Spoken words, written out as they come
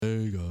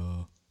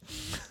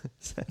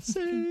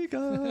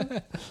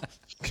Sega.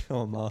 Come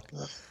on, Mark.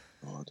 Oh,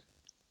 God.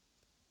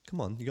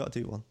 Come on, you got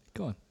to do one.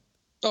 Go on.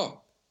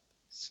 Oh.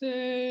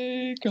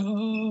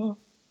 Sega.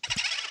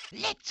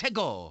 Let's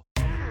go.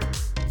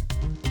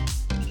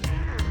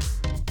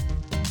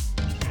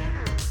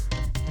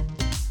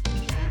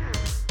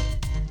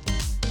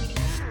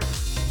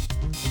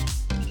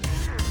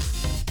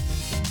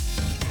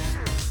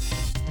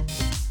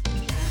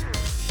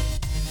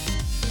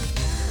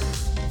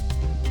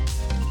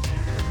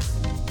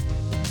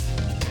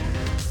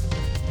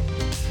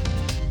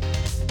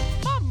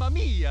 Mamma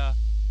mia.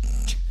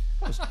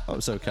 Oh,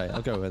 it's okay.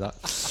 I'll go with that.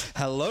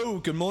 Hello,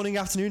 good morning,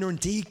 afternoon, or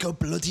indeed good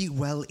bloody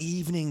well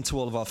evening to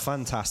all of our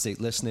fantastic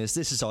listeners.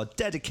 This is our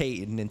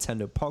dedicated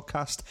Nintendo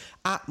podcast,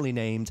 aptly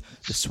named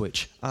The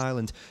Switch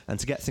Island. And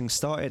to get things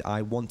started,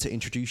 I want to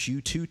introduce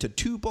you to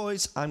two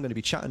boys I'm going to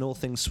be chatting all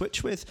things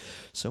Switch with.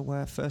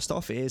 So first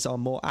off is our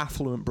more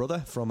affluent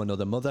brother from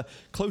another mother,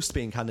 close to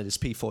being Canada's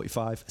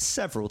P45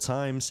 several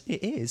times.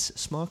 It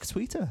is Mark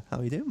Tweeter.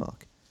 How are you doing,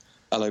 Mark?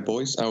 Hello,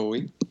 boys. How are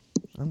we?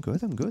 I'm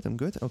good.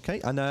 Okay.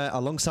 And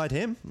alongside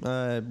him,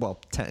 well,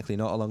 technically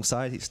not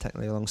alongside, he's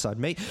technically alongside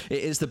me,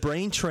 it is the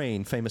Brain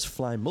Train, famous for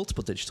flying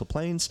multiple digital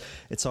planes.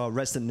 It's our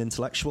resident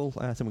intellectual.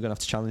 I think we're going to have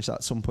to challenge that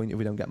at some point if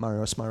we don't get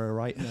Mario Smario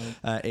right. No.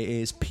 It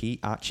is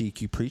Pete at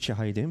GQ Preacher.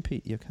 How you doing,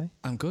 Pete? You okay?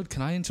 I'm good.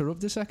 Can I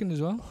interrupt a second as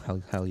well?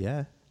 Hell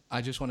yeah.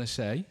 I just want to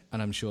say,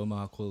 and I'm sure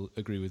Mark will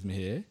agree with me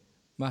here,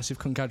 massive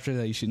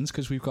congratulations,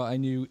 because we've got a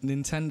new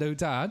Nintendo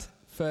dad.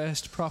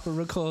 First proper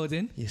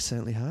recording. You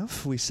certainly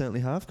have. We certainly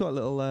have got a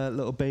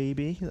little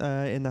baby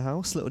in the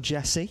house, little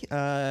Jesse.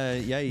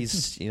 Yeah,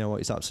 he's you know what,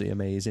 he's absolutely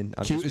amazing.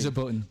 Cute as a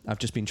button. I've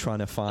just been trying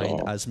to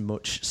find as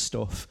much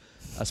stuff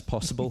as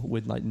possible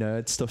with like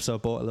nerd stuff, so I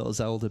bought a little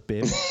Zelda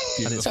bib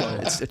and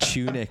it's a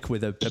tunic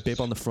with a bib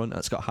on the front and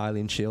it's got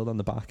Hylian shield on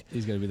the back.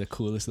 He's going to be the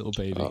coolest little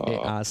baby.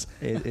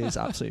 It is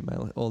absolutely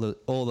amazing.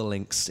 All the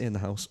links in the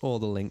house, all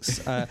the links.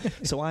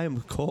 So I am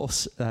of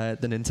course the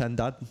Nintendo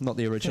dad, not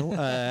the original.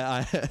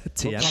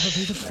 TM.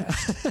 Probably the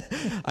best.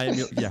 I am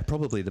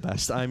probably the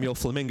best. I am your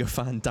Flamingo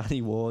fan,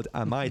 Danny Ward,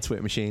 and my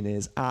Twitter machine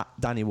is at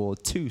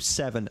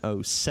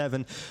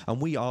DannyWard2707,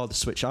 and we are the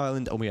Switch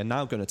Island, and we are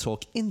now going to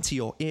talk into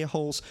your ear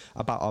holes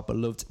about our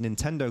beloved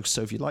Nintendo.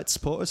 So if you'd like to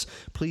support us,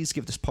 please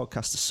give this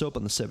podcast a sub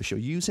on the service you're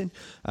using.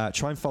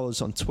 Try and follow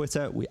us on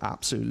Twitter. We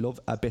absolutely love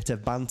a bit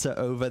of banter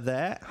over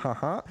there.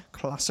 Haha,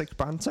 classic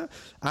banter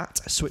at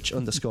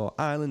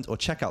Switch_Island, or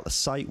check out the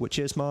site, which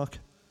is, Mark?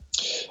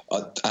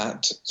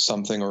 At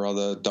something or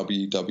other,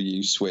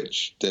 WW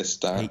Switch, this,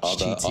 that,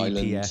 other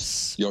island,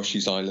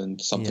 Yoshi's Island,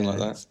 something like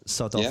that.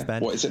 Sod off,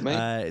 Ben. What is it,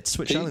 mate? It's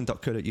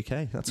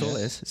switchisland.co.uk. That's all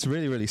it is. It's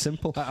really, really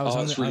simple. I was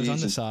on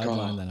the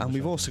sideline then. And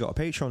we've also got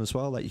a Patreon as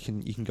well that you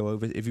can go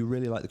over if you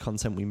really like the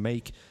content we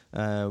make.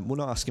 We're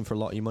not asking for a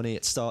lot of your money.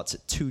 It starts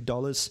at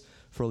 $2.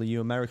 For all of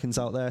you Americans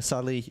out there,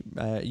 sadly,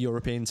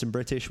 Europeans and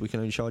British, we can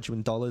only charge you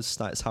in dollars.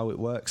 That's how it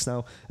works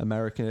now.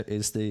 America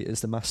is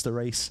the master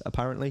race,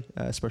 apparently,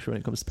 especially when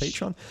it comes to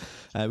Patreon.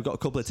 We've got a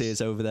couple of tiers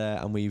over there,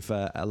 and we've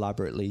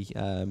elaborately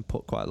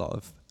put quite a lot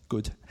of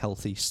good,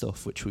 healthy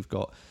stuff, which we've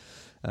got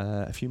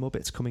a few more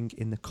bits coming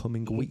in the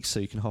coming weeks, so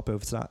you can hop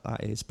over to that.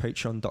 That is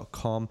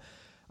patreon.com.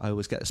 I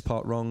always get this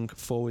part wrong, /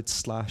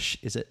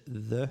 is it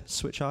the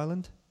Switch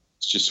Island?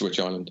 It's just Switch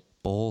Island.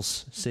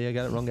 Balls. See, I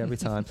get it wrong every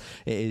time.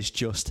 It is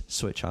just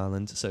Switch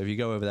Island. So if you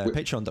go over there,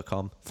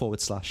 patreon.com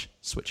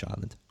 / Switch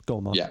Island. Go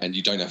on, Mark. Yeah, and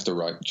you don't have to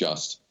write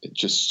just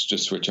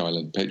Switch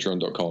Island.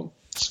 Patreon.com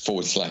 /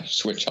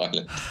 Switch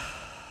Island.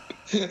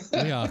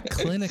 We are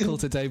clinical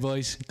today,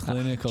 boys.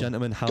 Clinical.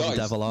 Gentlemen, how the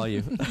devil are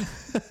you?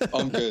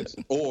 I'm good.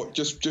 Or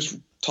just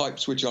type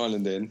Switch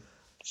Island in,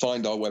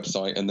 find our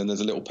website, and then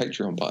there's a little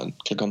Patreon button.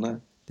 Click on that.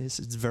 This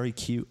is very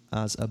cute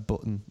as a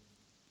button.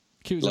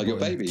 Cute as like a your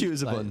baby. Cute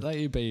as a button. Like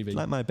your baby.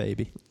 Like my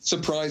baby.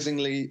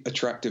 Surprisingly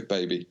attractive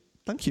baby.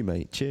 Thank you,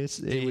 mate. Cheers.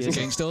 It was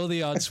against all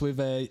the odds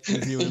with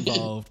you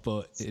involved,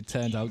 but it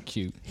turned out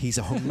cute. He's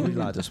a hungry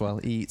lad as well.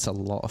 He eats a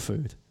lot of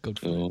food. Good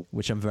food.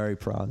 Which I'm very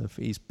proud of.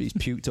 He's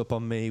puked up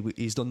on me.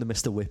 He's done the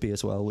Mr. Whippy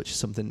as well, which is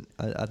something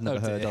I'd never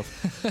heard of.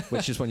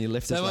 Which is when you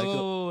lift his leg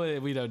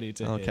up. We don't need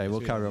to. Okay,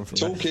 we'll carry on from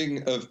there.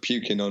 Talking of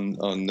puking on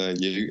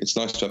you, it's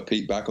nice to have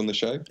Pete back on the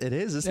show. It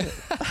is, isn't it?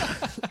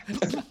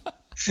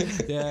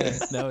 Yeah,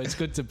 no, it's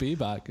good to be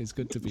back. It's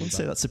good to be back. I'd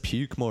say that's a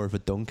puke, more of a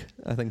dunk.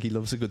 I think he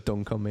loves a good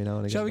dunk on me now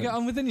and again. Shall we get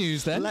on with the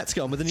news then? Let's get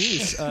on with the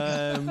news.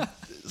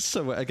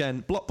 So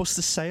again,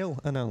 Blockbuster sale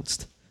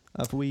announced.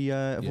 Have we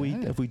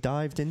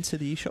dived into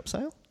the eShop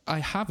sale? I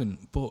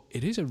haven't, but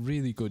it is a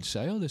really good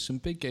sale. There's some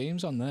big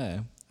games on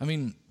there. I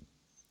mean,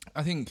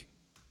 I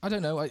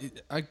don't know.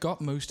 I got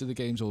most of the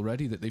games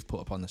already that they've put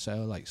up on the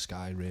sale, like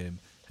Skyrim.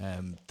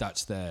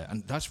 That's there,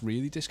 and that's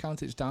really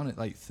discounted. It's down at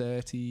like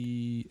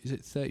 30. Is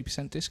it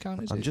 30%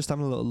 discount? I'm just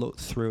having a little look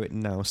through it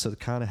now. So the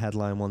kind of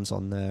headline ones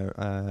on there.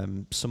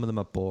 Some of them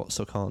I bought,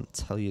 so I can't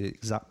tell you the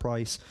exact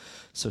price.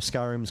 So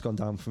Skyrim's gone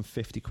down from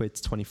 50 quid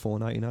to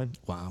 £24.99.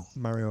 Wow.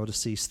 Mario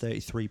Odyssey's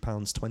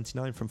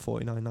 £33.29 from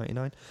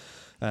 £49.99.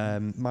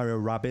 Mario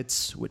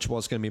Rabbids, which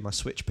was going to be my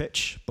Switch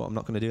pitch, but I'm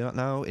not going to do that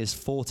now, is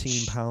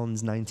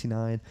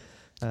 £14.99.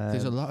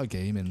 There's a lot of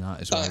game in that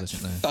as well,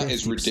 isn't there? That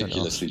is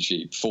ridiculously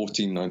cheap.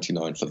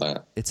 $14.99 for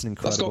that. It's an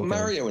incredible That's got game.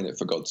 Mario in it,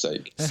 for God's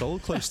sake.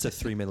 Sold close to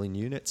 3 million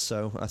units,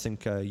 so I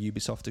think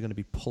Ubisoft are going to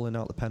be pulling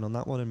out the pen on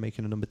that one and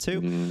making a number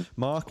 2.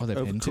 Mark, they've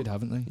hinted,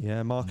 haven't they?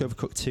 Yeah, Mark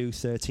Overcooked 2,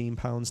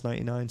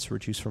 £13.99, so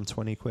reduced from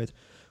 20 quid.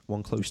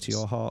 One close to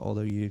your heart,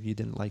 although you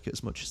didn't like it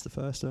as much as the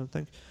first, I don't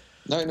think.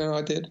 No,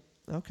 I did.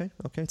 Okay,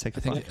 take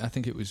it back. I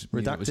think it was redacted.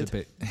 Me that was a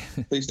bit.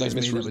 Please don't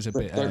me that was a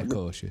bit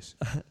cautious.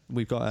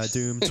 We've got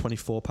Doom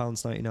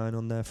 £24.99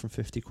 on there from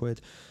 50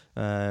 quid.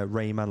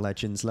 Rayman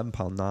Legends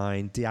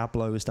 £11.9.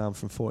 Diablo is down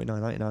from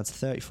 $49.99 to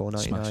 $34.99.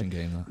 Smashing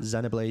game, that.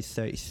 Xenoblade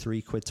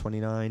 33 quid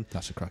 29.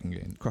 That's a cracking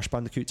game. Crash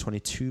Bandicoot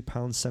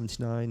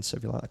 £22.79. So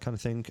if you like that kind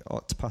of thing.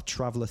 Octopath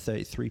Traveler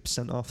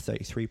 33% off,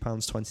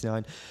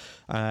 £33.29.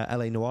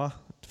 LA Noire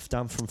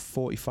down from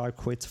 45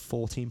 quid to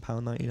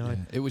 £14.99. Yeah.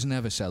 It was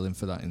never selling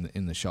for that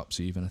in the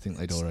shops even. I think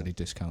they'd already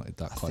discounted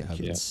that quite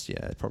heavily.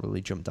 It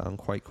probably jumped down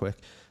quite quick.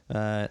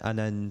 And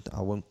then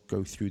I won't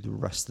go through the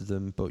rest of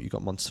them, but you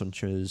got Monster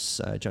Hunter's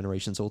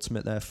Generations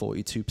Ultimate there,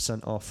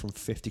 42% off from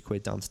 50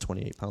 quid down to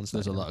 £28.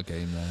 There's a lot of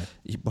game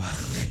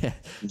there.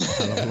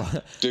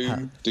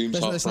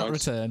 Doom's let's not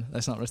return.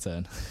 Let's not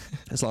return.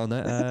 There's a lot on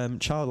there.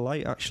 Child of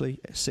Light, actually,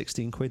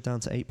 16 quid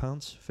down to £8,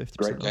 50%.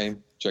 Great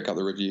game. Check out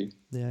the review.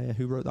 Yeah.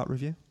 Who wrote that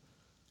review?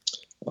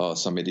 Oh,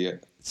 some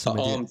idiot.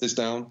 Arms is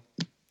down.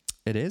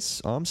 It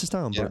is. Arms is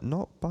down, but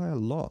not by a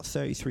lot.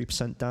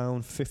 33%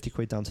 down, 50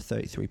 quid down to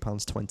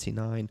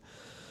 £33.29.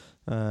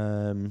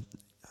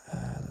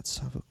 Let's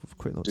have a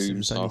quick look.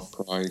 Doom's half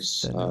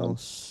price.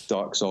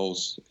 Dark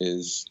Souls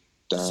is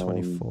down.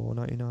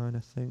 $24.99, I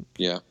think.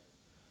 Yeah.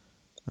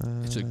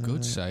 It's a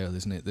good sale,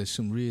 isn't it? There's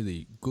some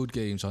really good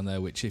games on there,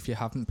 which if you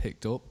haven't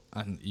picked up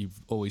and you've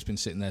always been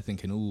sitting there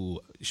thinking,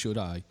 "Oh, should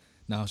I?"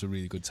 Now's a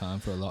really good time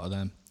for a lot of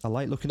them. I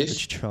like looking at the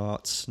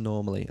charts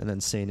normally and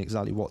then seeing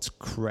exactly what's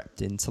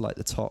crept into like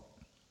the top.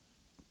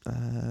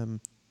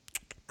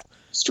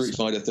 Street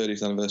Fighter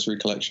 30th Anniversary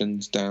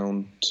Collection's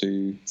down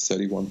to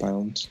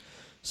 £31.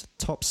 So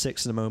top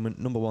 6 at the moment.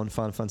 Number 1,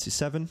 Final Fantasy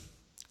 7.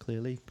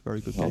 Clearly,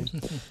 very good game.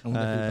 I wonder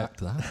who backed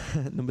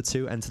that. Number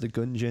 2, Enter the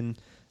Gungeon.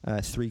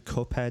 3,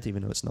 Cuphead,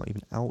 even though it's not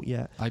even out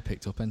yet. I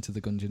picked up Enter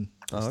the Gungeon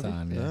this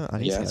time. Yeah, I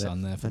need to get it.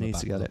 On there for I need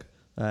to get it.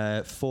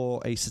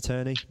 4, Ace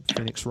Attorney,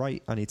 Phoenix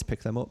Wright. I need to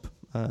pick them up.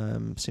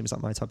 Seems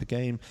like my type of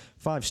game.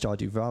 5,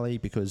 Stardew Valley,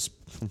 because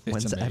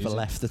when's it ever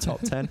left the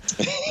top 10?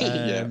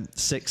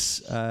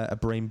 6, a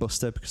Brain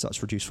Buster, because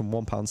that's reduced from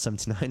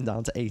 £1.79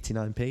 down to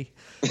 89p.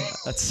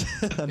 That's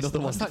another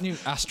one. What's that new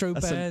Astro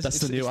Bears? That's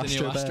the new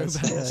Astro Bears.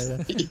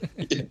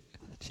 Yeah.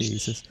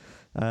 Jesus.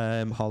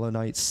 Hollow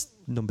Knight's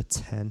number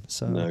 10.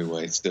 So no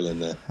way, still in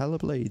there.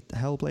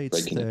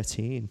 Hellblade's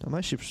 13. I'm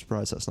actually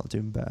surprised that's not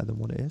doing better than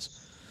what it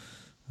is.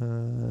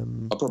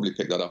 I'll probably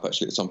pick that up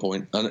actually at some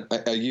point. And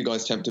are you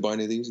guys tempted by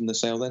any of these in the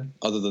sale then,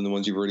 other than the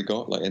ones you've already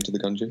got, like Enter the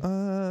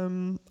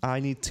Gungeon? I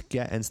need to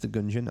get Enter the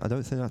Gungeon. I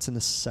don't think that's in the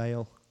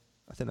sale.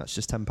 I think that's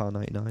just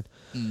 £10.99.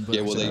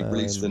 Yeah, well, they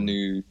released the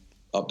new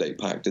update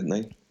pack, didn't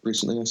they,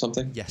 recently or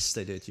something? Yes,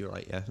 they did. You're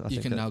right. Yeah, you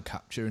can now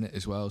capture in it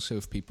as well. So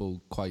if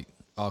people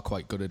are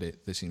quite good at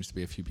it, there seems to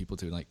be a few people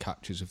doing like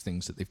captures of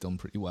things that they've done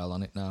pretty well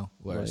on it now.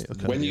 Whereas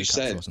when you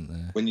said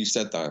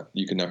that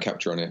you can now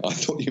capture on it, I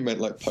thought you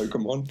meant like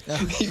Pokemon.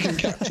 You can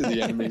capture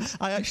the enemies.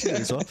 I actually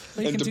as well.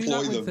 You can do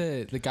that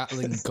with the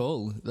Gatling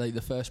Gull. Like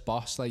the first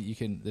boss, like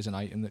there's an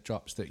item that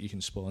drops that you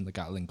can spawn the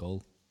Gatling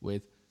Gull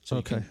with. So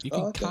you can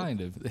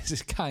kind of. This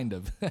is kind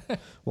of.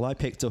 Well, I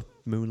picked up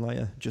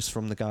Moonlighter just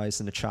from the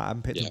guys in the chat. I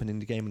haven't picked up an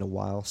indie game in a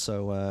while,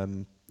 so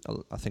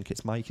I think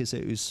it's Mike, is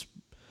it, who's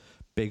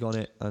big on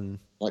it, and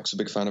Mike's a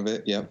big fan of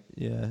it. Yeah,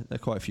 there are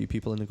quite a few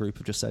people in the group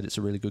have just said it's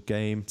a really good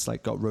game. It's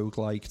like got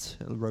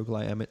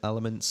roguelite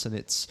elements,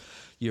 and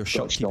you're a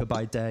shopkeeper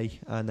by day,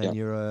 and then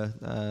you're a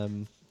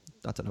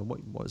I don't know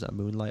what is that,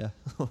 Moonlighter?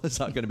 Is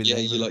that going to be the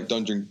name?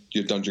 Yeah,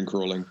 you're dungeon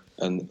crawling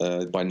and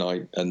by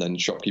night, and then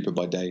shopkeeper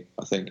by day,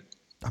 I think.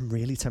 I'm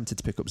really tempted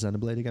to pick up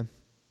Xenoblade again.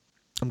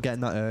 I'm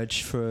getting that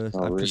urge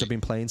because I've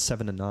been playing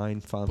 7 and 9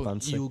 Final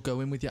Fantasy. You'll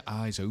go in with your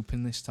eyes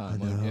open this time,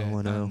 won't you?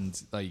 I know.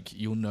 And like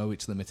you'll know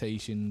its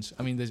limitations.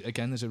 I mean,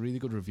 there's a really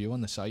good review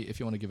on the site if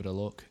you want to give it a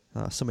look.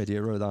 Some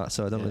idiot wrote that,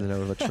 so I don't really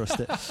know if I trust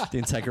it. The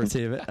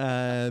integrity of it.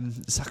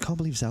 So I can't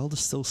believe Zelda's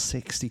still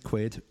 60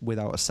 quid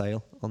without a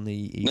sale on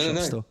the eShop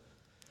store.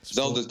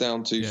 Zelda's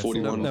down to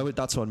 41. No,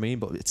 that's what I mean,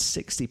 but it's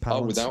 £60.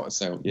 Oh, without a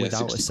sale. Yeah,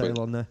 without a sale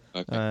on there.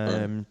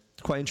 Okay.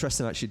 Quite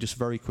interesting, actually, just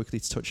very quickly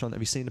to touch on.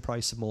 Have you seen the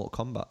price of Mortal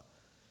Kombat?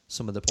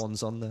 Some of the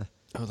ones on there.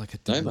 Oh, like a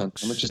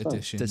deluxe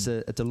edition. There's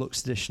a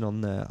deluxe edition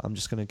on there. I'm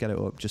just going to get it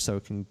up just so I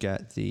can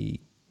get the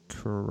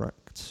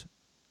correct.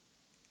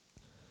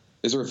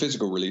 Is there a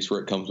physical release where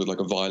it comes with like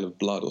a vial of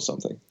blood or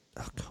something?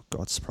 Oh,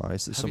 God,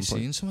 surprised. Have you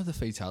seen some of the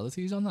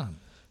fatalities on that?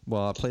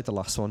 Well, I played the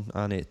last one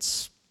and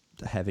it's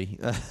heavy.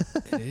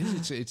 It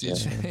is.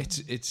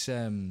 It's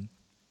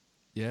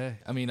yeah.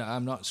 I mean,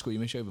 I'm not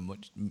squeamish over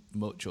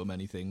much or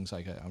many things.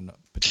 Like I'm not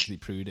particularly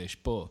prudish,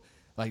 but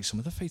like some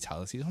of the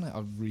fatalities on it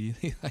are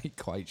really like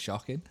quite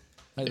shocking.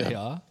 Like they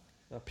are.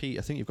 Pete,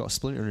 I think you've got a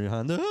splinter in your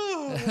hand. All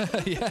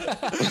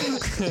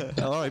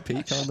right,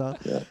 Pete, calm down.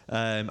 Yeah.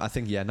 I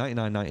think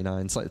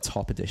 $99.99. It's like the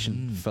top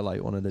edition for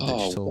like one of the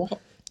digital. What?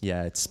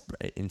 Yeah, it's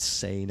an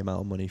insane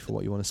amount of money for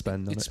what you want to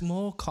spend on it. It's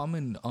more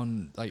common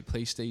on like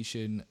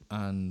PlayStation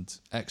and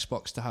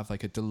Xbox to have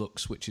like a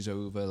deluxe, which is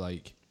over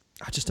like.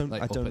 I just don't.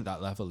 Like I up don't. at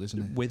that level, isn't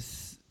it? With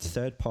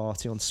third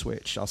party on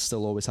Switch, I'll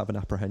still always have an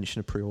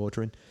apprehension of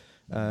pre-ordering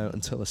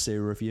until I see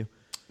a review.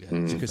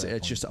 Because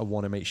it's just I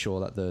want to make sure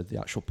that the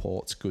actual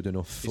port's good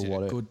enough for is it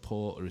what a good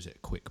port or is it a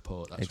quick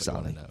port? That's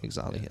exactly.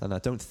 Yeah. And I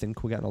don't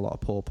think we're getting a lot of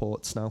poor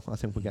ports now. I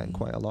think we're getting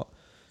quite a lot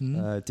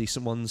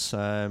decent ones,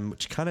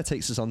 which kind of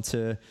takes us on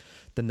to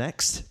the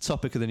next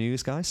topic of the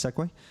news, guys.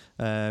 Segue,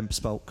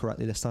 spelled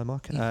correctly this time,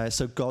 Mark.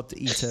 So God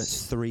Eater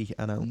 3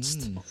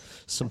 announced.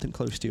 Something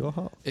close to your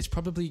heart. It's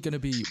probably going to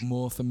be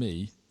more for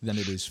me than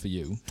it is for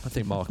you. I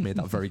think Mark made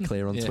that very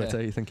clear on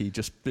Twitter. You think he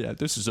just,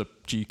 this is a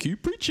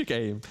GQ Preacher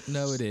game.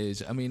 No, it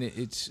is. I mean,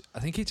 I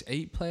think it's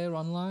 8-player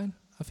online.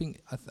 I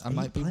think I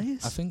might be.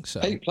 Players? I think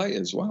so. 8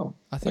 players. Wow.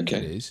 I think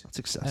it is. That's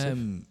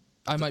excessive.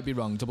 I might be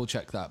wrong. Double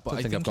check that. But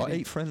I think I've got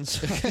 8 friends.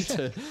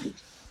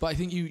 But I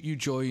think you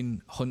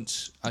join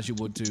hunts as you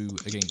would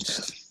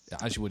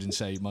in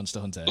say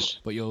Monster Hunter,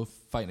 but you're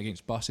fighting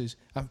against bosses.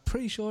 I'm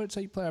pretty sure it's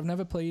 8-player. I've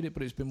never played it,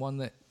 but it's been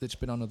one that's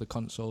been on other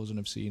consoles and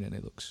I've seen it.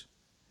 And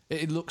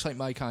it looks like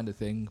my kind of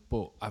thing,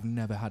 but I've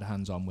never had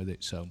hands on with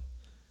it.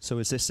 So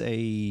is this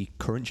a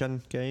current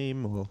gen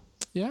game or?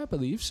 Yeah, I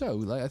believe so.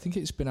 Like I think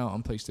it's been out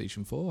on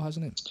PlayStation 4,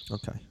 hasn't it?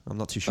 Okay, I'm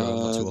not too sure. I'm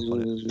not too up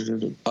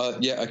on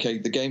it. Yeah, okay.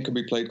 The game can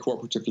be played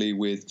cooperatively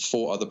with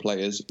 4 other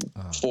players.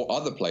 4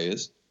 other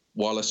players.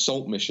 While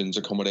assault missions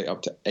accommodate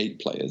up to 8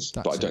 players,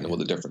 but I don't know what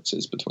the difference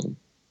is between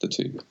the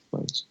 2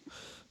 modes.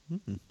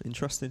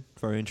 Interesting,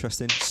 very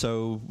interesting.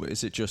 So,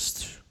 is it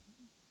just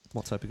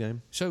what type of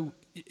game? So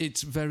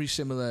it's very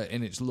similar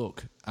in its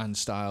look and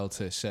style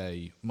to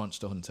say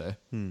Monster Hunter,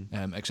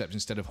 except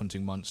instead of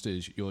hunting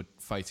monsters, you're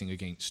fighting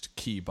against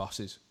key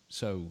bosses.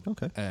 So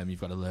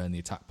you've got to learn the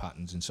attack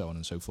patterns and so on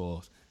and so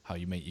forth. How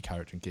you make your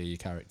character and gear your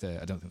character.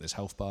 I don't think there's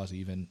health bars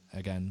even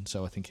again.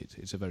 So I think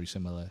it's a very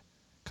similar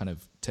kind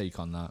of take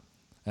on that,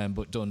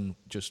 but done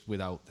just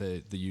without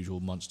the usual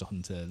Monster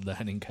Hunter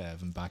learning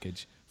curve and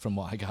baggage, from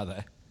what I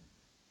gather.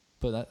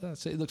 But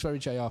that's it. It looks very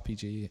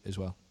JRPG as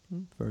well.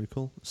 Very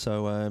cool.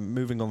 So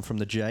moving on from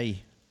the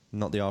J,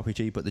 not the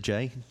RPG, but the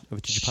J,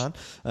 over to Japan.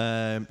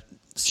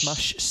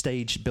 Smash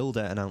Stage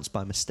Builder announced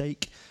by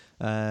mistake.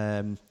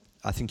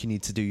 I think you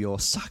need to do your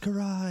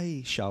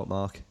Sakurai shout,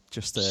 Mark.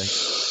 Just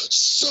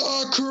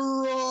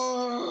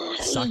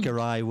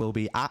Sakurai will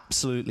be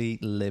absolutely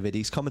livid.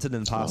 He's commented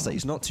in the past that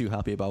he's not too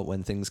happy about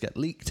when things get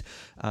leaked,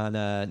 and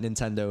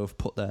Nintendo have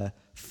put their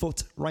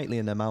foot rightly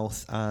in their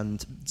mouth,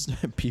 and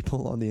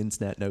people on the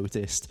internet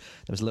noticed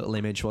there was a little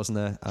image, wasn't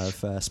there,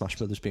 of Smash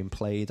Brothers being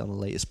played on the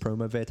latest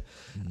promo vid,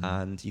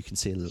 and you can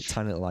see a little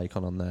tiny little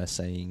icon on there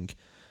saying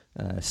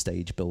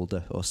Stage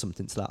Builder or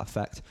something to that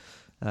effect.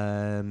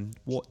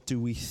 What do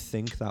we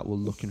think that will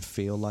look and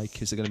feel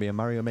like? Is it going to be a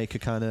Mario Maker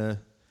kind of?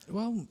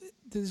 Well,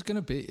 there's going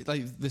to be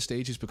like the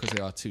stages, because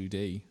they are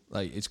 2D.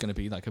 Like it's going to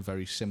be like a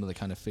very similar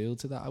kind of feel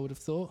to that, I would have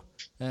thought.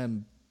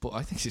 But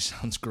I think it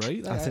sounds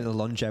great. I think the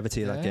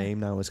longevity of that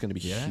game now is going to be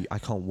huge. I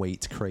can't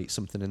wait to create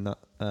something in that.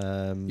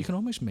 You can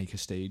almost make a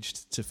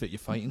stage to fit your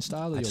fighting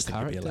style or your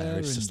character. It'd be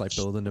hilarious, just like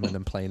building them and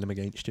then playing them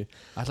against you.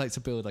 I'd like to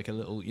build like a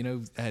little,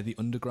 the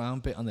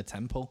underground bit on the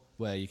temple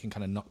where you can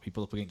kind of knock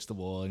people up against the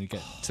wall and you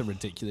get to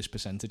ridiculous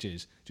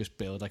percentages. Just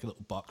build like a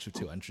little box with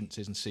 2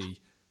 entrances and see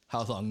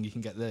how long you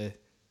can get there.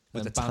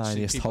 With the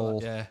tiniest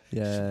hole.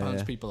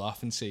 Bounce people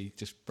off and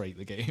just break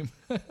the game.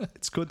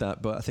 It's good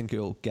that, but I think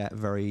it'll get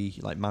very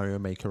like Mario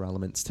Maker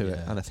elements to it,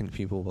 and I think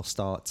people will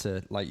start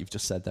to, like you've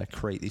just said there,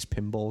 create these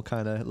pinball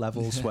kind of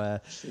levels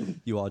where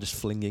you are just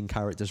flinging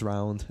characters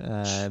around,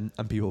 and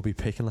people will be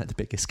picking like the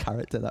biggest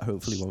character that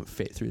hopefully won't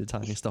fit through the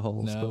tiniest of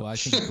holes. No, I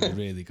think it'll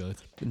be really good.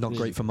 Not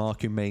great for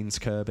Mark, who mains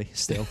Kirby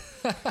still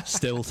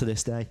to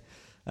this day.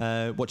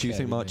 What do you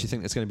think, Mark? Do you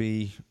think there's going to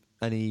be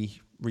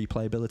any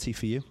replayability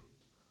for you?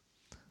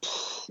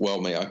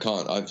 Well, mate, I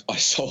can't. I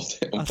sold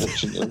it,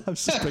 unfortunately. I'm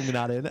just bringing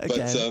that in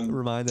again,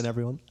 reminding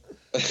everyone.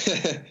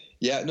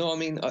 Yeah, no, I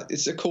mean,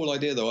 it's a cool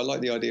idea, though. I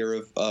like the idea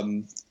of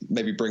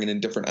maybe bringing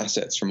in different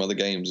assets from other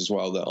games as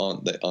well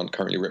that aren't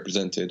currently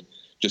represented,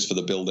 just for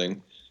the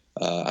building.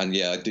 And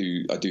yeah, I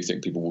do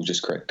think people will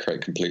just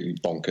create completely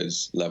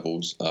bonkers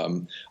levels.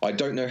 I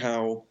don't know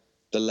how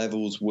the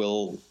levels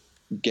will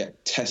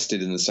get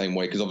tested in the same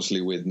way, because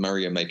obviously with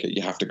Mario Maker,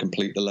 you have to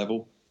complete the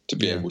level to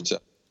be able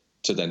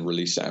to then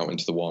release it out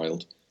into the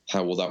wild.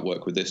 How will that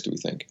work with this, do we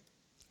think?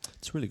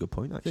 It's a really good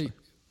point, actually.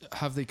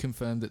 Have they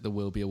confirmed that there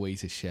will be a way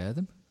to share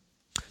them?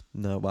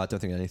 No, well, I don't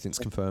think anything's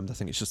confirmed. I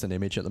think it's just an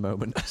image at the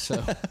moment. So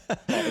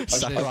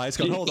Sakurai's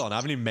gone, hold on, I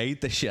haven't even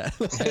made this yet.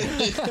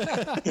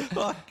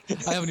 I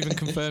haven't even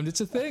confirmed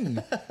it's a thing.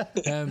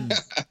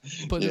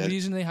 But the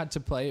reason they had to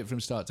play it from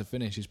start to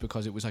finish is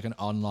because it was like an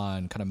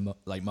online kind of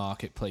like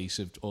marketplace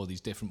of all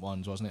these different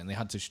ones, wasn't it? And they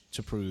had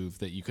to prove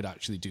that you could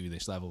actually do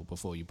this level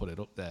before you put it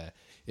up there.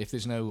 If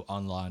there's no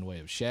online way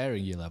of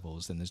sharing your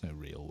levels, then there's no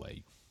real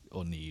way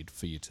or need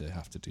for you to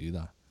have to do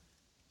that.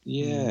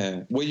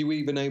 Yeah. Were you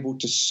even able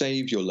to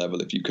save your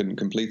level if you couldn't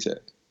complete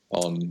it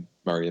on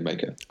Mario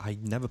Maker? I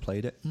never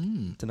played it.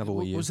 Didn't have a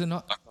Wii U. Was there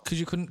not, because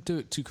you couldn't do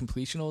it to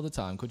completion all the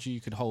time, could you?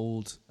 You could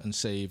hold and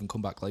save and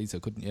come back later,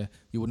 couldn't you?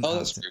 You wouldn't. Oh, have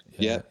that's to, true.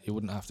 Yeah. You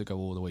wouldn't have to go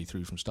all the way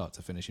through from start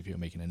to finish if you were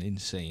making an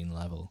insane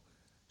level.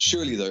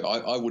 Surely, though,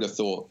 I would have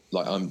thought,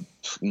 like, I'm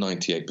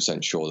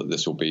 98% sure that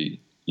this will be,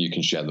 you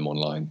can share them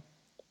online.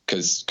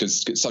 Because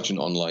it's such an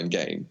online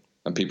game,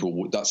 and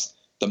that's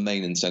the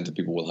main incentive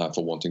people will have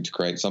for wanting to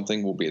create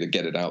something, will be to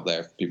get it out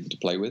there for people to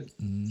play with.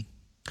 I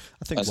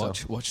think so.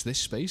 Watch this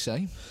space, eh?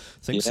 I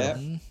think so.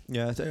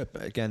 Yeah,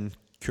 again,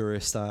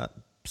 curious that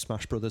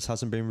Smash Brothers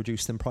hasn't been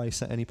reduced in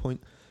price at any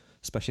point,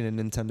 especially in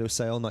a Nintendo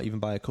sale, not even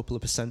by a couple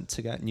of %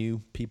 to get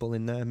new people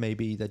in there.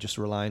 Maybe they're just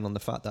relying on the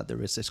fact that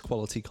there is this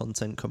quality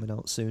content coming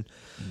out soon.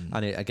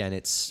 And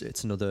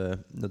it's another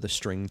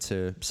string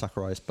to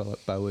Sakurai's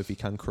bow if he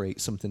can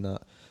create something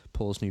that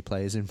pulls new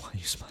players in. Why are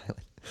you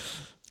smiling?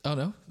 Oh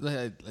no,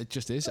 it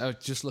just is. I was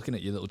just looking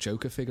at your little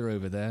Joker figure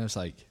over there. I was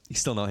like, He's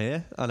still not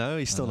here. I know,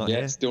 he's still not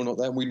here. Still not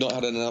there. We've not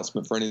had an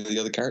announcement for any of the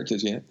other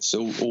characters yet.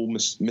 So all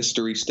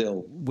mystery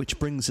still. Which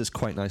brings us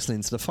quite nicely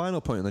into the final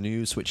point of the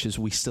news, which is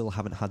we still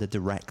haven't had a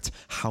direct.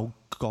 How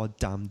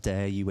goddamn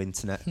dare you,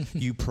 internet?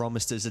 You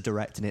promised us a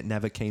direct and it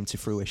never came to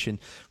fruition.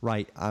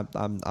 Right, I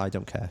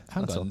don't care.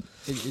 hang That's on,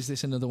 all. is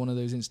this another one of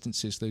those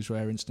instances, those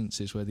rare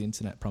instances where the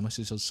internet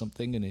promises us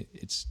something and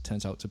it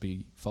turns out to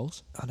be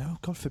false? I know,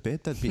 God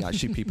forbid there'd be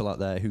actually people out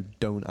there who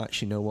don't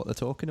actually know what they're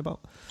talking about.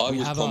 I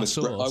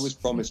was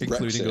promised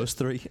Including Brexit. us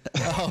three.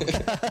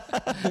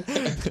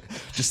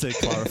 Just to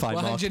clarify,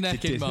 Wind your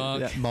neck in,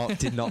 Mark. Mark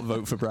did not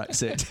vote for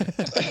Brexit.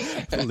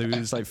 We'll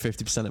lose like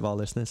 50% of our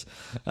listeners.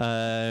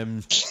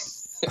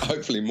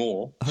 Hopefully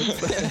more. Well,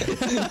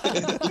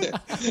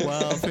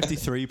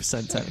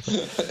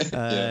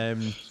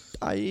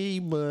 53%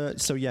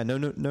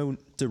 technically. No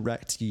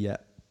direct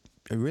yet.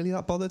 Are you really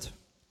that bothered?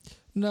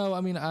 No,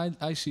 I mean,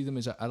 I see them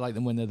as, I like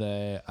them when they're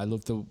there. I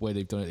love the way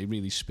they've done it. They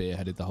really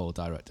spearheaded the whole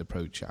direct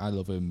approach. I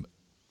love them.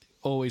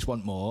 Always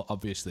want more,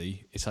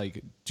 obviously. It's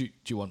like, do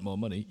you want more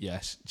money?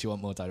 Yes. Do you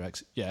want more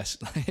directs? Yes.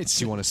 Do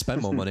you want to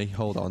spend more money?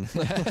 Hold on.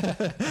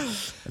 I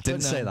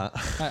didn't say that.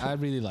 I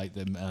really like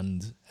them,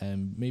 and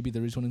maybe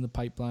there is one in the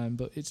pipeline,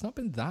 but it's not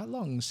been that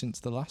long since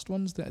the last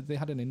ones. They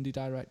had an indie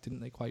direct, didn't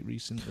they, quite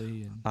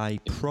recently? And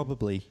I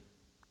probably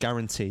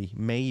guarantee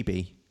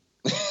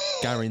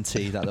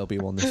that there'll be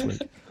one this week.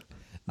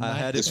 I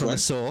heard it from a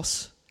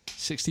source.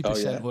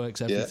 60%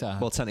 works every time.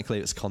 Well, technically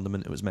it was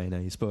condiment, it was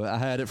mayonnaise, but I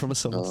heard it from a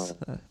source.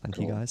 Thank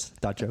you guys.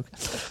 Dad joke.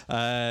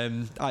 I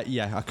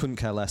couldn't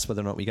care less whether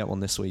or not we get one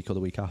this week or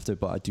the week after,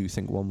 but I do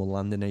think one will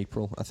land in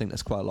April. I think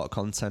there's quite a lot of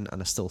content, and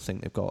I still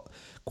think they've got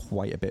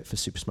quite a bit for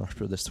Super Smash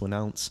Bros. To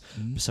announce.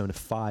 Persona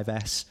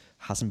 5S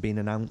hasn't been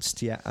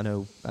announced yet. I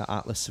know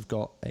Atlas have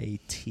got a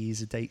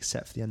teaser date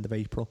set for the end of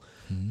April.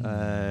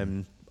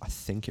 I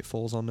think it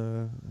falls on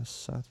a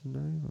Saturday.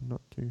 I'm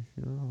not too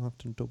sure. I'll have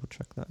to double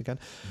check that again.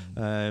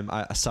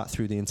 I sat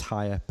through the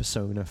entire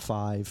Persona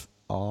 5R.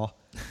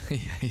 Yeah,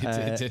 you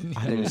did, didn't you?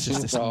 And it was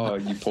just this,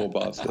 you poor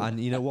bastard. and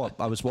you know what?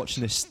 I was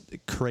watching this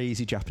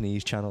crazy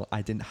Japanese channel.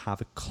 I didn't have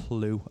a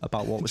clue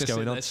about what was Just going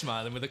sitting on. there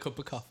smiling with a cup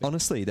of coffee.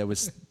 Honestly, there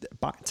was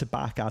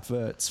back-to-back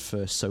adverts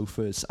for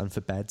sofas and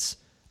for beds.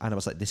 And I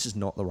was like, this is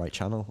not the right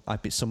channel.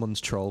 Someone's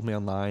trolled me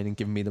online and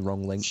given me the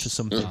wrong link to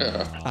something.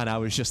 And I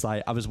was just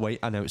like, I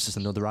know it's just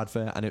another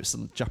advert. And it was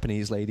a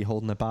Japanese lady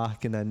holding her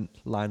back and then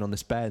lying on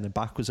this bed and her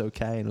back was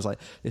okay. And I was like,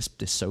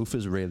 this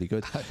sofa's really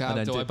good.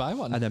 I buy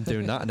one? And then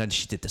doing that. And then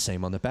she did the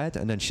same on the bed.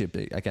 And then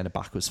her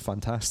back was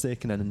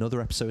fantastic. And then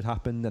another episode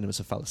happened and it was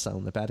a fella sat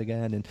on the bed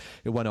again. And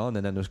it went on.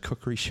 And then there was a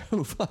cookery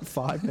show for like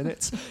 5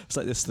 minutes. It's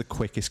like, this is the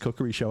quickest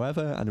cookery show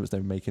ever. And it was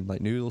them making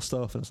like noodle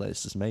stuff. And I was like,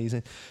 this is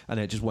amazing. And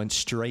it just went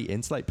straight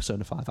into like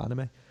Persona 5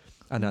 anime,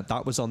 and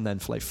that was on then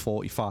for like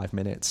 45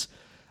 minutes,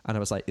 and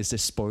I was like, is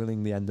this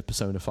spoiling the end of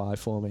Persona 5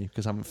 for me,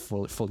 because I haven't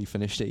fully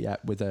finished it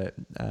yet with the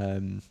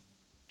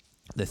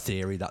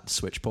theory that the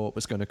Switch port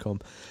was going to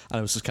come, and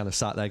I was just kind of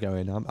sat there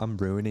going, I'm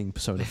ruining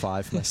Persona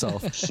 5 for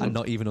myself and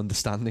not even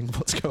understanding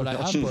what's going on.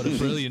 I have got a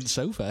brilliant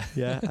sofa.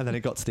 Yeah, and then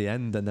it got to the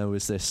end and there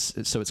was this,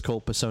 so it's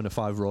called Persona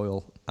 5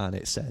 Royal and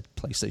it said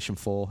PlayStation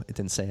 4. It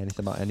didn't say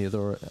anything about any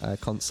other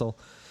console.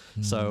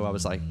 So I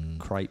was like,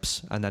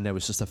 cripes. And then there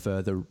was just a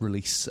further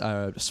release,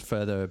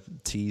 further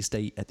tease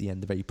date at the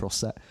end of April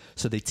set.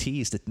 So they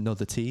teased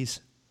another tease,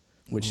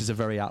 which is a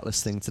very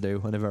Atlas thing to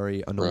do and a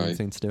very annoying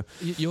thing to do.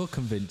 You're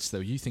convinced,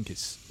 though. You think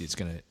it's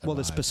going to. Well,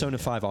 there's Persona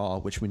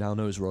 5R, which we now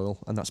know is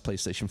Royal, and that's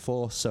PlayStation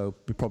 4. So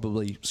we're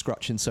probably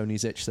scratching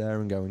Sony's itch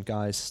there and going,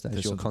 guys,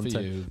 there's your something for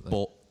content. you.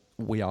 But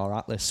we are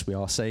Atlas, we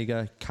are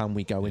Sega. Can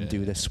we go and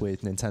do this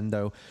with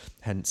Nintendo?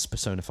 Hence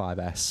Persona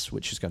 5S,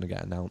 which is going to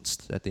get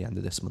announced at the end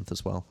of this month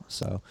as well.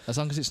 So as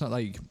long as it's not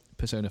like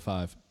Persona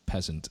 5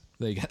 Peasant,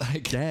 they get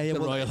like the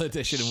Royal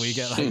Edition and we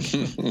get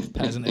like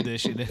Peasant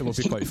Edition. It would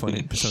be quite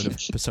funny. Persona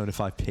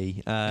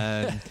 5P.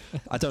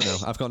 I don't know.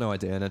 I've got no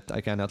idea. And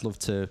again, I'd love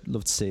to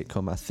see it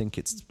come. I think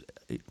it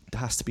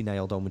has to be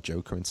nailed on with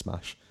Joker and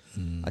Smash.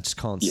 I just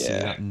can't see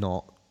that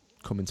not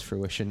coming to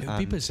fruition. It would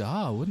be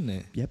bizarre, wouldn't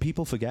it? Yeah,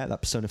 people forget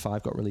that Persona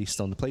 5 got released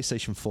on the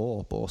PlayStation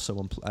 4, but also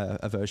on,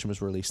 a version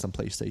was released on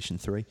PlayStation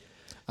 3.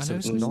 I So know,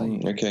 it's so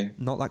it's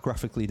not that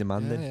graphically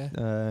demanding.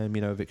 Yeah,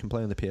 You know, if it can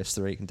play on the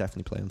PS3, it can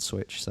definitely play on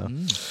Switch. So,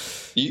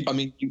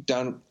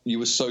 you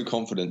were so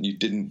confident you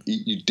didn't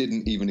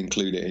even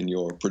include it in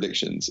your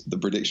predictions. The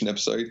prediction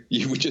episode,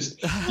 you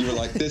were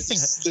like, this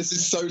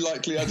is so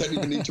likely I don't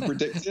even need to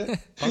predict it.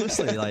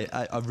 honestly, like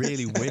I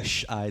really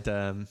wish I'd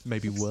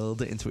maybe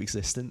willed it into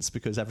existence,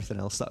 because everything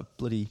else that I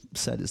bloody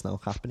said is now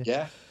happening.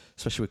 Yeah.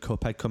 Especially with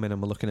Cuphead coming,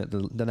 and we're looking at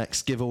the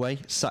next giveaway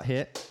sat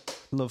here.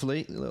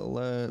 Lovely little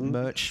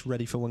merch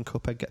ready for when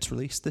Cuphead gets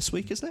released this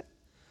week, isn't it?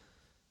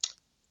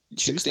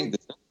 16th.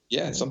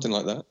 Yeah, something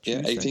like that.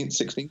 Yeah, Tuesday.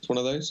 18th, 16th, one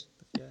of those.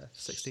 Yeah,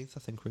 16th,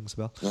 I think, rings a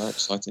bell. Right,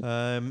 exciting.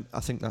 I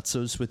think that's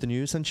us with the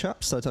news then,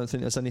 chaps. I don't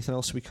think there's anything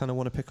else we kind of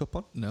want to pick up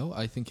on. No,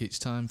 I think it's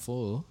time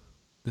for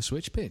the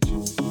Switch pitch.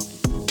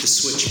 The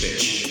Switch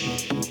pitch.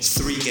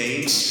 3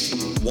 games,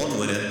 1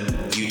 winner,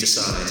 you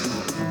decide.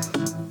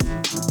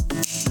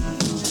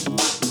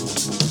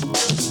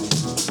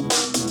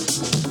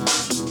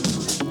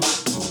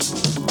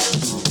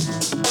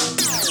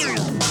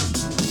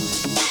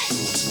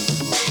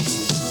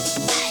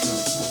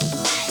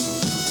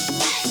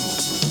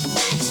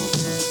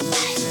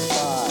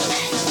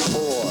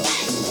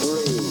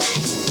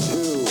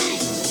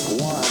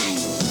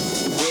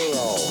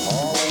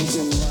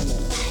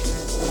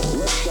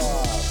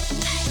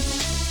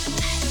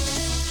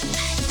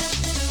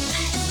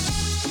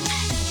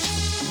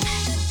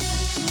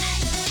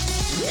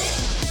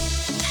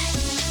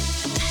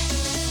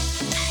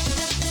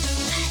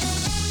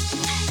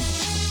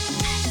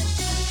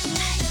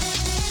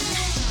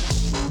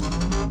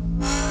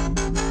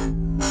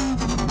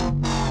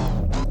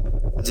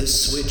 The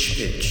Switch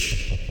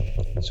pitch.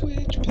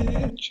 Switch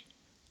pitch.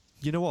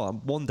 You know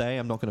what? One day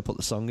I'm not going to put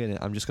the song in it.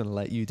 I'm just going to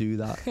let you do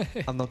that.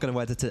 I'm not going to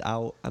edit it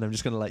out, and I'm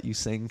just going to let you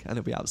sing, and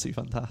it'll be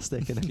absolutely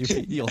fantastic. And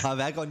then you'll have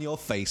egg on your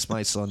face,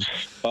 my son.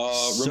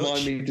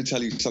 Remind me to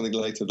tell you something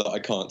later that I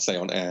can't say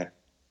on air.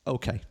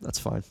 Okay, that's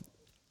fine.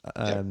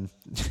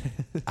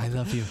 I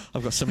love you.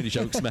 I've got so many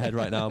jokes in my head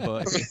right now,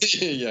 but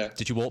Yeah.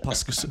 did you walk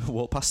past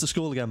the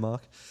school again,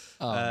 Mark?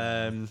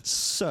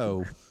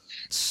 So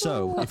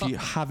if you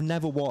have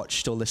never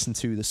watched or listened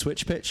to the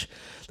Switch pitch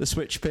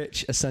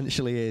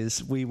essentially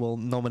is we will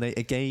nominate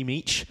a game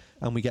each,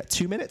 and we get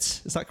 2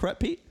 minutes. Is that correct,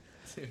 Pete?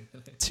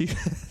 2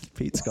 minutes.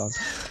 Pete's gone.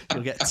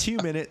 You'll get 2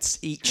 minutes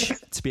each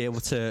to be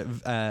able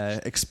to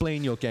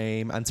explain your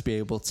game and to be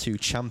able to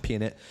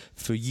champion it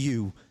for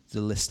you, the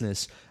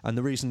listeners. And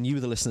the reason you,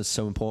 the listeners, are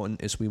so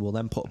important is we will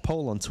then put a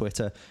poll on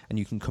Twitter, and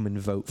you can come and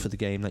vote for the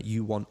game that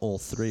you want all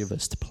 3 of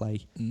us to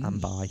play and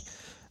buy.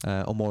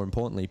 Or more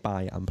importantly,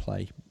 buy and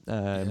play.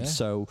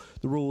 So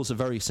the rules are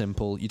very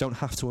simple. You don't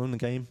have to own the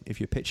game if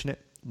you're pitching it.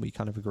 We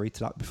kind of agreed to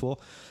that before.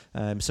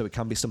 So it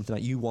can be something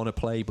that you want to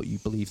play, but you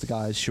believe the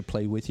guys should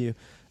play with you.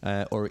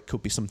 Or it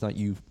could be something that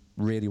you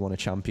really want to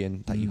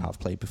champion that you have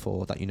played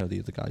before that you know the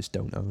other guys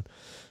don't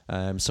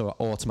own. So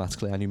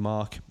automatically, I knew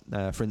Mark,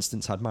 for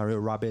instance, had Mario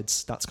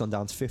Rabbids. That's gone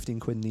down to 15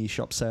 quid in the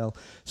eShop sale.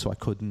 So I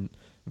couldn't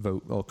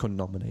vote or couldn't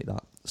nominate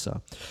that.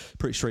 So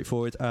pretty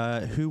straightforward.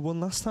 Who won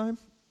last time?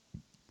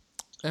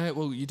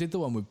 Well, you did the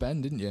one with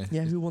Ben, didn't you?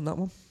 Yeah, who won that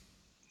one?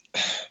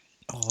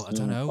 Oh, I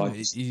don't know.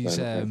 He's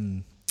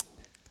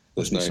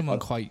someone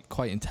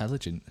quite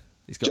intelligent.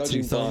 He's got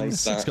Judging 2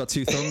 thumbs. by that. He's got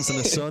 2 thumbs and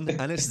a son,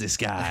 and it's this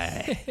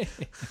guy.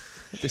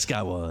 This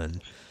guy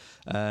won.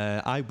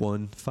 I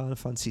won. Final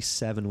Fantasy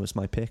VII was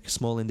my pick.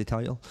 Small indie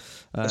title.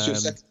 That's your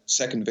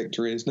second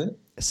victory, isn't it?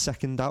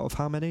 Second out of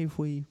how many have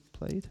we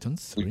played? Done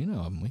 3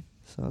 now, haven't we?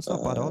 So that's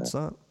not bad odds,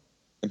 that.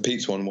 And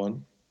Pete's won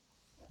 1.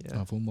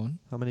 Yeah. I've won 1.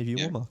 How many have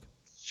you won, Mark?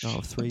 Out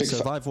of 3. Big So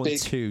if I've won big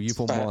 2, you've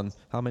won fat 1.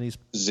 How many's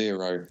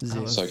 0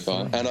 so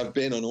far, and I've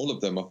been on all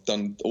of them. I've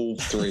done all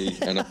 3,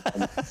 and I've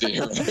done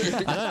 0.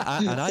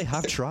 and I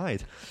have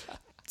tried.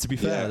 To be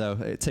fair, though,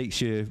 it takes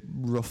you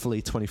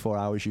roughly 24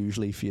 hours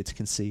usually for you to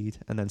concede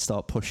and then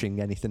start pushing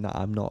anything that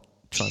I'm not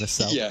trying to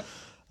sell.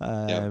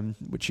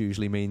 Which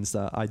usually means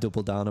that I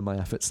double down on my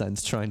efforts then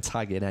to try and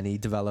tag in any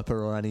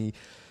developer or any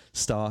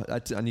star.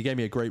 And you gave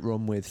me a great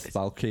run with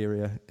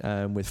Valkyria,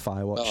 with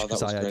Firewatch,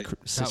 because I had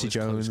Sissy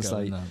Jones.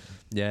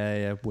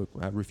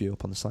 A review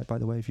up on the site, by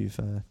the way, if you've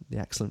the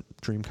excellent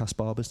Dreamcast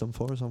Barber's done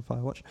for us on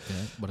Firewatch.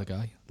 Yeah, what a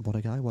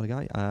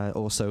guy.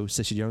 Also,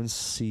 Sissy Jones,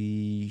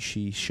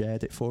 she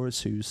shared it for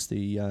us. Who's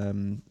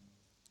the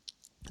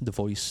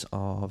voice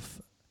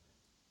of?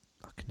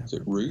 Is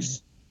it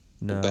Ruth?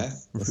 No,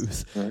 Beth?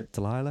 Ruth. Right.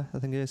 Delilah, I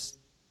think it is.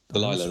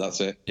 Delilah,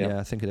 that's it. Yeah,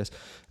 I think it is.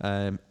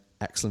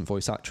 excellent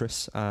voice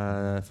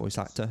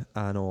actor,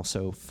 and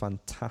also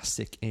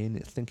fantastic in, I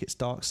think it's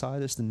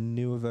Darksiders, the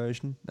newer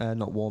version,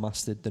 not War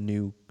Mastered, the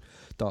new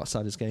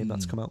Darksiders game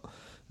that's come out.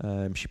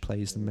 She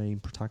plays the main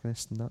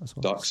protagonist in that as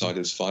well.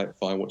 Darksiders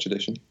Firewatch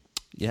Edition.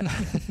 Yeah,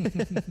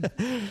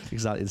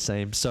 exactly the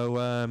same.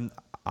 So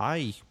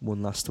I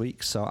won last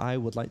week, so I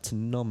would like to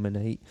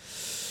nominate.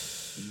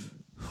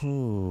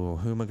 Who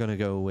am I going to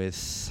go with?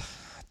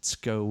 Let's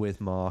go with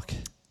Mark.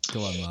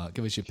 Go on, Mark.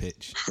 Give us your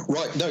pitch.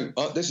 Right, no,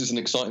 this is an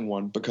exciting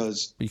one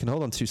because... You can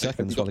hold on 2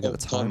 seconds while I get the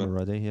timer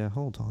ready. Yeah,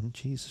 hold on.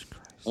 Jesus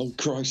Christ. Oh,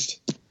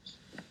 Christ.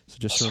 So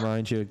just to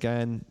remind you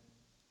again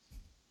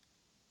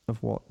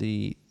of what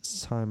the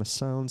timer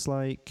sounds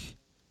like.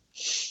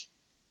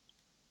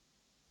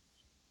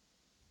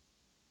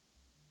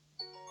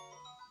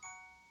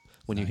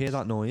 When you hear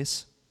that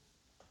noise,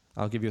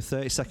 I'll give you a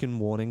 30-second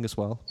warning as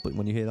well, but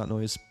when you hear that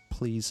noise,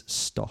 please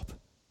stop,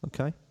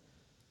 okay?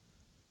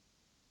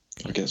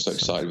 I get so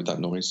excited with that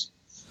noise.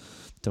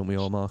 Don't we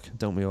all, Mark?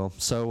 Don't we all?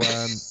 So,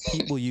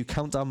 Pete, will you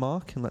count down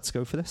Mark and let's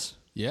go for this?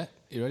 Yeah,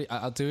 you ready?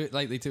 I'll do it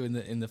like they do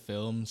in the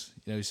films.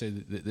 You know, so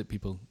that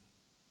people.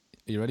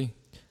 Are you ready?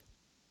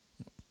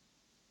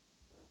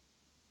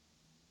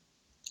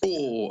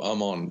 Oh,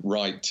 I'm on.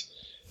 Right.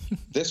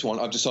 This one,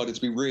 I've decided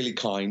to be really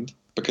kind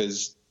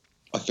because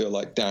I feel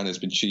like Dan has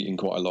been cheating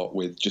quite a lot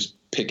with just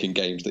picking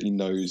games that he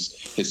knows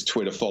his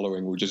Twitter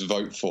following will just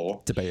vote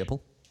for.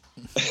 Debatable.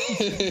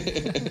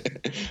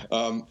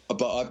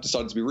 But I've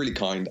decided to be really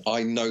kind.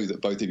 I know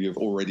that both of you have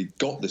already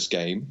got this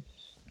game.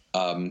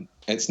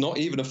 It's not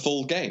even a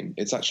full game.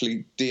 It's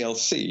actually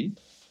DLC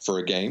for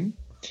a game.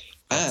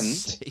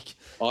 And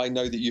I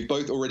know that you've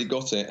both already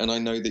got it, and I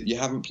know that you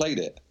haven't played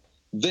it.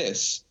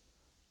 This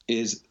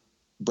is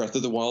Breath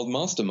of the Wild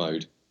Master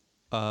Mode.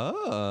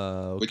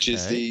 Oh, okay. Which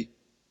is the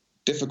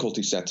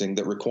difficulty setting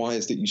that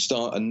requires that you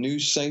start a new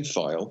save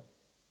file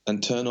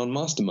and turn on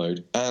Master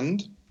Mode.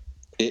 And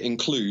it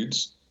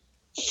includes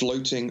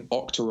floating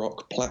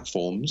Octorok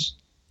platforms,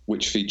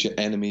 which feature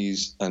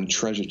enemies and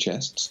treasure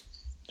chests.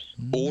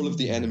 All of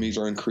the enemies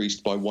are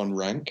increased by 1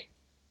 rank.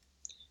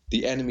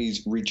 The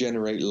enemies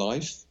regenerate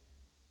life.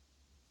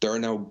 There are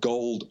now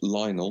gold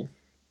Lionel.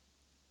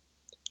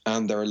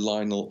 And there are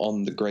Lionel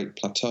on the Great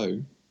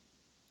Plateau.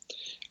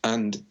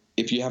 And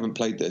if you haven't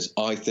played this,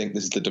 I think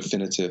this is the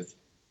definitive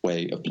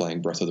way of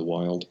playing Breath of the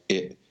Wild.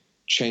 It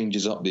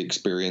changes up the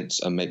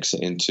experience and makes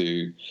it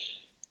into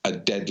a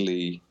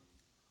deadly,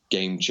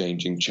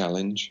 game-changing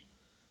challenge.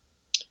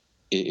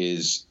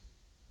 It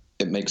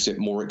makes it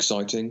more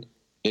exciting.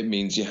 It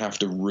means you have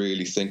to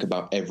really think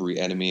about every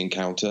enemy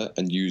encounter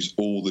and use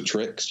all the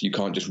tricks. You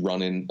can't just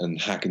run in and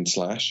hack and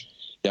slash.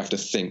 You have to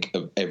think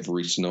of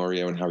every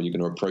scenario and how you're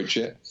going to approach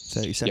it.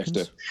 30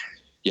 seconds.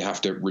 You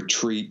have to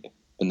retreat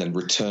and then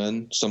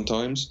return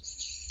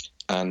sometimes.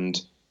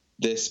 And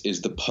this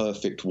is the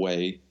perfect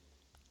way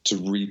to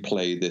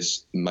replay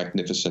this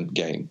magnificent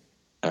game.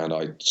 And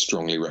I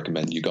strongly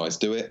recommend you guys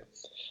do it.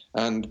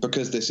 And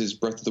because this is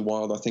Breath of the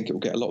Wild, I think it will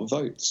get a lot of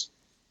votes.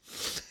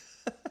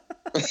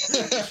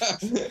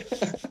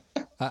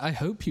 I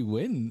hope you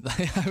win.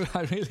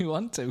 I really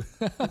want to.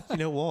 You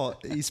know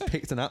what? He's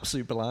picked an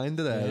absolute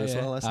blinder there as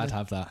well, hasn't I'd he?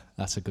 have that.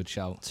 That's a good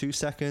shout. 2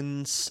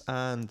 seconds,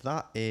 and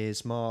that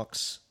is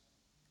Mark's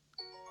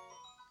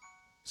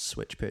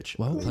switch pitch.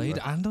 Well played,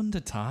 and under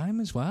time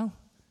as well.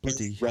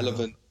 Bloody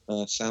relevant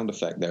sound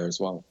effect there as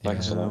well.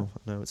 Thanks for that.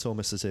 No, it's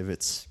almost as if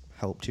it's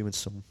helped you in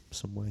some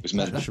way. was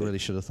meant Which I really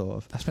should have thought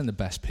of. That's been the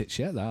best pitch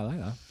yet. I like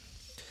that.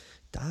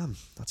 Damn,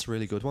 that's a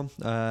really good one.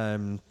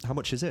 How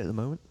much is it at the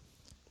moment?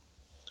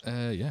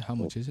 Yeah, how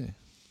much is it?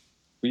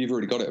 Well, you've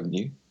already got it, haven't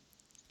you?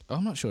 Oh,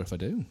 I'm not sure if I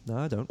do. No,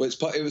 I don't. Well,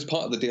 it was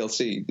part of the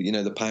DLC, you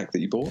know, the pack that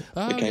you bought.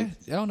 Oh, yeah.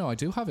 Oh, no, I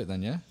do have it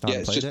then, yeah. Yeah,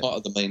 it's just part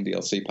of the main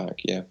DLC pack,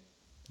 yeah.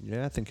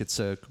 Yeah, I think it's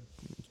a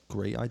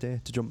great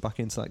idea to jump back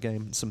into that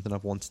game. It's something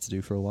I've wanted to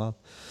do for a while.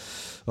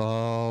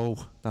 Oh,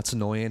 that's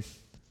annoying.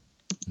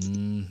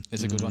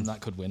 It's a good one.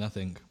 That could win, I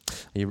think.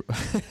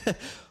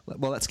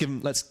 Well, let's give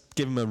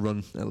him a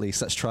run at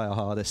least. Let's try our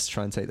hardest to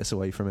try and take this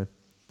away from him.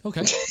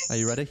 Okay. Are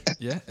you ready?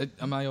 Yeah.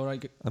 Am I all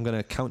right? I'm going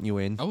to count you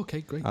in. Oh, okay,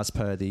 great. As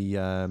per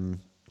the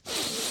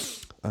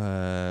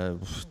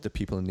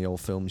people in the old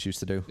films used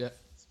to do. Yeah.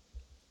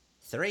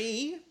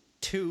 3,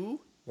 2,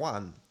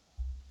 1.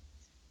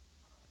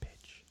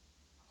 Pitch.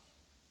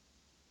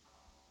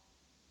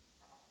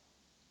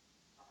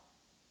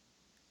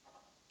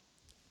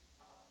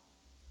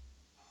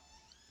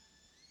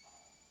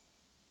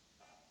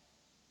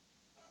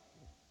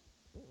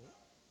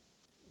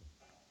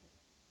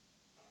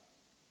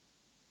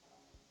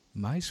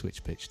 My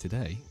switch pitch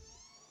today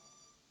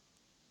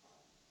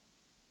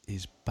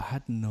is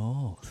Bad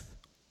North.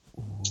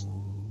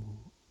 Ooh.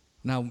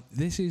 Now,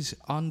 this is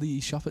on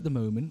the shop at the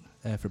moment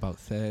for about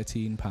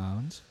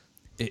 £13.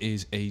 It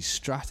is a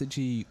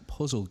strategy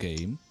puzzle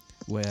game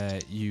where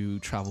you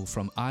travel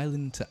from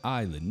island to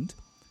island,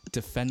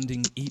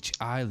 defending each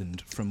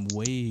island from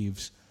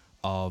waves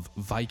of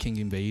Viking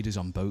invaders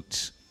on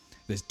boats.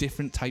 There's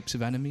different types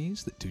of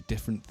enemies that do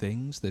different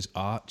things. There's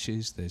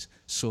archers, there's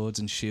swords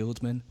and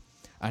shieldmen,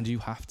 and you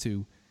have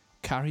to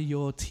Carry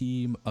your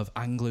team of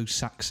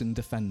Anglo-Saxon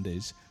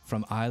defenders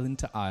from island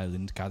to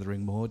island,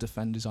 gathering more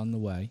defenders on the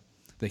way.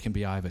 They can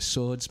be either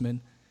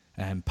swordsmen,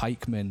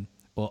 pikemen,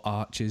 or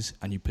archers,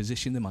 and you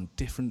position them on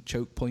different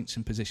choke points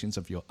and positions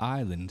of your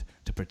island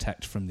to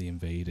protect from the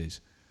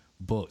invaders.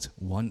 But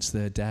once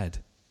they're dead,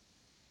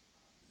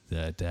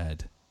 they're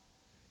dead.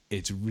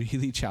 It's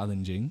really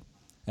challenging.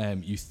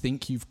 You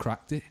think you've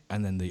cracked it,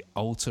 and then they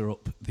alter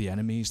up the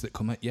enemies that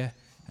come at you.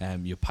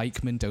 Your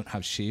pikemen don't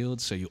have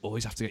shields, so you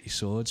always have to get your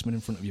swordsmen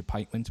in front of your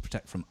pikemen to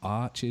protect from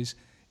archers.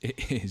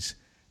 It is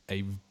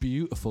a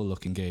beautiful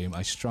looking game.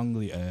 I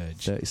strongly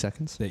urge 30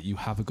 seconds that you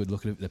have a good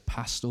look at it. The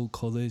pastel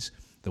colours,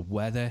 the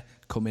weather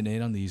coming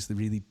in on the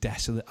really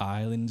desolate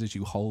islands as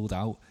you hold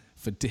out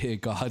for dear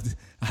God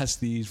as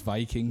these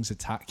Vikings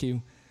attack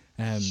you.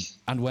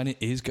 And when it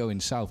is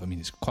going south, I mean,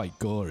 it's quite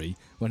gory.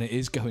 When it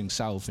is going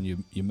south and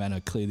your men are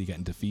clearly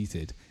getting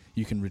defeated,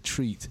 you can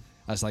retreat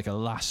as like a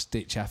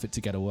last-ditch effort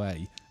to get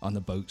away on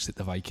the boats that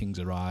the Vikings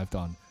arrived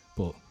on.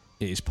 But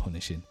it is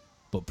punishing.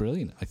 But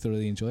brilliant. I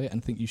thoroughly enjoy it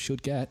and think you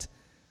should get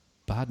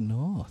Bad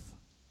North.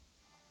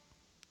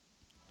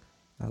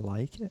 I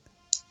like it.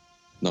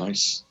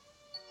 Nice.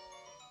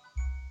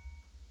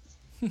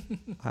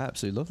 I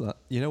absolutely love that.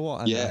 You know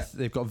what? And Yeah.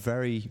 they've got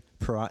very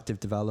proactive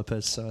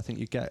developers, so I think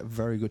you get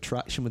very good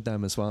traction with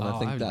them as well.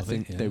 And I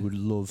think they would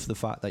love the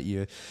fact that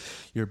you're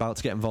about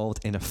to get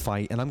involved in a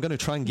fight. And I'm going to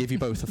try and give you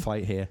both a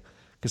fight here,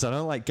 because I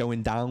don't like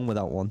going down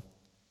without one.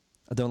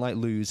 I don't like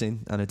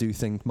losing, and I do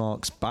think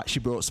Mark's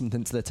actually brought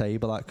something to the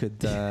table that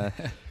could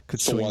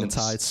swing the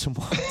tide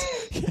somewhat.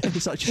 Yeah,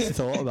 he's actually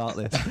thought about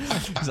this.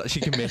 He's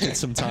actually committed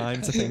some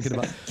time to thinking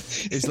about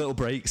his little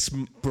breaks.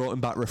 Brought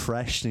him back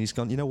refreshed, and he's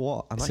gone. You know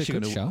what? I'm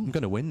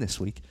going to win this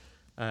week.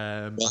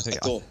 I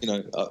thought,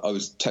 I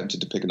was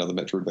tempted to pick another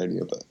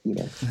Metroidvania,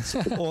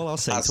 but all I'll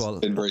say to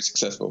been very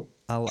successful.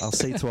 I'll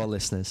say to our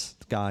listeners,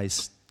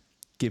 guys,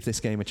 give this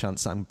game a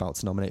chance that I'm about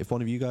to nominate. If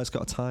one of you guys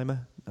got a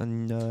timer,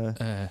 and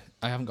I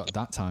haven't got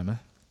that timer.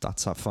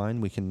 That's fine.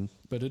 We can.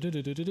 You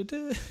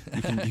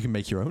can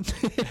make your own.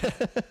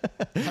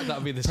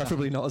 That'll be the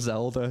preferably not a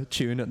Zelda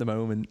tune at the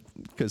moment,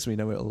 because we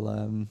know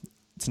it'll.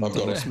 It's an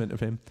endorsement of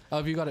him. Oh,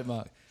 have you got it,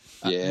 Mark?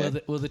 Yeah.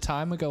 Will the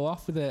timer go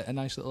off with a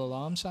nice little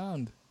alarm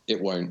sound?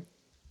 It won't.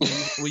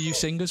 Will you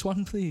sing us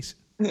one, please?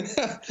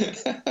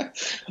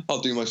 I'll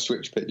do my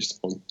Switch pitch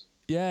song.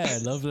 Yeah,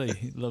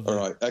 lovely. All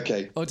right,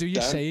 okay. Or do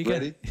your Dan, Sega.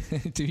 Ready?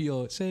 Do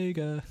your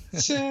Sega.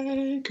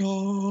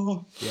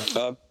 Sega.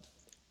 Yeah.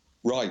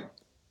 Right,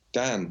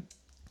 Dan.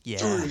 Yeah.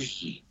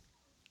 3,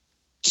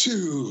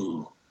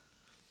 2,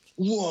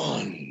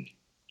 1.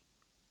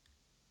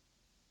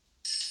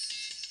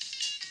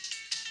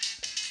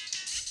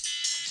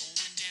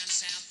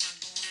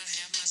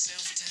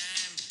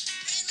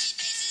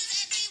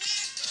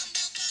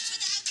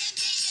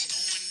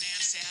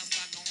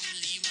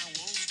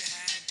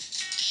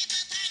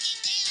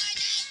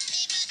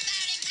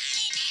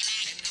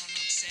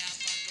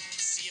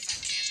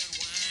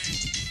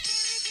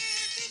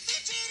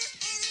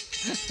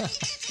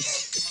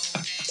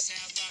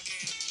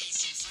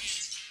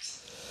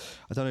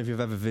 I don't know if you've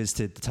ever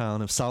visited the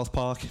town of South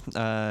Park.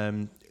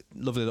 Lovely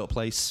little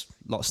place,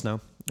 lot of snow,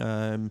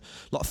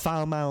 lot of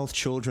foul-mouthed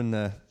children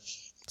there.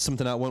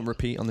 Something I won't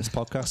repeat on this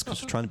podcast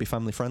because we're trying to be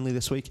family friendly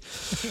this week.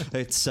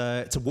 It's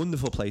a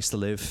wonderful place to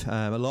live.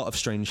 A lot of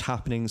strange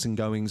happenings and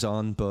goings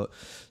on, but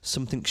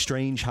something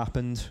strange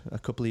happened a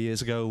couple of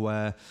years ago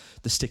where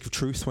the stick of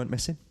truth went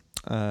missing.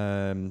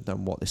 And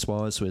what this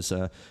was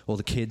all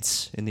the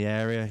kids in the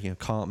area,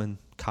 Cartman,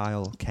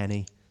 Kyle,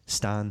 Kenny,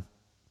 Stan,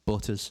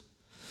 Butters,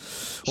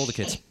 all the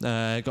kids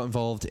got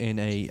involved in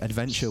a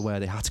adventure where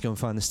they had to go and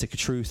find the stick of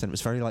truth, and it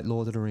was very like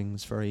Lord of the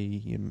Rings,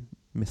 very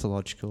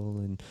mythological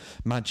and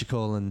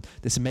magical, and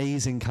this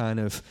amazing kind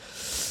of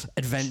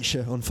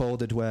adventure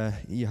unfolded where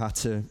you had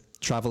to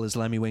travel as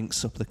Lemmy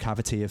Winks up the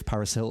cavity of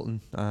Paris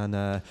Hilton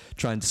and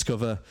try and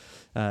discover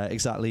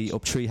exactly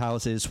up tree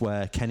houses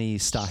where Kenny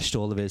stashed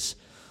all of his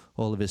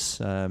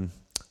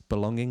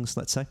belongings,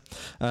 let's say.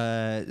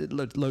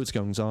 Loads of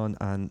goings on,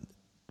 and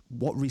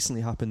what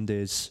recently happened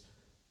is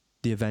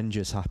the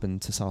Avengers happened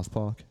to South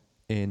Park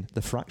in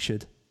the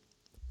Fractured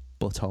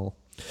Butthole.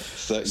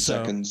 30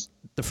 seconds.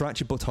 The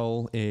Fractured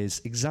Butthole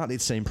is exactly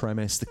the same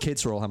premise. The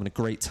kids are all having a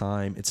great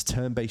time. It's a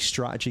turn-based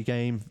strategy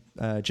game,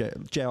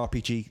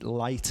 JRPG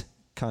light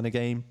kind of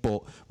game,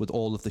 but with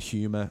all of the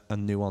humour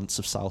and nuance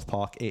of South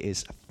Park. It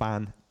is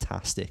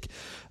fantastic.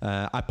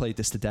 I played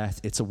this to death.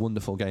 It's a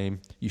wonderful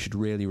game. You should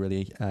really,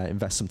 really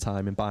invest some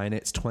time in buying it.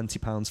 It's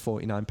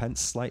 £20.49,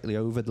 slightly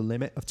over the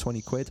limit of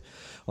 £20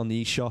 on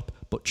the eShop,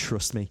 but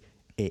trust me,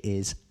 it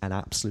is an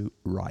absolute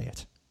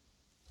riot.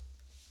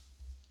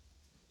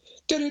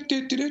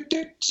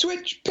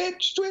 Switch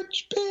pitch.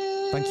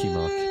 Thank you,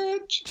 Mark.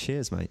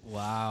 Cheers, mate.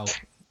 Wow.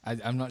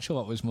 I'm not sure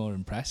what was more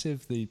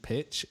impressive, the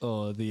pitch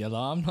or the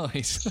alarm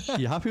noise.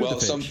 You happy with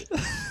the pitch?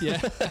 Yeah.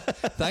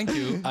 Thank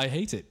you. I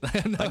hate it.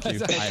 Thank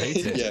you. I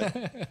hate it.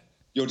 Yeah.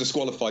 You're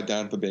disqualified,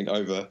 Dan, for being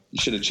over.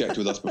 You should have checked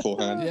with us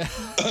beforehand. Yeah.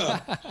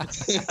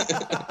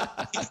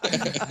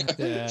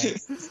 Yeah.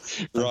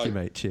 Thank Right. you,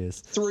 mate. Cheers.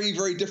 3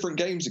 very different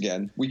games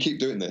again. We keep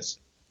doing this.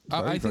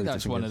 I Very think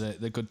that's different one of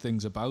the good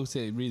things about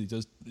it. It really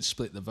does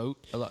split the vote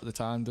a lot of the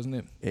time, doesn't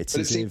it? It's But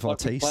it as seems if our like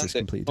we taste planned is it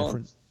completely in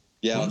different.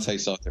 Yeah, our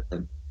tastes are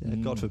different. Yeah,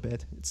 God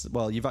forbid.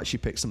 Well, you've actually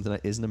picked something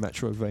that isn't a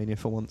Metroidvania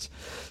for once,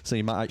 so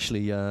you might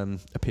actually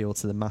appeal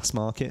to the mass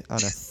market,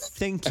 and I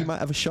think you might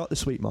have a shot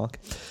this week, Mark.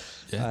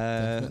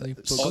 Yeah, definitely.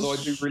 But Although I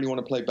do really want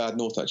to play Bad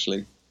North,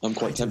 actually. I'm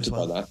quite tempted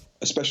by that,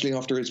 especially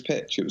after his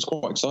pitch. It was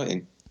quite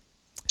exciting.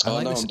 I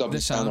like know I'm the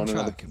doubling down on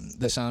another. soundtrack.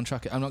 The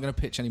soundtrack. I'm not going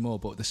to pitch anymore,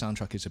 but the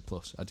soundtrack is a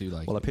plus. I do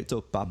like. Well, I it. picked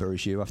up Baba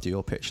Is You after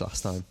your pitch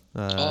last time.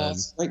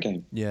 It's a great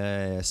game.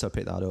 Yeah, so I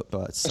picked that up.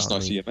 But it's That's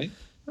nice of you, mate.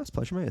 That's a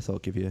pleasure, mate. I thought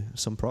I'd give you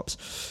some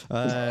props.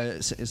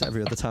 It's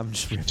every other time.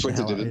 Just ripping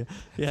Twitter out at didn't.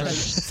 you. Yeah,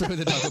 Throw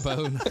the dog a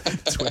bone.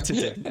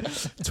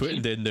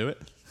 Twitter didn't do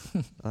it.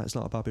 That's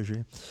not a Baba Is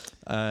You.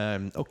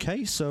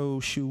 Okay, so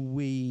should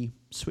we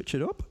switch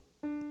it up?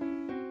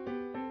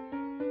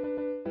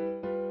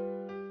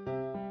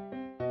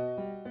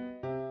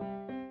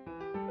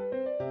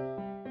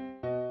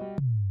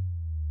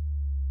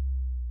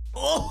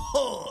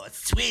 Oh,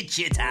 switch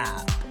it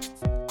up.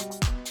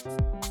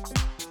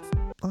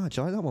 Ah,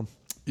 do you like that one?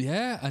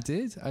 Yeah, I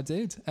did.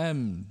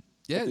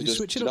 Yeah, Just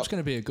switch it sit up's up.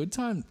 going to be a good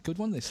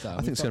one this time.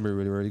 I think it's going to be a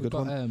really, really good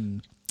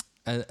one.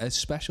 A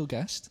special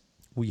guest,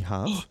 We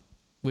have.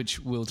 which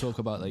we'll talk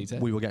about later.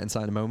 We will get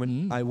inside in a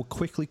moment. I will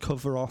quickly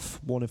cover off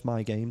one of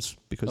my games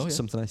because it's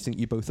something I think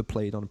you both have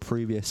played on a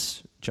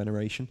previous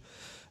generation.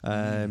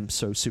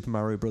 So Super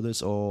Mario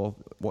Brothers, or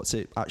what's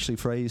it actually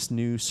phrased?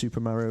 New Super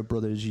Mario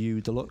Brothers U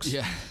Deluxe.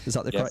 Yeah. Is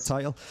that the correct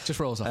title? Just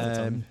rolls off the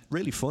tongue.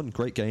 Really fun,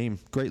 great game,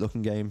 great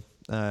looking game.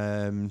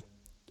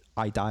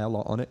 I die a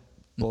lot on it,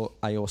 but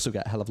I also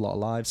get a hell of a lot of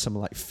lives,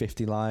 something like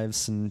 50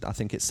 lives, and I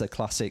think it's the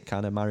classic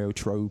kind of Mario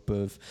trope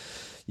of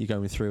you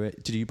going through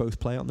it. Did you both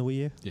play it on the Wii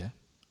U? Yeah,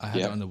 I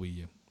had it on the Wii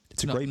U.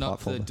 It's a not, great not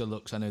the platformer.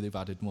 deluxe. I know they've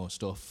added more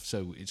stuff,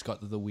 so it's got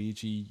the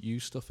Luigi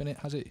U stuff in it.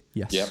 Has it?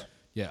 Yes. Yep.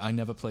 Yeah, I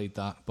never played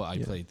that, but I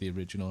played the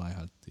original. I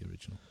had the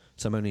original.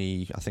 So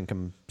I think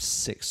I'm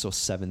 6 or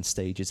 7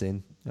 stages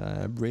in.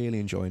 Really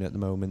enjoying it at the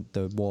moment.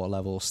 The water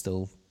levels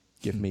still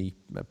give me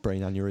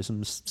brain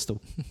aneurysms,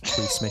 still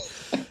crease me.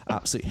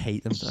 Absolutely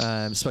hate them,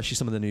 especially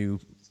some of the new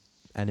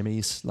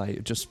enemies.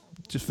 Like just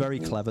very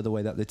clever the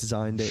way that they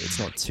designed it. It's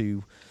not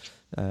too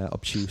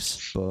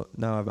obtuse, but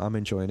no, I'm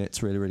enjoying it.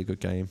 It's a really, really good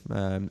game.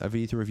 Have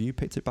either of you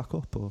picked it back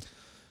up, or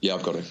Yeah,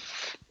 I've got it.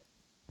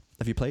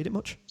 have you played it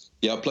much?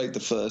 Yeah, I played the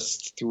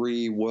first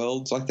 3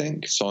 worlds, I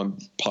think. So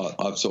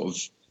I've sort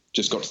of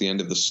just got to the end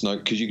of the snow,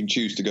 because you can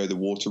choose to go the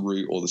water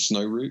route or the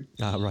snow route.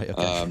 Ah, right,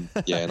 okay.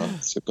 Yeah, and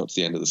I've got to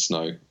the end of the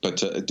snow.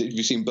 But have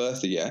you seen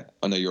Bertha yet?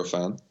 I know you're a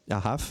fan. I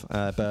have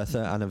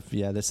Bertha, and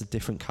there's a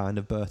different kind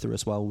of Bertha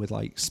as well with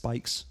like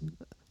spikes.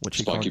 Which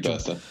you Spiky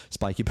can't jump- Bertha.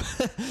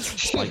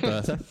 Spike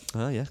Bertha.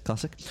 Oh yeah,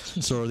 classic.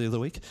 Saw her the other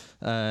week.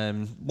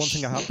 One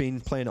thing I have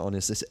been playing it on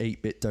is this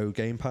 8-bit Do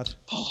gamepad,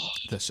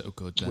 They're so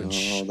good. Then. which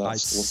Oh, I'd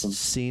that's awesome.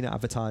 seen it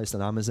advertised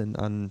on Amazon,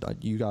 and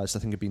you guys I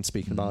think have been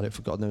speaking about it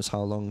for God knows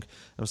how long.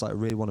 I was like, I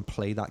really want to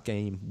play that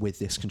game with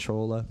this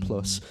controller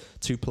plus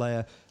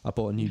 2-player. I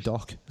bought a new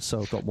dock,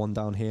 so I've got one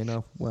down here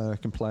now where I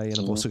can play, and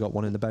I've also got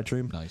one in the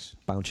bedroom. Nice.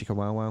 Bow chicka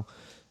wow wow.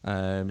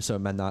 So it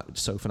meant that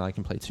Soph and I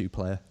can play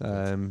 2-player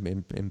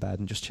in bed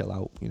and just chill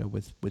out,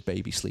 with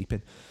baby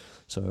sleeping.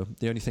 So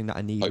the only thing that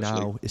I need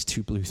now is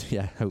 2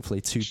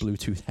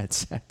 Bluetooth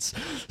headsets,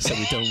 so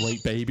we don't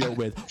wake baby up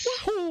with.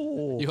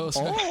 You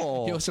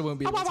also won't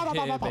be able to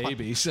hear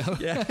baby, so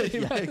Yeah,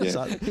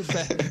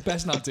 exactly.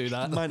 best not do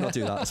that. Might not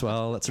do that as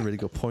well. That's a really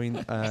good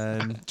point.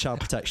 Child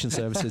Protection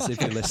Services,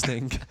 if you're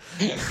listening.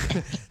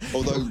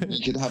 Although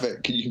you can have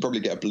it, you can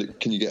probably get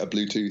can you get a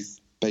Bluetooth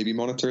baby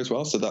monitor as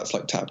well? So that's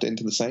like tapped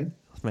into the same.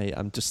 Mate,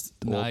 I'm just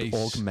Nice.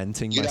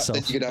 augmenting You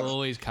myself. could have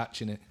Always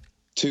catching it.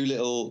 2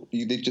 little.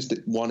 You did just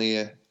 1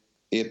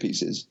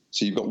 earpieces.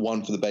 So you've got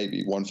one for the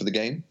baby, one for the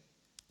game.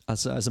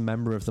 As a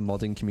member of the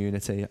modding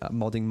community,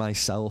 modding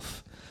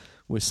myself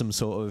with some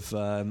sort of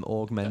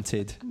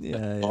augmented.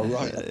 All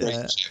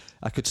right.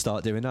 I could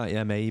start doing that.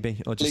 Yeah,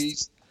 maybe. Or just,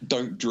 Please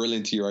don't drill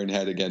into your own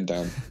head again,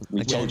 Dan.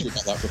 We told you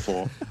about that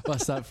before.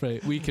 What's that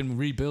phrase? We can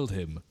rebuild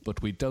him,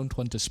 but we don't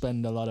want to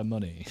spend a lot of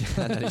money.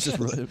 and then it's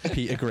just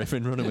Peter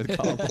Griffin running with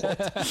cardboard.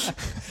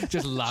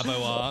 Just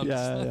Labo arms.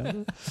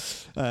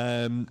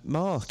 Yeah.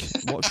 Mark,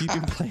 what have you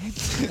been playing?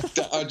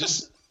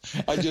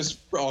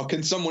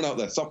 Can someone out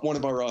there, one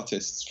of our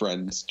artists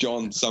friends,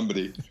 John,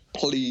 somebody,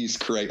 please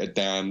create a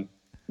Dan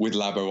with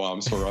Labo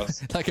arms for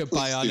us. Like a Please do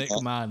bionic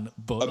that. man,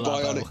 but A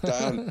Labo. bionic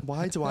Dan.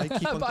 Why do I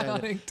keep on getting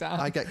Bionic it? Dan.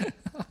 I get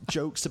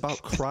jokes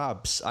about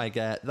crabs. I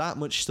get that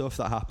much stuff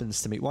that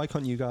happens to me. Why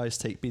can't you guys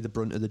be the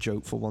brunt of the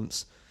joke for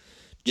once?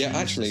 Yeah,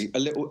 actually,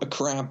 a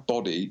crab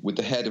body with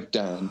the head of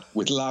Dan,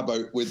 with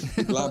Labo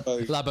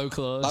Labo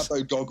claws.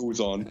 Labo goggles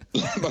on,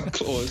 Labo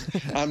claws,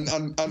 and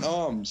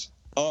arms.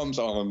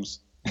 Arms.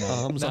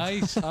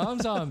 Nice.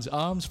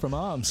 Arms from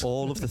arms.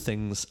 All of the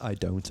things I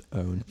don't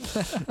own.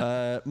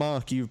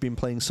 Mark, you've been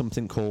playing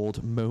something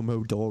called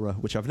Momodora,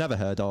 which I've never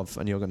heard of,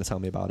 and you're going to tell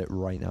me about it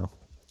right now.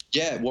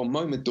 Yeah, well,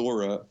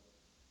 Momodora,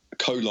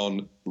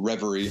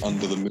 Reverie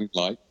Under the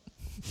Moonlight.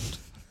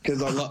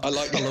 Because I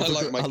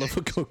love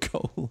a good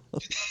goal.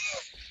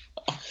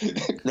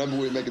 Remember,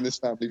 we were making this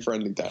family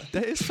friendly, Dan.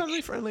 It is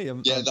family friendly.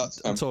 I'm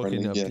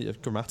talking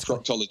grammatical.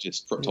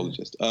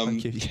 Proctologist.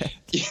 Thank you.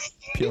 Yeah.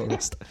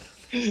 Purist.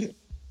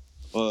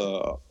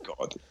 Oh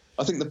God,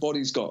 I think the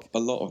body's got a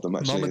lot of them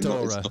actually.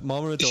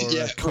 Momodora,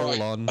 yeah,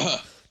 colon.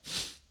 Right.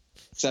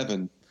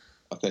 7,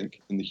 I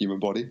think, in the human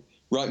body.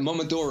 Right,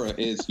 Momodora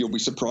is, you'll be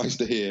surprised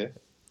to hear,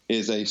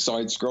 is a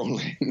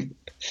side-scrolling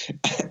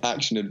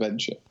action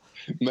adventure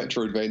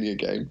Metroidvania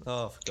game.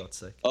 Oh, for God's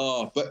sake.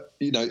 Oh, but,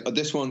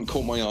 this one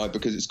caught my eye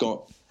because it's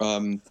got,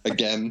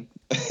 again,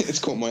 it's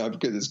caught my eye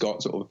because it's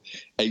got sort of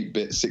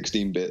 8-bit,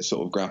 16-bit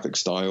sort of graphic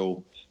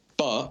style,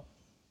 but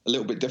a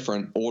little bit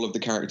different. All of the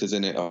characters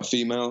in it are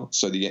female,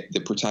 so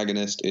the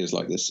protagonist is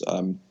like this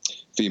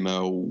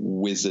female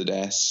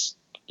wizardess,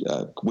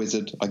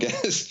 wizard, I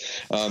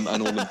guess, and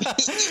all of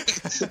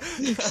this.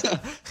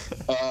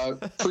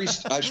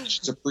 Priest, actually,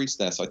 she's a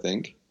priestess, I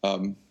think,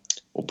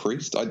 or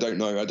priest. I don't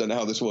know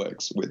how this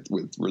works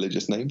with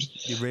religious names.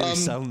 You're really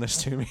selling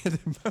this to me at the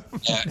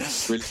moment. Yeah,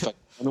 really fun.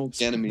 And all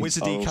the enemies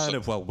wizardy kind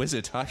of,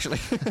 wizard actually.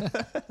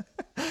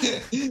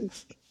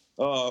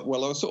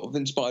 Well, I was sort of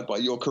inspired by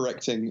your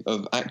correcting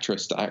of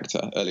actress to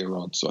actor earlier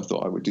on, so I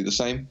thought I would do the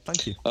same.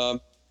 Thank you.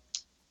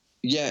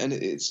 Yeah, and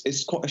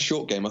it's quite a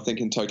short game. I think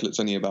in total it's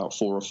only about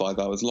 4 or 5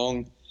 hours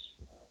long.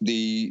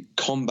 The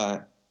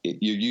combat,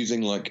 you're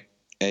using like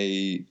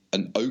an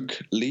oak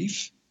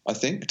leaf, I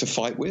think, to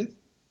fight with.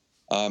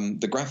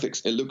 The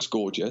graphics, it looks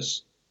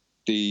gorgeous.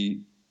 The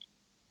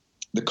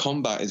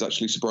combat is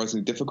actually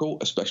surprisingly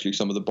difficult, especially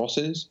some of the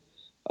bosses,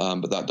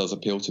 but that does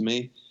appeal to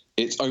me.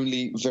 It's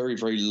only very,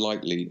 very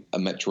lightly a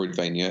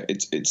Metroidvania.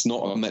 It's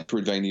not a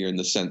Metroidvania in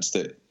the sense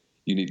that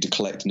you need to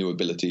collect new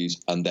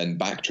abilities and then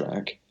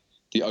backtrack.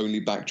 The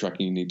only backtracking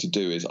you need to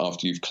do is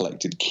after you've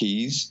collected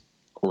keys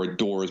or a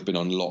door has been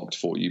unlocked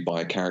for you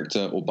by a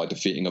character or by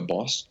defeating a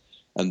boss,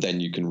 and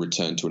then you can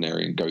return to an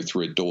area and go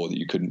through a door that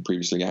you couldn't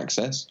previously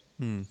access.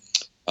 There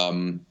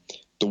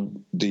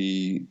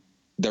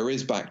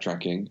is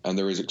backtracking and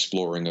there is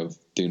exploring of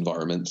the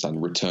environments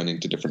and returning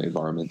to different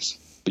environments,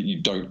 but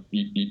you've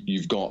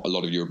got a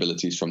lot of your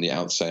abilities from the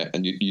outset,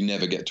 and you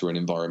never get to an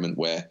environment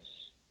where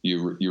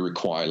you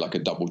require like a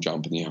double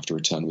jump and you have to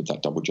return with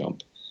that double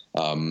jump.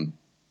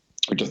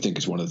 Which I think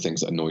is one of the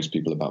things that annoys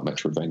people about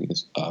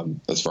Metroidvanias.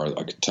 As far as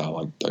I can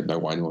tell, I don't know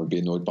why anyone would be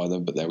annoyed by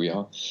them, but there we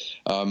are.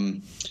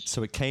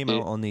 So it came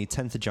out on the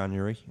 10th of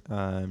January.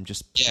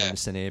 Just putting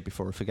this in here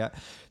before I forget.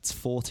 It's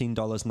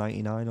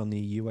 $14.99 on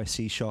the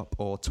USC shop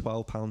or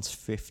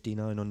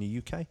 £12.59 on the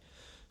UK.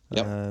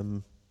 Yep.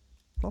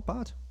 Not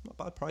bad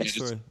price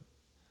for it.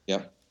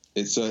 Yeah.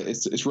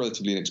 It's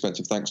relatively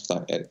inexpensive. Thanks for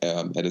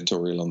that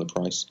editorial on the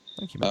price.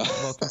 Thank you, man.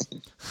 Welcome.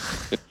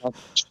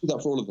 Should do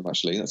that for all of them,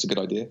 actually. That's a good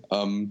idea.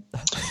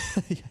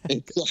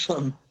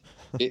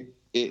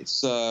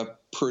 It's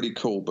pretty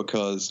cool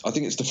because I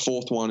think it's the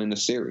 4th one in a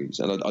series,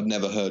 and I'd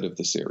never heard of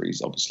the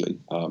series, obviously.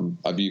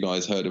 Have you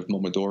guys heard of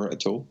Momodora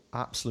at all?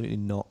 Absolutely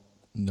not.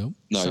 No.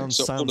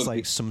 Sounds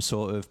like some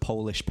sort of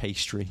Polish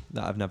pastry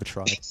that I've never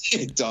tried.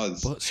 It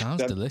does. But it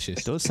sounds delicious.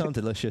 It does sound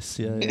delicious,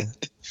 yeah.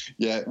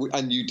 Yeah,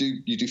 and you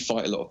do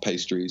fight a lot of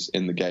pastries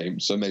in the game,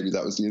 so maybe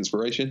that was the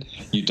inspiration.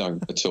 You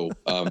don't at all.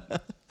 What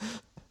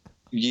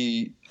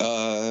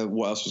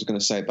else was I going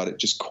to say about it?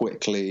 Just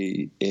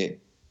quickly, it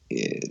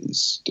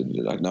is...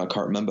 No, I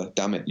can't remember.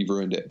 Damn it, you've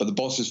ruined it. But the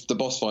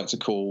boss fights are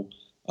cool.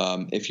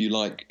 If you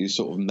like these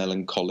sort of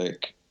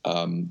melancholic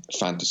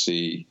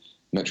fantasy...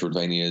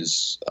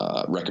 Metroidvanias,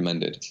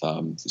 recommended.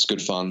 It's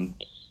good fun,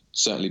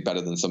 certainly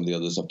better than some of the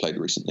others I've played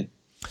recently.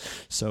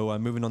 So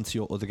moving on to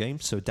your other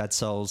game. So Dead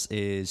Cells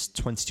is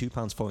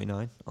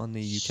 £22.49 on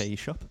the UK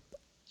shop.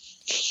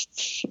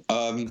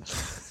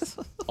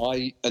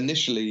 I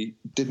initially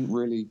didn't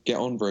really get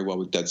on very well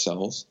with Dead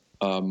Cells.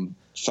 Found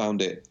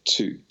it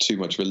too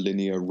much of a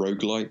linear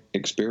roguelite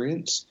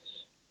experience.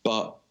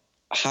 But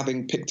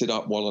having picked it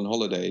up while on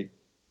holiday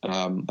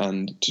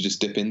and to just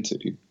dip into...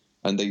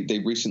 And they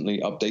recently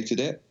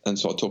updated it, and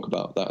so I'll talk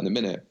about that in a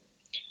minute.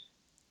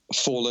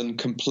 Fallen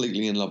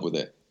completely in love with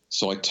it,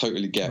 so I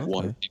totally get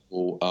why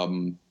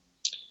people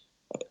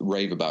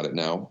rave about it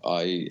now.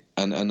 I've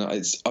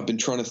been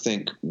trying to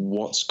think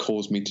what's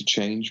caused me to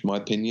change my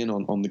opinion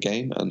on the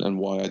game and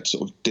why I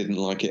sort of didn't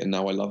like it and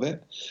now I love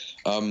it.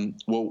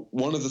 Well,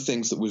 one of the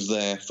things that was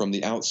there from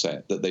the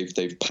outset that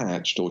they've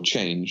patched or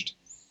changed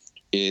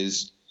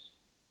is.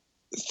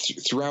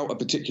 Throughout a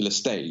particular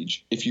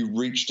stage, if you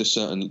reached a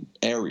certain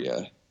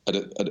area at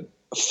a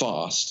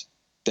fast,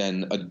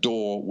 then a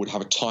door would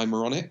have a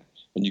timer on it,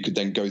 and you could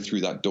then go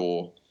through that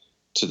door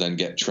to then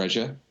get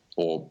treasure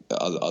or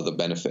other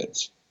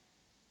benefits.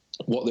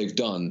 What they've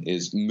done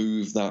is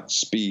move those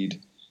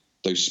speed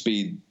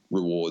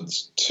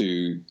rewards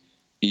to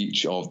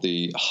each of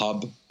the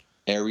hub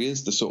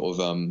areas, the sort of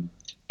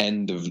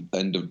end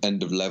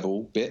of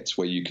level bits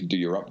where you can do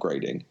your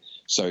upgrading.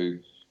 So.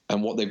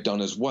 And what they've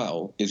done as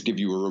well is give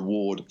you a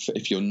reward for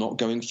if you're not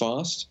going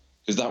fast.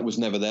 because that was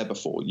never there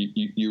before.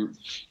 You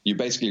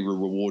basically were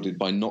rewarded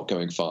by not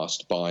going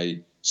fast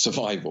by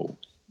survival,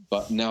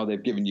 but now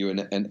they've given you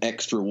an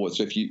extra reward.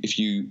 So if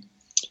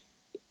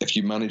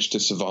you manage to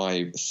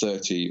survive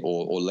 30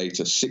 or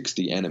later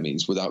 60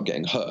 enemies without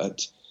getting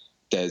hurt,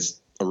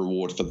 there's a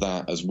reward for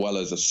that, as well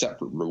as a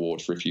separate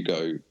reward for if you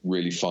go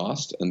really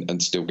fast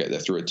and still get there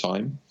through a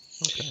time.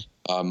 Okay.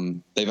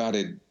 They've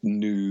added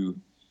new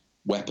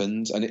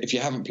weapons, and if you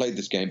haven't played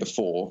this game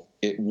before,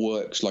 it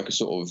works like it's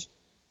sort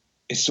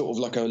of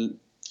like a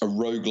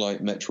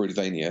roguelike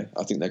Metroidvania.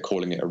 I think they're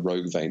calling it a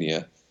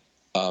Roguevania.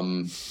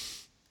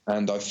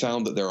 And I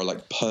found that there are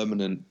like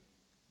permanent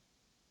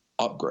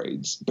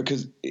upgrades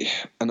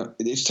and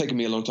it's taken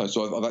me a long time.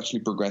 So I've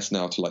actually progressed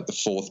now to like the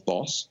 4th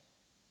boss,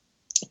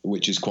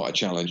 which is quite a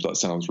challenge. That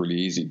sounds really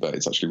easy, but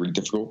it's actually really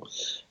difficult.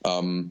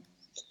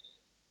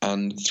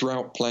 And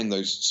throughout playing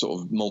those sort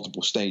of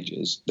multiple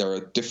stages, there are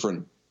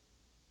different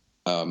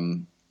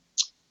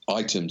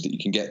items that you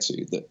can get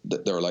to.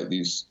 That there are like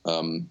these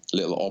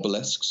little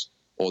obelisks,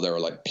 or there are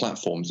like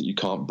platforms that you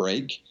can't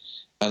break.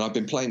 And I've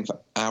been playing for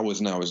hours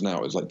and hours and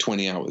hours, like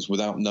 20 hours,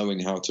 without knowing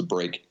how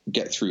to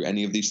get through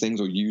any of these things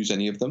or use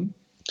any of them.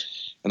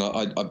 And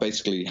I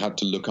basically had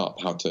to look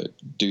up how to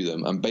do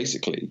them. And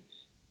basically,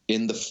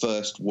 in the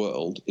first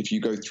world, if you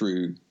go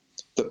through,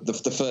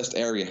 the first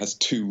area has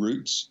 2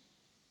 routes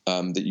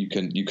that you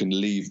can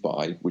leave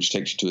by, which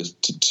takes you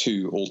to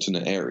 2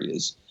 alternate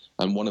areas.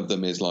 And one of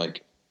them is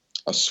like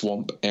a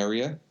swamp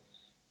area.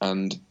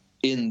 And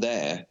in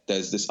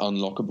there's this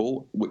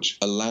unlockable, which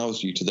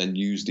allows you to then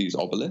use these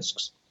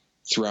obelisks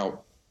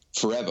throughout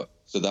forever.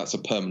 So that's a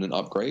permanent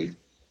upgrade,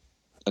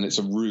 and it's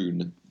a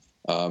rune.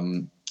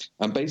 And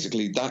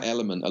basically that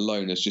element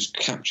alone has just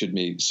captured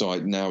me. So I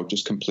now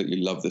just completely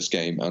love this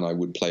game, and I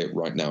would play it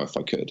right now if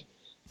I could.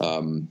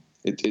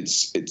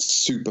 It's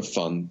super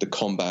fun. The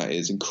combat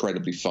is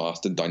incredibly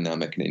fast and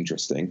dynamic and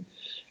interesting.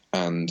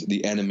 And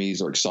the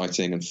enemies are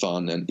exciting and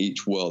fun, and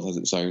each world has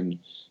its own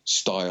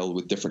style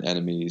with different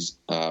enemies,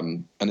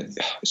 and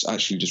it's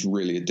actually just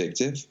really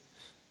addictive.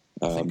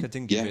 I think I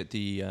didn't give it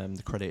the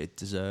credit it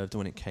deserved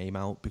when it came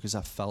out, because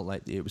I felt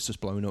like it was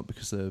just blown up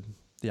because of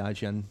the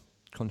IGN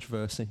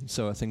controversy.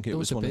 So I think it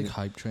was a big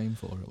hype train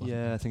for it.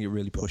 Yeah, I think it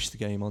really pushed the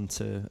game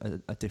onto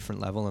a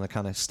different level, and I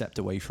kind of stepped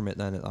away from it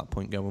then at that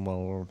point, going,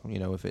 well,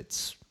 if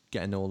it's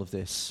getting all of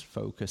this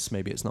focus,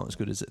 maybe it's not as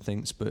good as it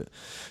thinks. But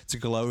it's a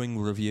glowing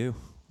review.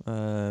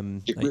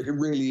 It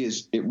really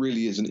is. It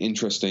really is an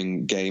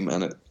interesting game,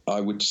 and I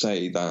would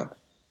say that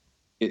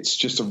it's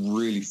just a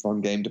really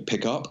fun game to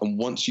pick up. And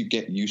once you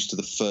get used to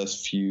the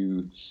first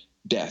few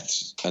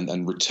deaths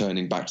and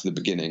returning back to the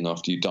beginning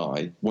after you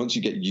die, once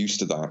you get used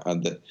to that,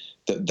 and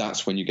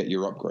that's when you get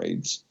your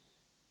upgrades,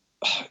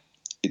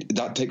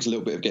 that takes a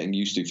little bit of getting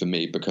used to for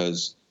me,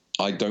 because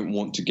I don't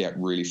want to get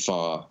really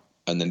far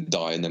and then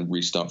die and then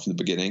restart from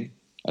the beginning.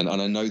 And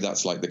I know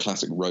that's like the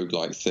classic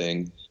roguelike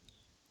thing,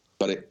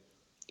 but it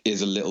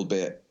is a little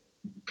bit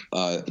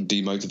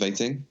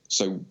demotivating.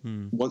 So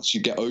once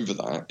you get over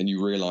that and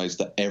you realize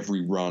that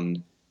every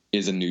run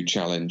is a new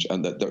challenge,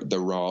 and that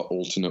there are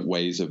alternate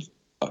ways of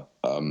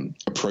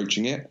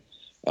approaching it,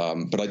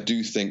 but I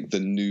do think the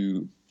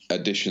new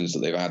additions that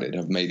they've added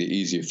have made it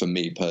easier for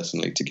me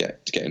personally to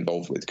get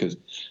involved with, because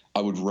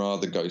I would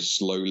rather go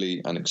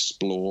slowly and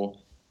explore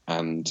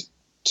and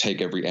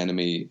take every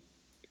enemy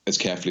as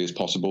carefully as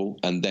possible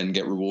and then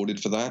get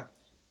rewarded for that,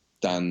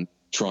 than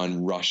try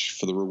and rush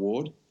for the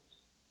reward.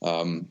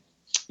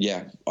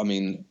 I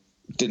mean,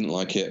 didn't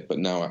like it, but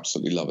now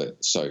absolutely love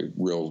it. So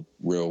real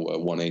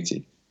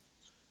 180.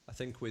 I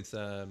think with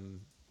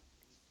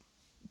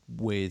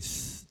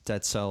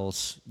Dead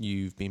Cells,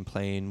 you've been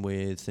playing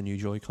with the new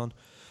Joy-Con.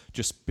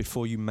 Just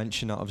before you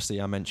mention that,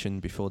 obviously I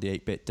mentioned before the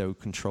 8-bit Doge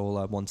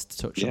controller, I wanted to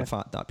touch on the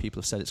fact that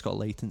people have said it's got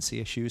latency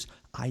issues.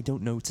 I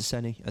don't notice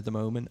any at the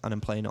moment, and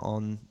I'm playing it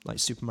on like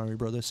Super Mario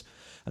Brothers.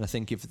 And I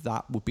think if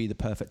that would be the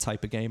perfect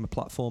type of game, a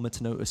platformer,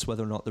 to notice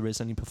whether or not there is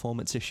any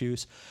performance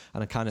issues.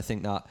 And I kind of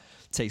think that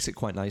takes it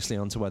quite nicely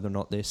onto whether or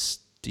not this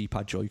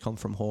D-pad Joy-Con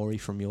from Hori,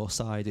 from your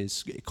side,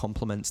 it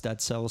complements Dead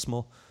Cells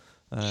more.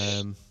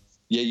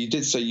 Yeah, you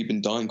did say you've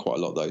been dying quite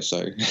a lot, though,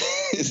 so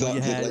is that...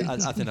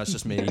 I think that's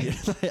just me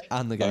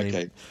and the game.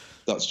 Okay,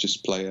 that's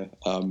just player.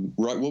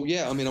 Right, well,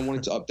 yeah, I mean, I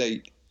wanted to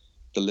update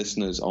the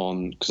listeners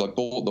on... Because I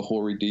bought the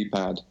Hori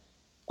D-pad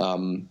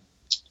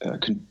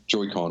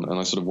Joy-Con, and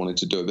I sort of wanted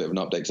to do a bit of an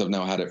update, because I've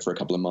now had it for a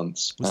couple of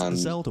months. Was it the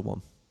Zelda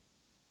one?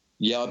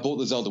 Yeah, I bought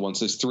the Zelda one.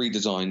 So there's 3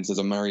 designs. There's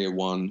a Mario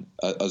one,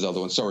 a Zelda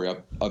one. Sorry,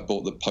 I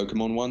bought the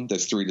Pokemon one.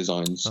 There's 3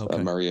 designs, a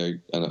Mario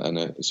and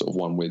a sort of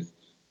one with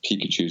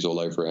Pikachus all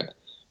over it.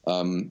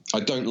 I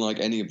don't like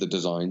any of the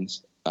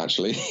designs,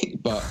 actually,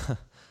 but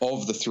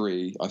of the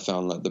 3, I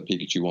found that the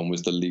Pikachu one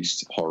was the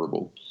least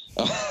horrible.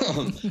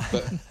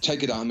 But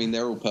check it out. I mean,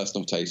 they're all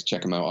personal taste.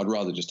 Check them out. I'd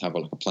rather just have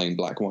a plain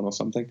black one or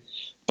something.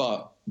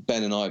 But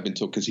Ben and I have been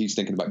talking, because he's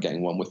thinking about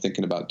getting one. We're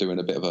thinking about doing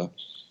a bit of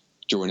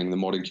joining the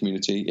modding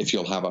community, if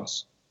you'll have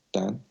us,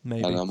 Dan.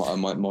 Maybe. And I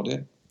might mod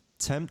it.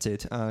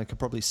 Tempted. I could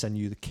probably send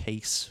you the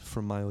case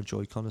from my old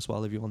Joy-Con as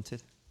well if you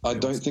wanted. I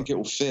don't think it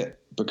will fit,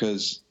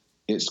 because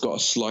it's got a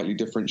slightly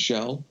different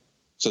shell.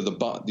 So the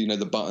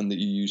button that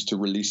you use to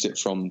release it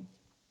from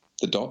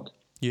the dock,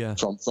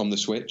 from the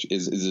Switch,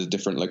 is a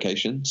different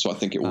location. So I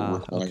think it will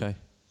require. Okay.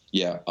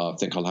 Yeah, I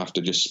think I'll have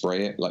to just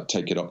spray it, like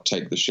take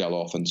the shell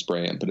off and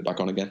spray it and put it back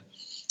on again.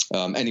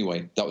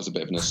 Anyway, that was a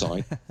bit of an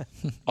aside.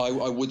 I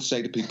would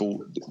say to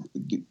people,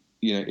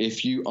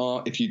 if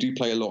you do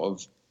play a lot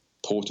of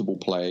portable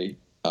play,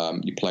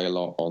 you play a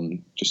lot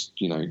on just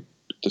the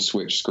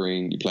Switch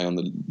screen, you play on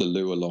the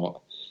Loo a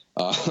lot,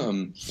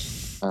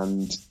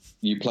 and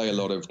you play a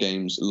lot of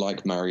games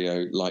like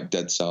Mario, like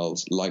Dead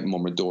Cells, like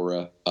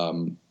Momodora,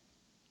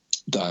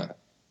 that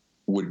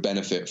would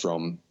benefit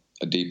from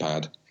a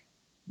D-pad.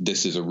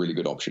 This is a really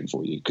good option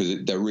for you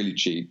because they're really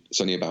cheap.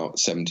 It's only about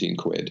 17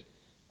 quid.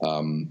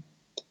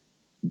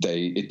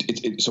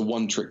 It's a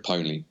one-trick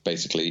pony,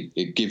 basically.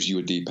 It gives you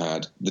a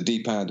D-pad. The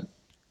D-pad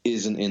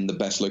isn't in the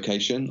best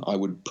location. I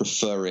would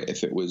prefer it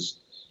if it was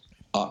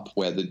up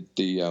where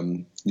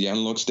the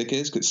analog stick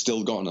is, because it's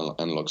still got an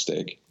analog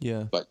stick.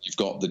 Yeah. But you've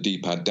got the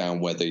D-pad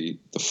down where the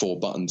 4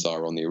 buttons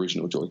are on the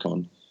original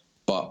Joy-Con.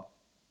 But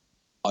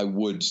I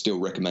would still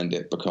recommend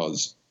it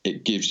because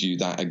it gives you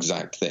that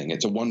exact thing.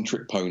 It's a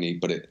one-trick pony,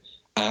 but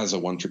as a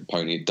one-trick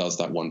pony, it does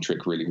that one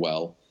trick really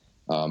well.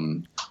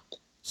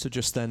 So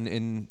just then,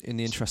 in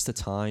the interest of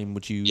time,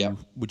 would you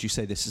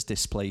say this has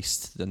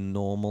displaced the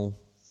normal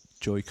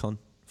Joy-Con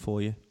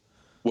for you?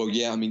 Well,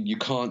 yeah. I mean, you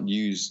can't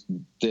use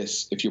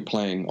this if you're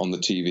playing on the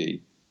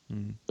TV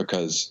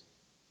because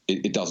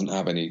it doesn't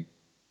have any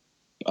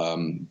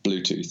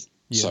Bluetooth.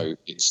 Yeah. So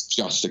it's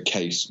just a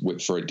case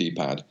for a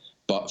D-pad.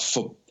 But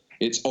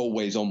it's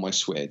always on my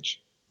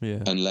Switch.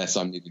 Yeah. Unless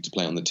I'm needing to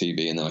play on the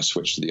TV, and then I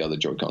switch to the other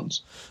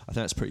Joy-Cons. I think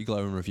that's a pretty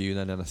glowing review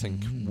then, and I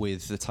think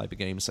with the type of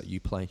games that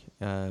you play,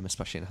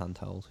 especially in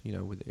handheld,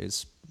 with it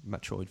is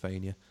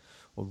Metroidvania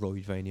or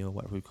Roidvania or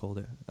whatever we called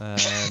it.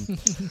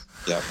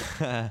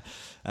 Yeah.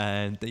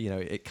 And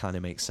it kind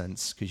of makes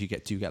sense because you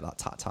get that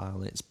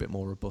tactile, and it's a bit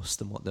more robust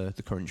than what the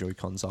current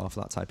Joy-Cons are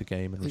for that type of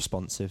game, and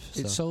responsive.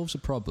 It solves a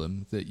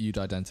problem that you'd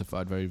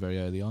identified very, very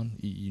early on.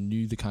 You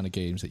knew the kind of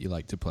games that you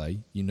like to play.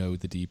 You know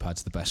the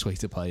D-pad's the best way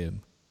to play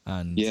them.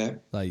 And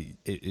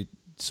it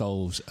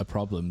solves a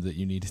problem that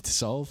you needed to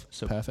solve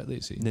perfectly,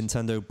 it seems.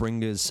 Nintendo,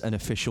 bring us an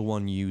official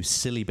one, you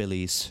silly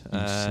billies.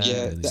 I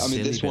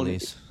mean, this one,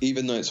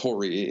 even though it's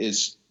hoary, it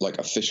is like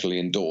officially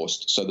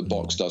endorsed. So the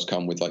box does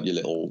come with like your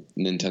little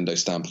Nintendo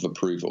stamp of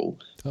approval.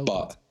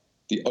 But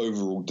the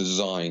overall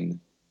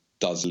design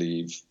does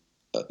leave,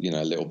 a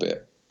little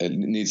bit. It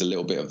needs a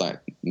little bit of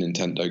that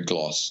Nintendo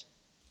gloss.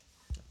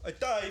 Hey,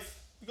 Dave.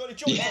 You got a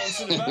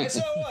Joy-Cons in the back, it's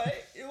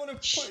alright. You want to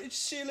put a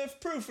seal of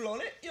approval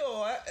on it? You're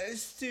alright,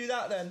 let's do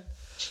that then.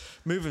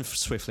 Moving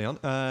swiftly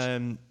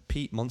on,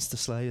 Pete, Monster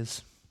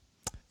Slayers.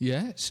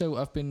 Yeah, so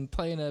I've been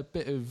playing a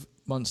bit of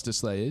Monster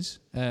Slayers.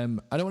 I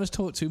don't want to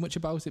talk too much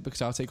about it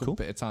because I'll take up a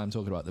bit of time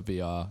talking about the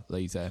VR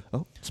later.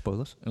 Oh,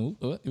 spoilers.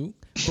 But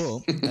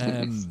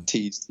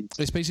tease.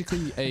 It's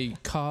basically a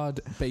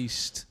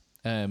card-based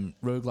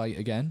roguelite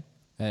again.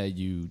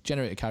 You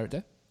generate a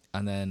character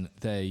and then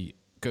they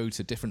go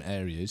to different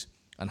areas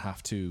and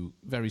have to,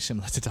 very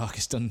similar to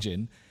Darkest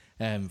Dungeon,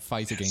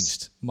 fight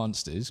against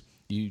monsters.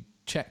 You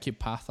check your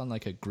path on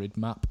like a grid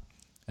map,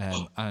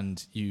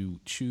 and you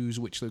choose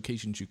which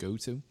locations you go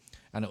to,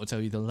 and it will tell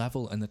you the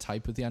level and the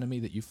type of the enemy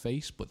that you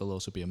face, but there'll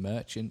also be a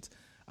merchant.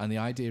 And the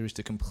idea is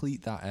to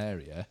complete that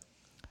area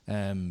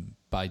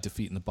by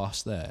defeating the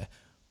boss there,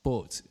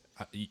 but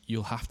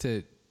you'll have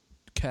to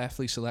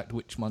carefully select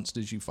which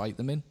monsters you fight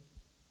them in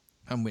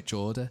and which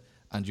order,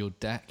 and your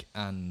deck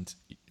and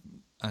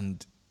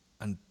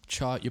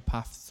chart your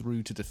path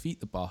through to defeat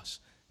the boss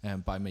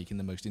by making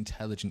the most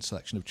intelligent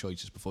selection of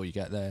choices before you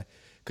get there.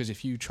 Because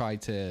if you try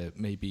to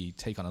maybe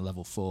take on a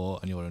level 4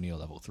 and you're only a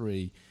level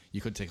 3, you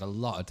could take a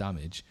lot of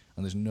damage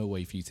and there's no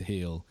way for you to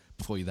heal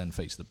before you then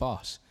face the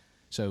boss.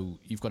 So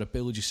you've got to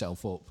build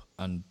yourself up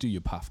and do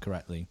your path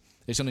correctly.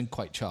 It's something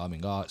quite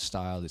charming art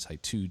style. It's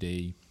like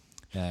 2D.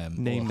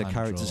 Named the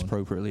characters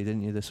appropriately,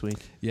 didn't you, this week?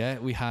 Yeah,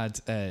 we had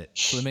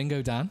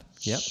Flamingo Dan.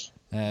 Yep.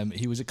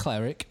 He was a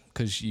cleric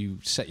because you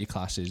set your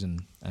classes,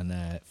 and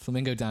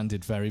Flamingo Dan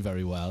did very,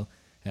 very well.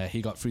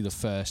 He got through the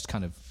first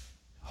kind of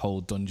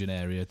whole dungeon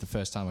area the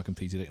first time I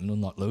completed it, and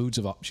unlocked loads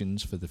of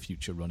options for the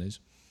future runners.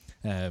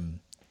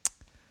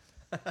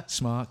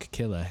 Smark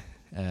Killer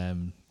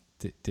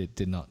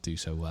did not do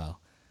so well.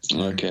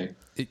 Okay.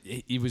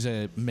 He was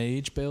a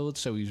mage build,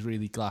 so he's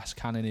really glass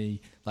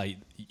cannony. Like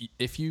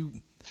if you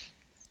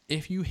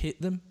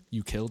hit them,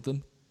 you killed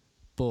them,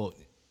 but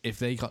if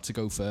they got to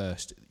go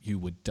first, you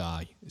would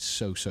die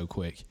so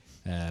quick.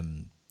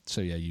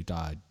 So yeah, you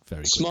died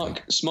very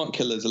quickly. Smart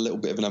Killer is a little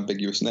bit of an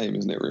ambiguous name,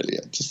 isn't it? Really,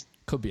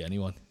 could be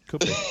anyone.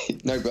 Could be.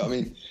 No, but I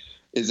mean,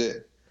 is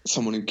it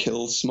someone who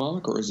kills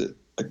Smark, or is it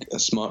a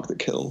Smark that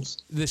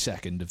kills? The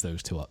second of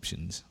those two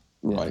options.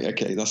 Right. Yeah.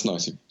 Okay, that's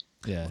nice.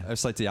 Yeah,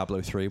 it's like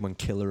Diablo 3 when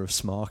Killer of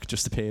Smark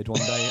just appeared one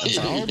day. And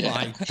oh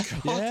my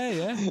god!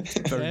 yeah.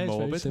 Very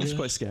morbid. It's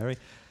quite scary.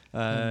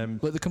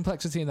 But the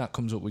complexity in that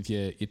comes up with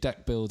your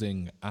deck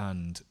building,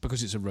 and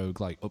because it's a rogue,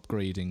 like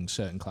upgrading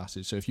certain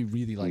classes. So if you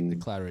really like the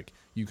cleric,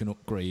 you can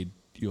upgrade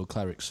your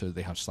clerics so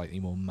they have slightly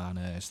more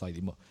mana,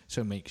 slightly more,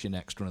 so it makes your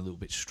next run a little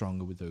bit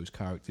stronger with those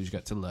characters. You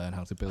get to learn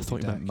how to build. I thought your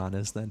you deck. meant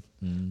manners then.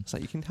 It's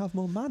like you can have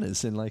more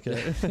manners in like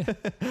a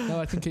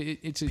No, I think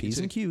it's P's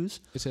and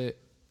Q's.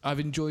 I've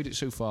enjoyed it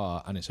so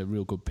far, and it's a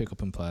real good pick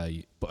up and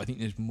play. But I think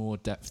there's more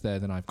depth there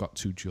than I've got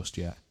to just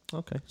yet.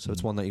 Okay, so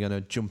it's one that you're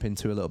going to jump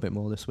into a little bit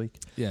more this week.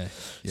 Yeah.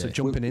 So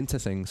jumping into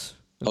things.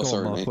 Oh, Go sorry,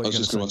 on, Mark, mate. what I are you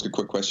was just gonna going to ask a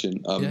quick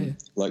question.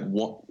 Like,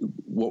 what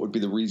would be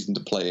the reason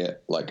to play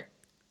it, like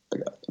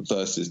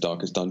versus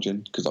Darkest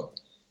Dungeon? Because I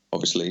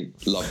obviously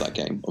love that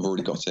game. I've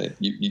already got it.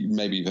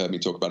 Maybe you've heard me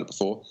talk about it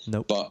before.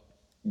 Nope. But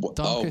what?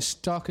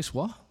 Darkest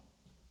what?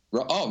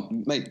 Right,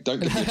 mate,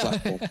 don't give me a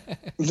platform.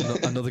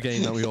 Another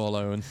game that we all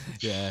own.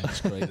 Yeah,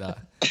 it's great that.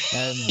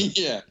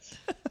 Yeah.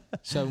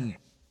 So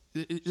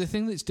the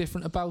thing that's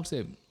different about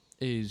it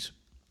is,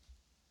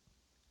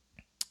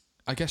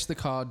 I guess the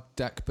card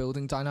deck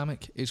building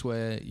dynamic is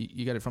where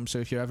you get it from. So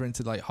if you're ever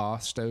into like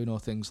Hearthstone or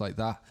things like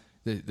that,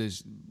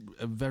 there's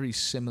a very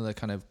similar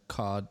kind of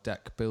card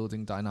deck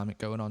building dynamic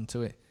going on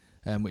to it,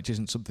 which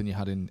isn't something you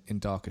had in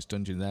Darkest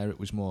Dungeon. There it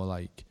was more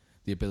like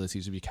the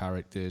abilities of your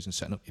characters and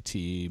setting up your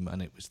team,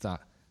 and it was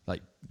that,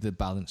 like, the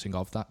balancing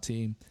of that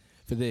team.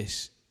 For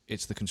this,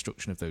 it's the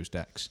construction of those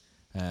decks.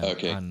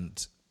 Okay.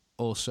 And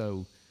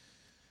also,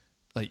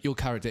 like, your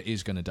character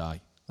is going to die.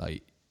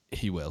 Like,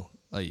 he will.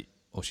 Like,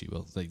 or she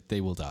will. Like,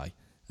 they will die.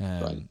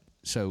 Right.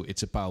 So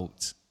it's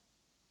about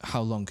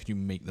how long can you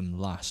make them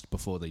last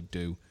before they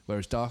do.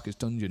 Whereas Darkest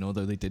Dungeon,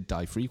 although they did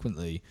die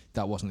frequently,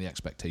 that wasn't the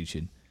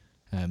expectation.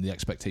 The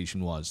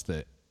expectation was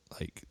that,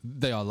 like,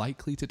 they are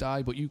likely to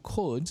die, but you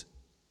could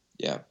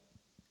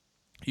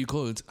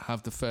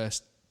have the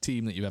first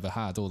team that you ever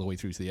had all the way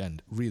through to the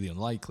end. Really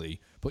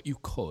unlikely, but you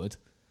could.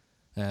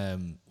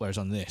 Whereas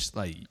on this,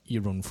 like,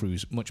 your run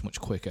throughs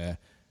much quicker.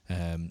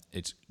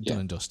 It's done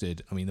and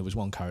dusted. I mean, there was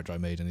one character I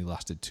made and he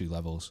lasted 2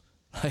 levels.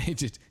 He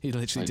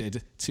literally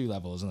did 2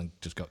 levels and then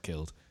just got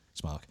killed.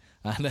 It's Mark.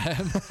 And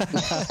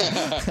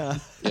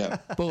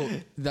but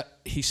that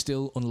he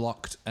still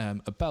unlocked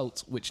a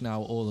belt, which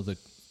now all of the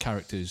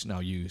characters now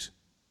use.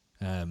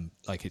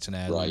 Like it's an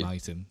heirloom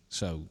item.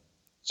 So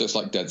it's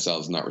like Dead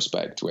Cells in that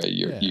respect, where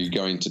you're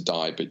going to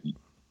die, but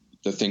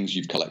the things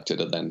you've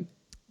collected are then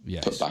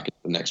put back in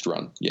the next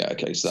run. Yeah,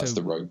 okay, so that's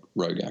the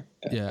rogue act.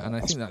 Yeah, and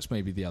I think that's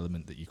maybe the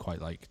element that you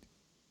quite like.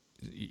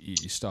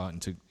 It's starting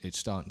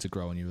to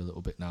grow on you a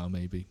little bit now,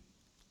 maybe.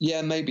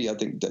 Yeah, maybe. I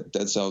think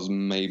Dead Cells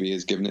maybe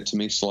has given it to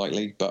me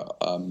slightly, but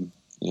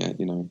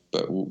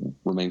but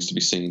remains to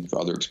be seen for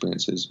other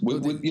experiences.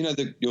 With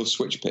your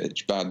Switch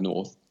pitch, Bad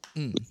North,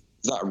 is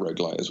that a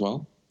roguelite as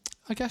well?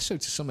 I guess so,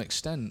 to some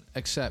extent,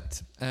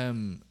 except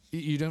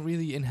you don't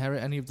really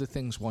inherit any of the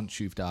things once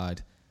you've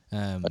died.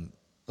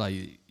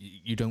 Like,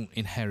 you don't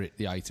inherit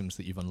the items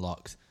that you've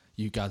unlocked.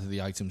 You gather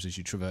the items as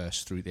you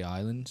traverse through the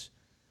islands,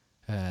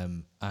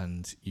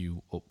 and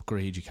you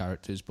upgrade your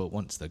characters, but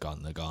once they're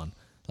gone, they're gone.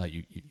 Like,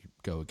 you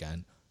go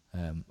again.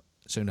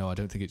 So no, I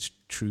don't think it's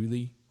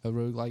truly a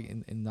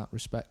roguelike in that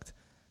respect.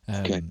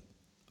 Okay.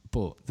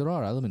 But there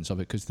are elements of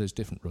it because there's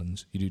different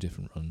runs. You do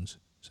different runs.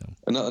 So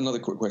another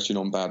quick question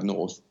on Bad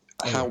North.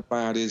 How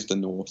bad is the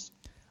North?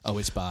 Oh,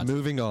 it's bad.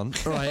 Moving on.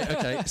 Right,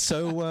 okay.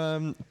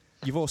 So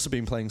you've also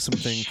been playing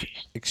something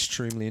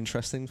extremely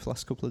interesting for the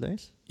last couple of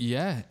days?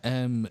 Yeah.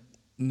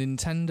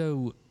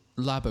 Nintendo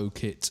Labo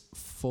Kit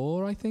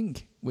 4, I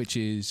think, which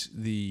is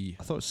the...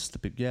 I thought it was just the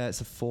big... Yeah, it's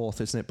the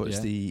 4th, isn't it? But it's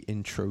the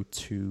intro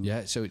to...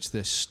 Yeah, so it's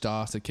the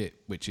starter kit,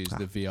 which is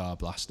the VR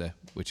blaster,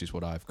 which is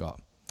what I've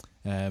got.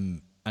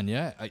 And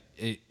yeah,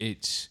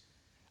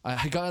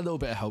 I got a little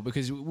bit of help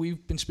because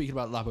we've been speaking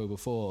about Labo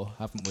before,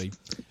 haven't we?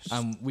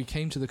 And we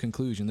came to the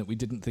conclusion that we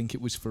didn't think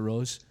it was for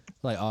us,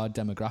 like our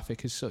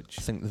demographic as such.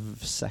 I think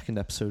the second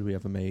episode we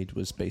ever made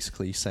was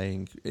basically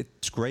saying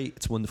it's great,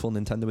 it's wonderful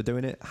Nintendo are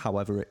doing it,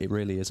 however it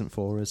really isn't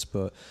for us.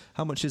 But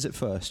how much is it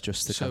first,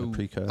 just to kind of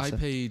precursor? I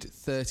paid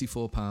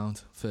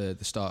 £34 for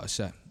the starter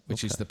set,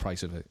 which is the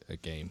price of a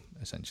game,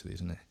 essentially,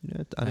 isn't it?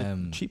 Yeah,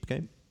 and a cheap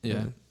game.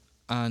 Yeah.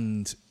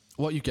 And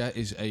what you get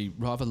is a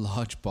rather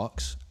large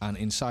box, and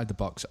inside the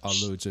box are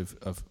loads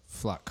of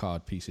flat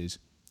card pieces,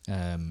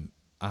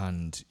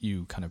 and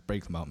you kind of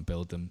break them out and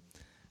build them.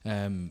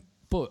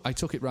 But I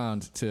took it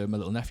round to my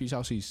little nephew's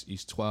house.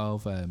 He's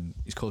 12.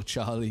 He's called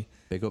Charlie.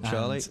 Big up,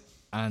 Charlie.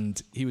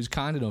 And he was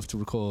kind enough to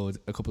record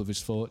a couple of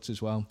his thoughts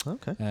as well.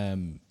 Okay.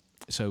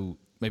 So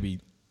maybe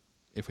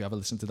if we have a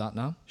listen to that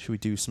now. Should we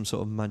do some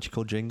sort of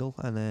magical jingle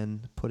and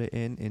then put it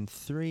in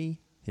 3?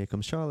 Here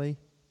comes Charlie.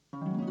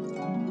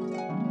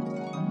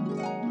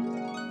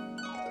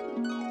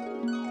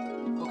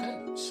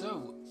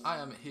 So I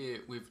am here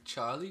with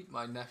Charlie,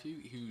 my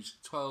nephew, who's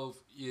 12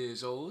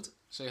 years old.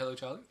 Say hello,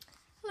 Charlie.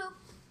 Hello.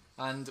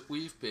 And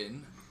we've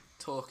been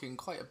talking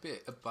quite a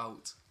bit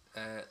about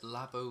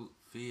Labo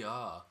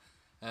VR.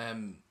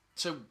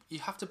 So you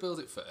have to build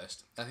it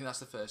first. I think that's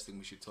the first thing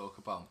we should talk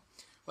about.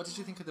 What did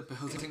you think of the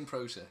building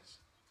process?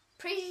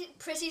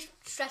 pretty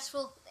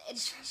stressful.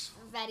 It's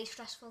very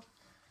stressful.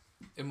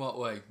 In what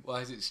way?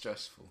 Why is it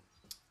stressful?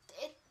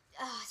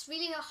 It's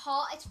really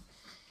hard. It's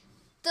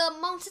the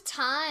amount of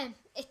time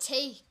it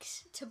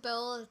takes to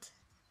build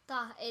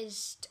that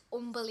is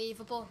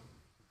unbelievable.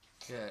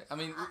 Yeah, I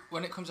mean,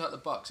 when it comes out of the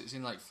box, it's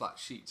in like flat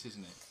sheets,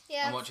 isn't it?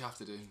 Yeah. And what do you have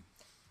to do?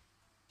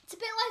 It's a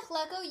bit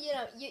like Lego. You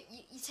know,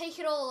 you take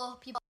it all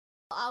up, you pull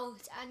it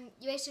out, and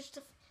you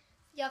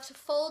have to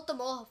fold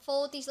them up,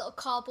 fold these little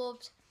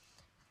cardboard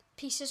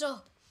pieces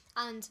up,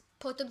 and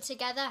put them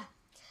together.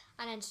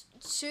 And then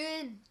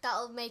soon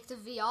that'll make the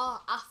VR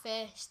at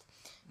first.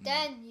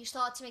 Then you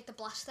start to make the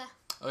blaster.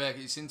 Oh yeah,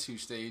 it's in 2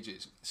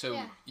 stages. So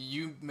Yeah.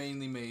 you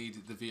mainly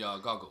made the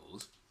VR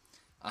goggles,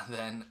 and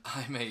then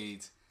I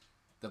made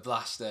the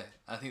blaster.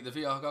 I think the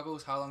VR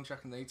goggles, how long do you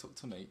reckon they took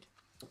to make?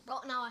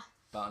 About an hour.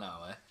 About an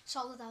hour.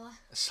 Solid hour.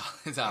 A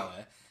solid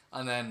hour.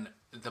 And then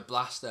the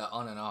blaster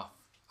on and off.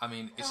 I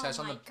mean, it says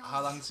on my the... God.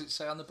 How long does it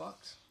say on the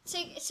box?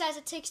 It says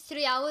it takes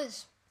 3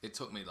 hours. It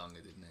took me longer,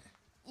 didn't it?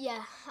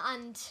 Yeah,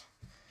 and...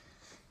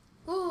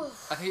 Ooh.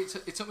 I think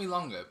it took me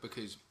longer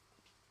because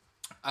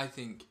I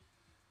think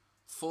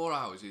 4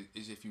 hours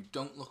is if you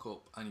don't look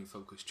up and you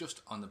focus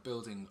just on the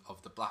building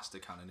of the blaster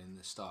cannon in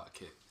the starter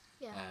kit.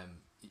 Yeah.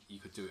 You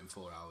could do it in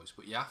 4 hours,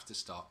 but you have to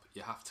stop,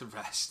 you have to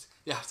rest,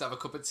 you have to have a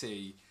cup of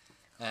tea.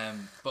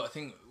 But I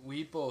think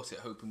we bought it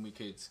hoping we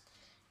could...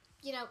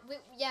 You know,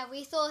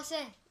 we thought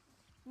it.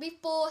 We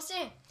bought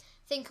it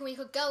thinking we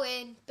could go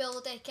in,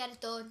 build it, get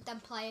it done, then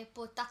play it,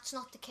 but that's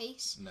not the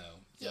case. No.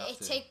 It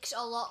takes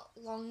a lot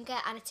longer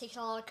and it takes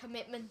a lot of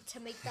commitment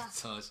to make that.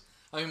 It does.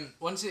 I mean,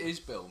 once it is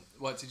built,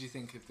 what did you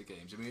think of the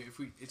games? I mean,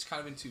 it's kind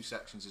of in 2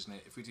 sections, isn't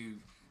it? If we do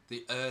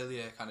the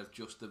earlier kind of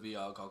just the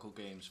VR goggle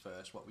games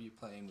first, what were you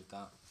playing with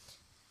that?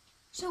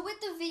 So with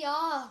the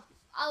VR,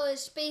 I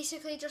was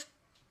basically just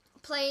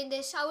playing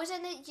this. I was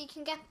in it.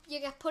 You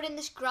get put in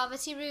this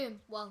gravity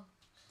room. Well,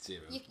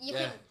 Zero.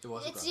 It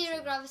was. It's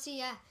zero gravity.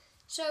 Yeah.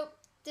 So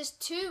there's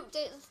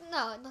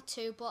no, not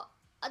 2, but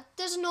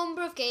there's a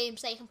number of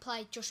games that you can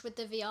play just with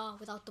the VR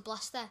without the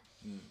blaster.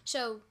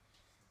 So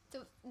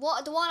the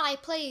one I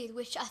played,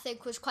 which I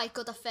think was quite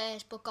good at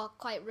first, but got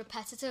quite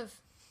repetitive,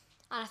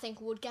 and I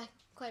think would get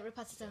quite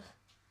repetitive,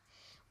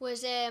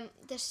 was a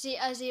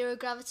zero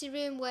gravity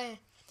room where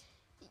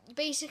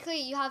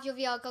basically you have your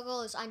VR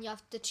goggles and you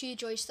have the 2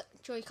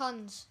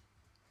 Joy-Cons,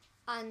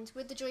 and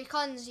with the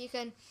Joy-Cons you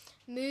can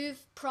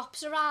move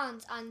props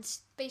around and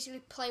basically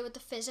play with the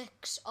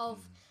physics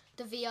of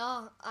the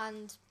VR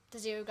and the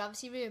zero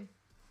gravity room.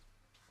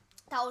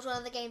 That was one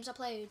of the games I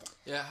played.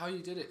 Yeah, how you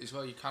did it as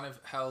well. You kind of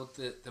held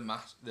the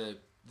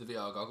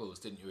VR goggles,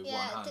 didn't you, with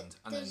one hand,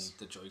 and then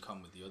the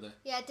Joy-Con with the other.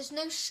 Yeah, there's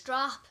no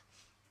strap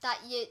that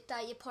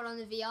you put on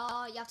the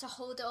VR. You have to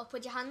hold it up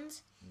with your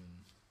hands.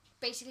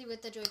 Basically,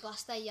 with the Joy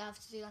Blaster, you have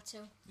to do that too.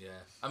 Yeah,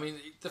 I mean,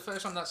 the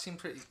first one that seemed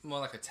pretty more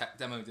like a tech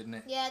demo, didn't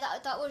it? Yeah,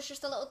 that was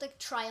just a little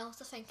trial,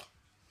 I think.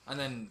 And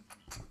then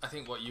I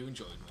think what you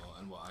enjoyed more,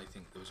 and what I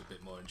think there was a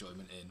bit more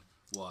enjoyment in,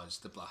 was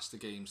the blaster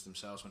games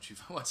themselves.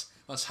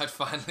 Once I'd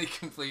finally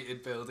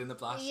completed building the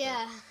blaster.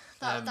 Yeah,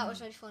 that was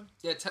really fun.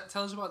 Yeah,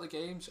 tell us about the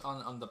games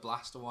on the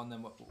blaster one.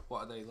 Then what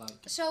are they like?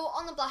 So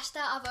on the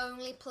blaster, I've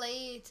only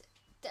played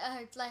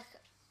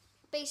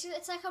basically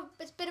it's a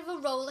bit of a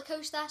roller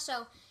coaster.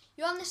 So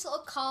you're on this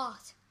little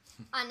cart,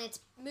 and it's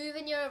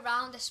moving you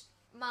around this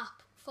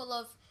map full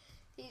of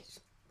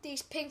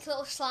these pink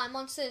little slime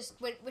monsters,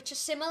 which are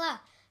similar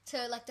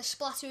to like the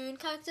Splatoon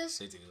characters.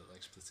 They do look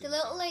like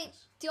Splatoon.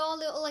 They all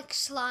little like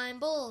slime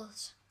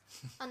balls,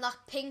 and that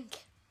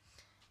pink.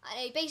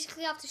 And you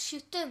basically have to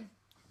shoot them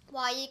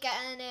while you're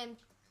getting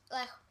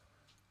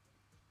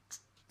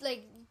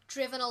like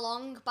driven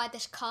along by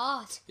this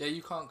cart. Yeah,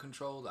 you can't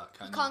control that,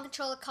 can you? You can't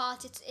control the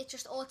cart. It's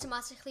just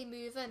automatically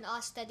moving at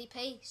a steady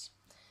pace.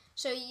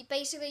 So you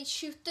basically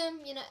shoot them,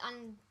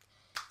 and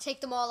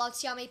take them all out,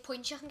 see how many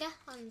points you can get.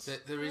 And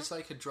there is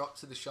like a drop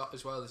to the shot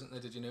as well, isn't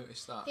there? Did you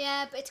notice that?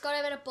 Yeah, but it's got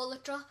a bit of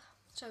bullet drop,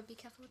 so be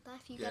careful with that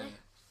if you get it.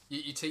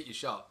 You take your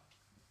shot,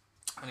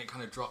 and it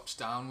kind of drops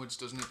downwards,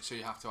 doesn't it? So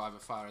you have to either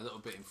fire a little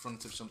bit in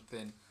front of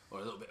something or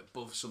a little bit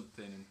above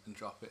something and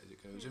drop it as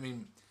it goes. I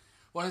mean,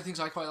 one of the things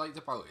I quite liked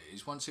about it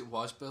is once it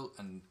was built,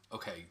 and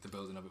okay, the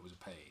building of it was a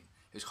pain,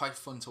 it was quite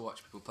fun to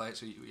watch people play it.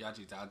 So you had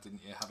your dad,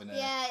 didn't you, having a...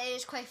 Yeah, it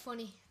is quite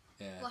funny.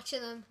 Yeah.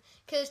 Watching them,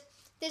 because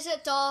there's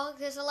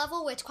a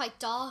level where it's quite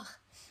dark,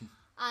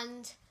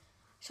 and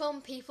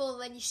some people,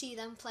 when you see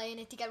them playing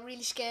it, they get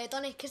really scared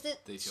on it because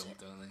they jump,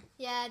 don't they?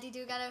 Yeah, they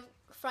do get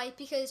a fright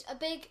because a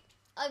big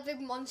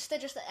monster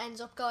just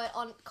ends up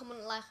coming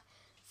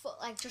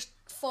just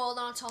falling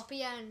on top of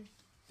you, and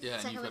yeah,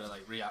 and you've got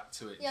to react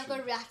to it. Yeah, I've got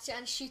to react to it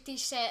and shoot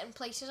these certain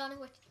places on it,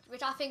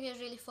 which I think is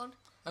really fun.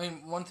 I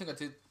mean, one thing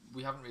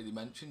we haven't really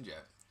mentioned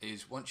yet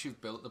is once you've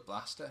built the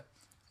blaster,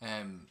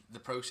 the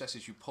process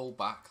is you pull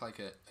back like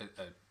a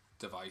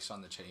device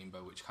on the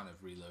chamber which kind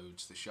of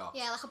reloads the shot.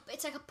 Yeah,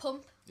 it's like a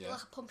pump, yeah.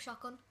 like a pump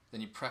shotgun. Then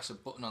you press a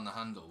button on the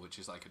handle which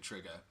is like a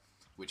trigger,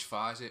 which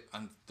fires it,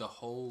 and the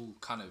whole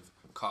kind of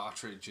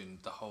cartridge and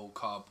the whole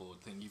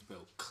cardboard thing you've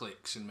built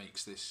clicks and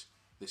makes this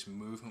this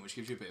movement, which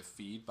gives you a bit of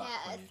feedback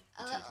when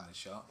you're taking the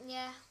shot.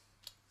 Yeah,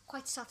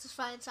 quite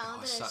satisfying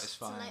sound. It's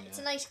satisfying. It's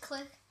a nice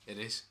click. It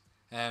is,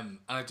 and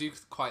I do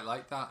quite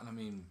like that. And I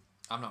mean,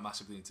 I'm not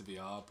massively into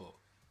VR, but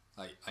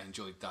like I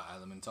enjoyed that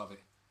element of it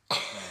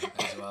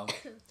as well.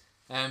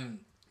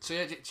 So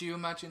yeah, do you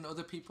imagine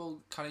other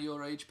people kind of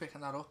your age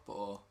picking that up,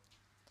 or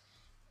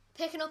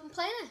picking up and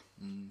playing it?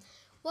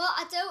 Well,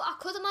 I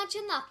could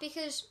imagine that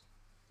because,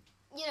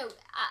 you know,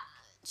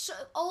 so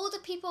older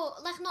people,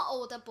 like not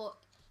older, but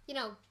you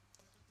know,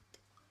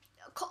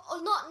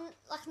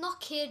 not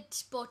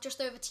kids, but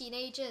just over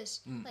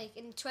teenagers, like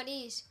in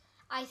 20s.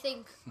 I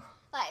think,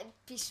 like,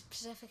 be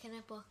specific in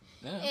it, but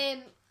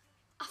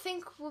I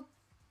think would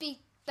be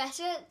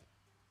better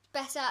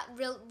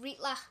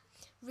at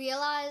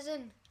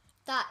realizing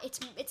that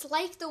it's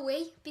like the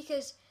Wii,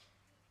 because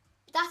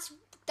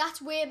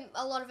that's where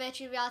a lot of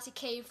virtual reality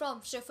came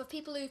from. So for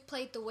people who've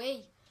played the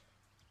Wii,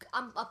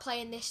 are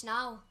playing this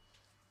now,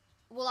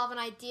 we'll have an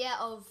idea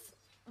of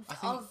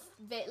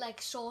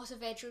sort of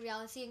virtual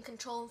reality and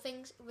controlling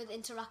things with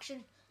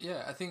interaction.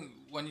 Yeah, I think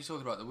when you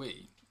talk about the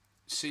Wii,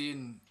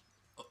 seeing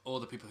all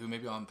the people who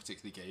maybe aren't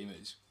particularly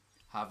gamers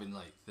having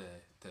like the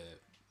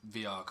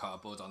VR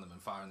cardboard on them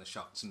and firing the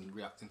shots and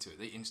reacting to it,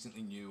 they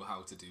instantly knew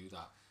how to do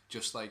that.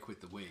 Just like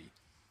with the Wii,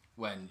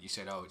 when you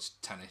said, "Oh, it's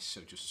tennis,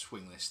 so just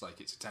swing this like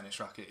it's a tennis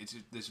racket."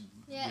 There's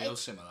real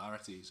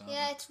similarities. Aren't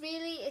there? It's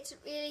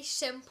really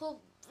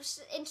simple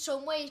in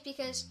some ways,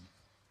 because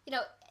you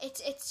know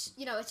it's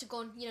a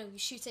gun. You know, you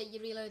shoot it,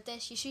 you reload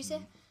this, you shoot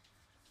it,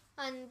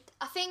 and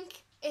I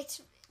think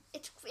it's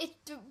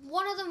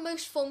one of the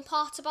most fun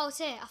parts about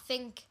it. I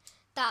think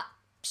that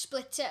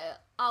splits it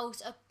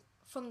out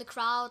from the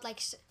crowd.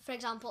 Like for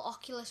example,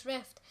 Oculus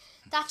Rift.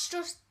 That's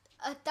just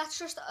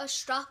a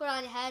strap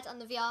around your head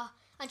and the VR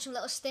and some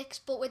little sticks.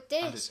 But with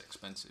this, and it's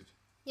expensive.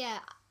 Yeah,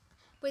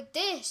 with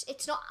this,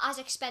 it's not as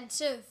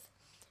expensive.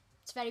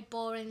 It's very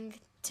boring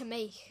to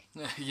make.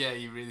 Yeah,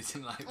 you really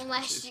didn't like that.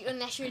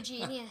 Unless you're a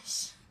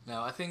genius.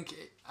 No, I think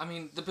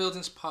the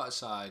building's part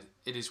aside,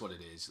 it is what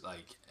it is.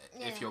 Like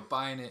if you're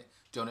buying it,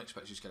 don't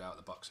expect you to get out of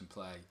the box and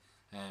play.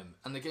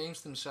 And the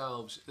games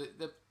themselves,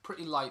 they're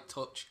pretty light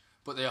touch,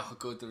 but they are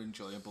good. They're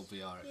enjoyable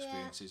VR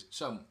experiences.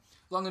 So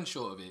long and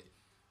short of it,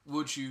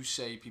 would you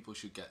say people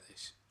should get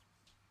this?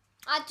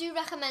 I do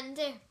recommend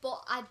it,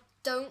 but I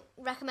don't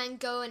recommend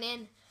going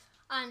in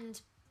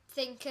and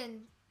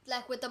thinking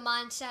like with the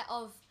mindset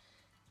of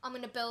I'm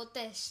going to build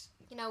this,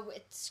 you know,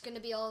 it's going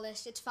to be all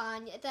this, it's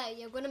fine.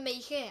 You're going to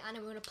make it and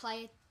I'm going to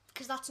play it,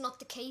 because that's not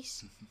the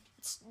case.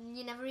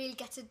 You never really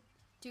get to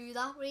do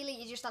that, really.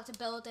 You just have to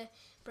build it,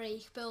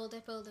 break, build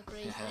it,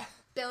 break it.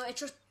 It's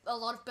just a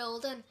lot of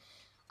building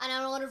and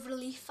a lot of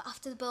relief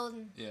after the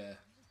building. Yeah.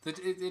 It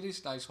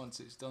is nice once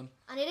it's done.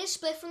 And it is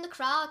split from the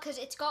crowd because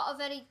it's got a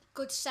very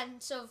good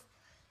sense of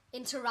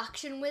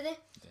interaction with it.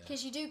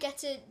 Because you do get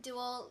to do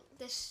all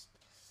this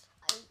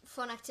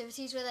fun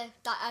activities with it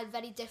that are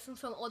very different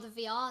from other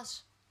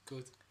VRs.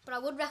 Good. But I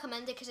would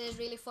recommend it because it is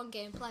really fun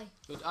gameplay.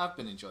 Good. I've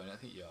been enjoying it. I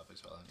think you have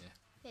as well, haven't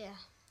you? Yeah.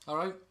 All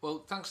right.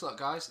 Well, thanks a lot,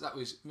 guys. That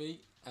was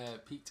me,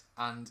 Pete,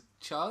 and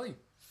Charlie.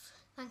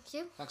 Thank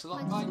you. Thanks a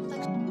lot. Bye.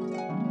 Thanks.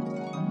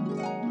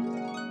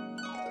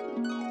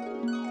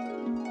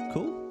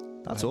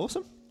 Cool. That's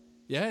awesome.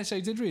 Yeah, so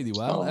he did really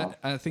well.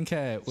 I think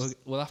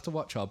we'll have to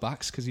watch our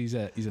backs because he's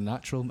a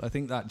natural. I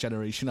think that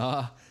generation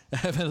are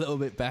a little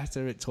bit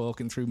better at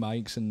talking through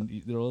mics, and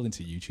they're all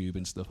into YouTube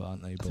and stuff,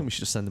 aren't they? I think we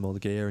should just send them all the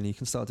gear, and he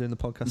can start doing the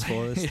podcast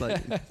for us.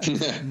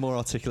 Like more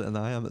articulate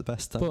than I am at the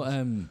best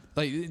time.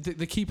 But like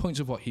the key points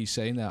of what he's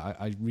saying there,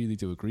 I really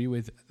do agree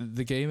with.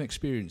 The game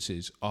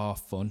experiences are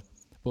fun,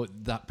 but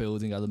that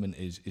building element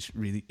is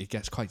really, it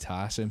gets quite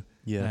tiresome.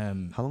 Yeah.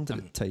 How long did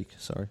it take?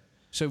 Sorry.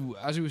 So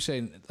as we were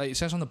saying, like it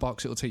says on the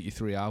box, it'll take you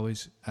 3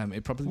 hours.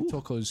 It probably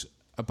took us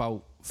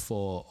about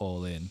 4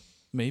 all in,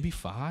 maybe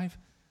 5,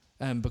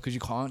 because you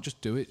can't just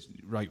do it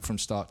right from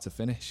start to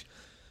finish.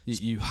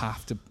 You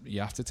have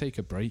to take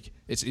a break.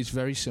 It's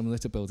very similar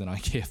to building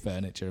IKEA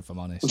furniture, if I'm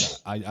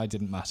honest. I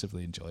didn't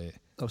massively enjoy it.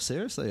 Oh,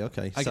 seriously?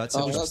 Okay. So that's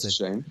a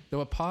shame. There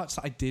were parts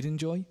that I did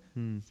enjoy,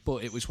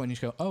 but it was when you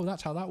go, oh,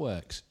 that's how that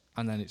works,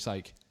 and then it's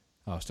like,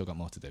 oh, I've still got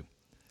more to do.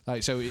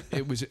 Like so,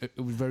 it was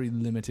very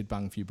limited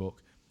bang for your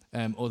buck.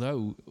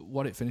 Although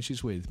what it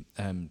finishes with,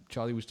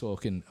 Charlie was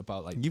talking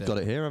about like you've got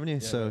it here, haven't you? Yeah,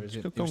 so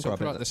just go and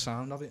grab about it. the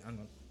sound of it. Hang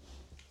on.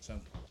 So,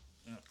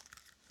 yeah.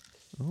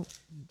 Oh,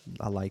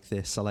 I like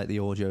this. I like the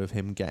audio of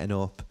him getting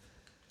up.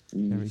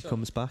 There he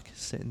comes back,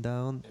 sitting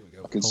down. Here we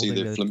go.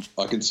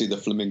 I can see the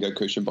flamingo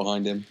cushion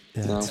behind him.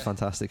 Yeah, now. it's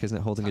fantastic, isn't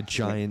it? Holding a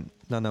giant.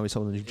 No, he's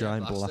holding a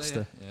giant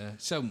blaster. Yeah.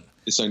 So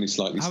It's only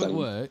slightly how stoned. it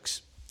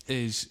works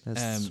is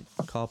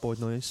cardboard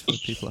noise for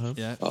people at home.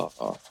 yeah,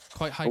 Oh.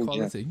 quite high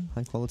quality.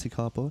 High quality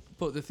cardboard.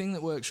 But the thing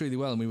that works really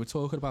well, and we were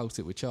talking about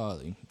it with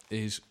Charlie,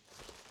 is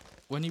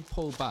when you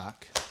pull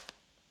back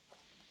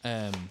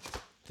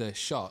the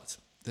shot,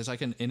 there's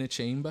like an inner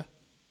chamber,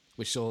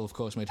 which is all, of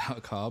course, made out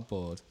of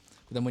cardboard.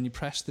 But then when you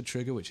press the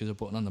trigger, which is a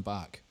button on the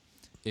back,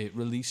 it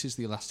releases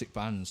the elastic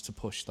bands to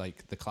push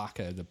like the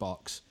clacker, the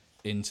box,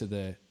 into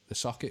the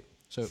socket.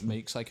 so it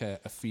makes like a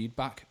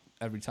feedback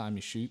every time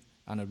you shoot,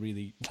 and a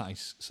really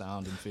nice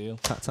sound and feel.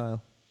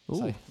 Tactile. Ooh,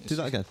 So do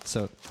that again.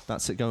 So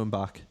that's it going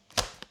back.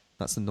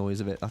 That's the noise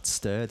of it. That's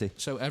sturdy.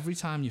 So every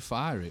time you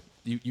fire it,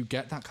 you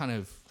get that kind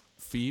of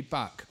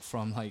feedback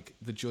from like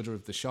the judder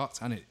of the shot,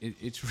 and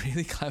it's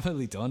really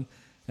cleverly done.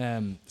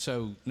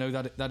 So no,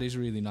 that is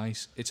really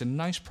nice. It's a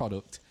nice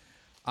product.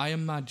 I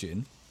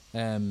imagine.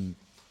 I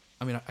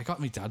mean, I got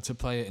my dad to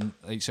play it, and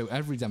like, so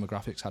every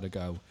demographics had a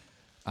go,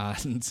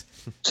 and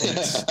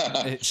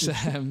it's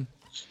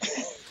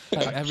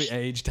like every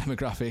age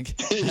demographic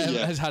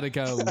has had a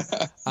go,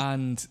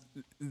 and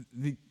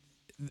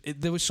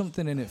there was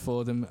something in it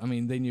for them. I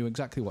mean, they knew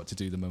exactly what to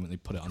do the moment they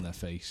put it on their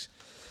face.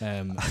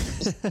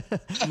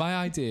 My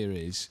idea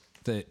is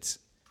that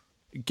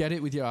get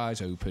it with your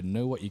eyes open,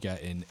 know what you're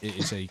getting. It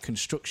is a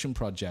construction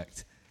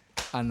project,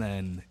 and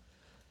then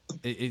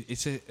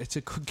it's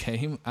a good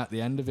game. At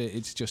the end of it,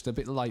 it's just a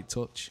bit light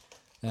touch.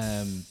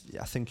 Yeah,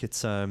 I think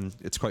it's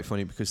quite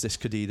funny because this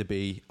could either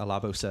be a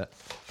Labo set,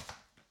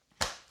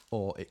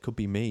 or it could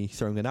be me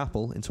throwing an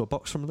apple into a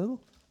box from Lidl.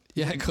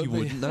 Yeah, it could you be.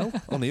 wouldn't know.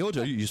 On the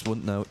audio, you just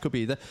wouldn't know. It could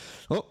be either.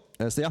 Oh,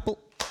 there's the apple.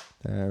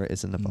 There it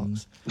is in the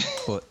box.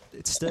 But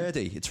it's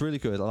sturdy. It's really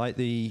good. I like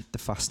the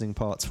fastening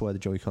parts where the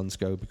Joy-Cons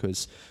go,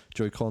 because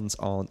Joy-Cons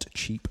aren't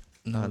cheap.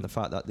 No. And the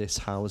fact that this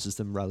houses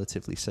them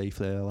relatively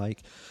safely,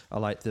 I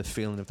like the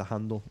feeling of the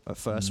handle. At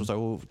first, I was like,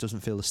 oh, it doesn't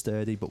feel as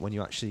sturdy, but when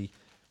you actually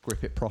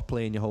grip it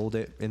properly and you hold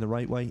it in the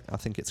right way, I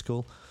think it's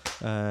cool.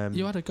 You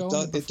had a go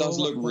on it It does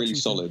before. look What do really you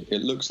solid.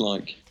 It looks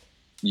like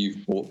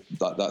you've bought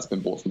that's been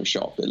bought from a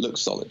shop. It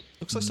looks solid.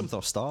 Looks like something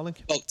off Starlink.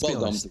 Well, to be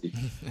well done, honest. Pete.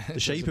 The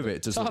shape of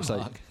it does look Tom,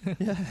 like...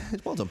 Yeah,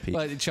 well done, Pete.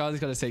 Well,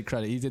 Charlie's got to take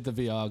credit. He did the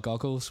VR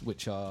goggles,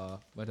 which are...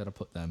 Where did I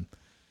put them?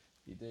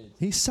 He did.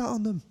 He sat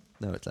on them.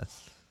 No, it's there.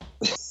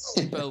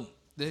 Well,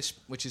 this,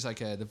 which is like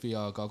the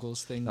VR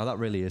goggles thing. Now that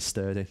really is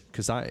sturdy,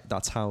 because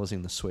that's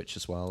housing the Switch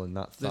as well, and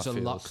There's a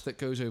feels... lock that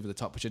goes over the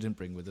top, which I didn't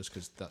bring with us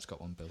because that's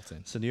got one built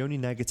in. So the only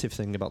negative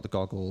thing about the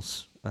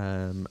goggles,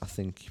 I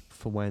think,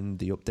 for when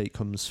the update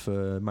comes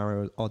for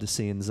Mario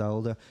Odyssey and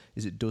Zelda,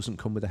 is it doesn't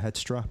come with a head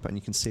strap, and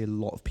you can see a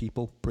lot of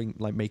people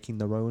making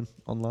their own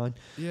online.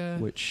 Yeah.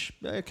 Which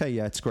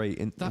it's great.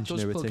 That does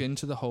ingenuity. plug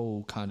into the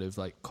whole kind of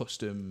like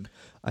custom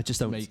I just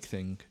don't make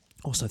thing.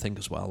 Also think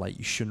as well, like,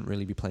 you shouldn't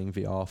really be playing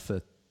VR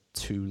for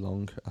too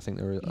long. I think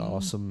there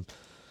are some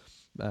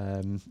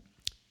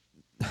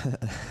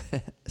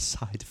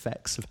side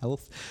effects of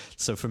health.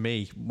 So for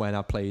me, when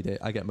I played it,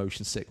 I get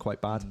motion sick quite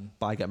bad,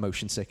 but I get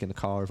motion sick in the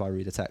car if I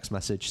read a text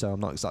message, so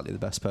I'm not exactly the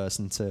best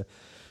person to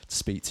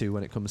speak to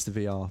when it comes to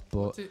VR.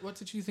 But What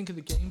did you think of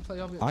the gameplay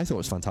of it? I thought it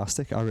was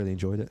fantastic. I really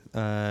enjoyed it.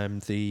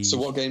 So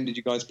what game did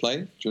you guys play?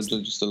 Do you want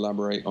to just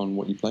elaborate on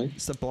what you played?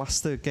 It's the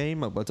Blaster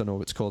game. I don't know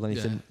what it's called.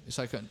 Anything. Yeah, it's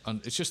like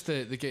it's just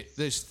the game.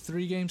 There's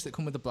 3 games that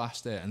come with the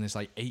blaster, and there's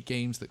like 8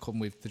 games that come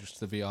with just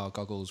the VR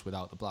goggles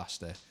without the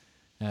blaster.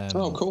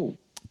 Oh, cool.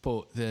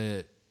 But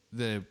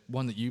the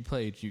one that you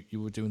played,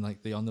 you were doing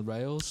like the on the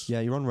rails.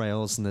 Yeah, you're on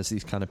rails, and there's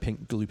these kind of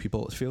pink gloopy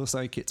bolts. It feels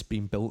like it's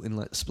been built in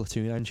like the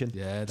Splatoon engine.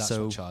 Yeah, that's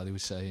what Charlie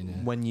was saying.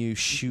 Yeah. When you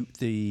shoot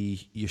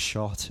your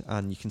shot,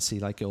 and you can see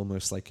like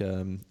almost like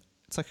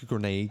it's like a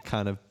grenade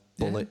kind of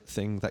bullet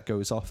thing that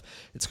goes off.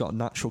 It's got a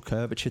natural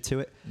curvature to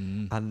it,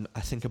 and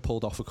I think I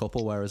pulled off a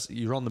couple. Whereas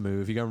you're on the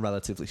move, you're going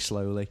relatively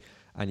slowly,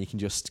 and you can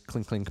just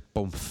clink, clink,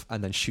 bump,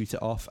 and then shoot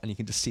it off, and you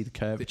can just see the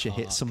curvature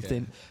hit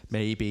something.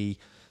 Maybe,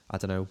 I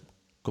don't know,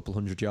 couple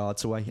hundred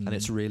yards away, and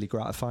it's really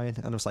gratifying.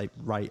 And I was like,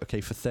 right, okay,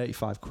 for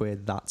 35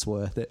 quid, that's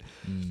worth it.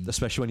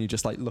 Especially when you're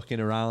just like looking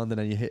around and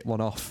then you hit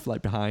one off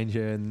like behind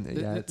you. And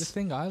the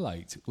thing I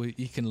liked,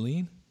 you can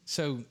lean.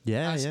 So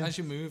as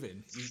you're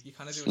moving, you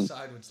kind of do a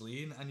sideways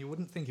lean, and you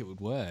wouldn't think it would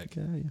work.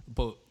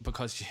 But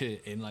because you're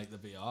in like the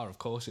VR, of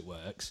course it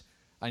works.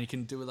 And you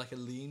can do like a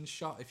lean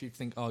shot if you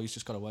think, oh, he's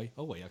just got away.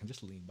 Oh, wait, I can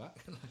just lean back.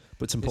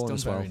 But it's important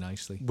as well. Very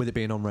nicely. With it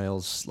being on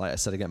rails, like I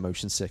said, I get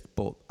motion sick,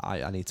 but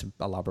I need to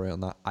elaborate on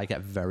that. I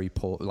get very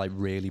poor, like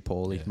really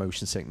poorly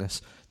motion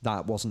sickness.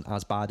 That wasn't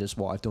as bad as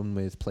what I've done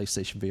with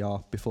PlayStation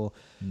VR before,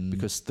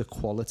 because the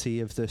quality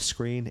of the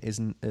screen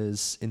isn't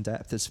as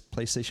in-depth as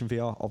PlayStation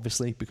VR,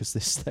 obviously, because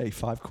this is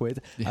 35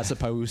 quid as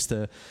opposed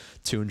to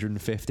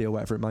 250 or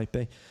whatever it might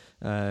be.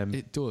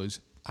 It does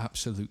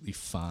absolutely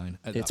fine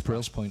at that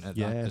price point that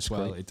as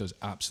well. Great. It does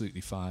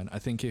absolutely fine. I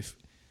think if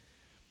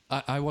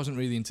I wasn't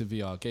really into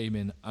VR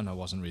gaming, and I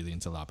wasn't really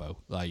into Labo,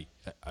 like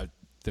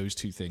those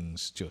two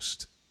things,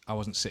 just I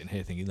wasn't sitting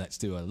here thinking let's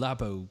do a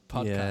Labo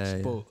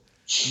podcast, but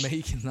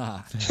making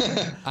that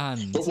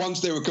and but once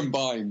they were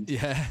combined,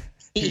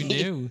 who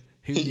knew?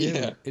 Who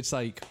knew? It's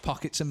like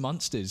Pockets and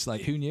Monsters,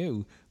 like who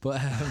knew?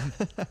 But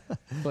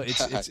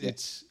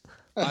it's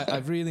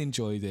I've really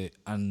enjoyed it,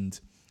 and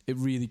it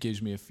really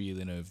gives me a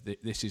feeling of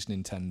this is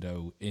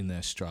Nintendo in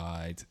their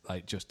stride,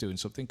 like just doing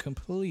something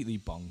completely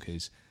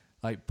bonkers,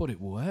 like, but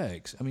it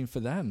works. I mean, for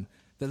them,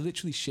 they're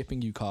literally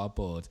shipping you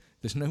cardboard.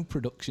 There's no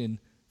production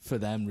for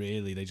them,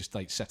 really. They just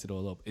like set it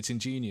all up. It's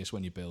ingenious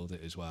when you build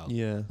it as well.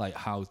 Yeah, like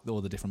how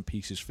all the different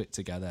pieces fit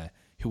together.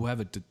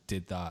 Whoever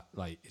did that,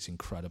 like, it's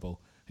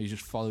incredible. You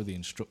just follow the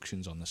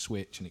instructions on the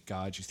Switch and it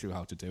guides you through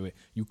how to do it.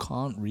 You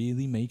can't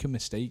really make a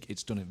mistake.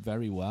 It's done it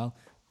very well,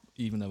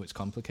 even though it's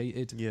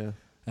complicated. Yeah.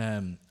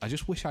 I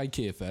just wish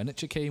IKEA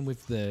furniture came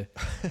with the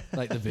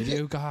the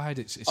video guide.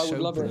 It's I would so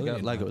love it.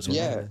 brilliant. Lego as well.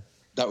 Yeah,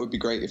 that would be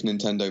great if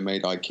Nintendo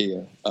made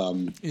IKEA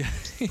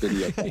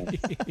video game.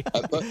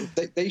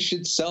 But they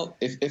should sell,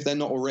 if they're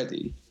not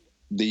already,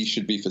 these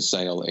should be for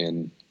sale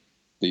in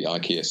the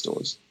IKEA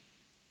stores.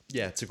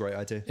 Yeah, it's a great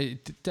idea.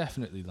 It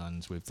definitely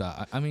lands with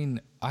that. I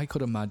mean, I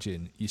could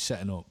imagine you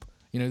setting up.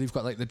 They've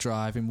got like the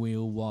driving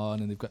wheel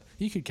one, and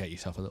you could get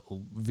yourself a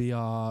little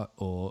VR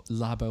or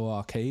Labo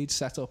arcade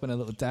set up and a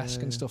little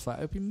desk and stuff like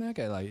that. It'd be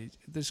mega. Like,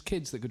 there's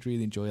kids that could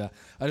really enjoy that.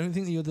 I don't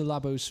think the other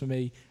Labos for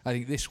me. I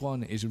think this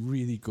one is a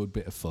really good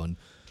bit of fun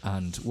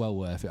and well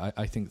worth it.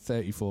 I think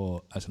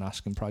 34 as an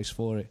asking price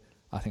for it.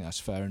 I think that's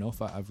fair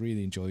enough. I've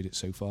really enjoyed it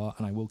so far,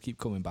 and I will keep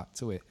coming back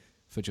to it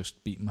for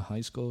just beating my high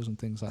scores and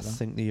things like that. I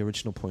think the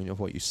original point of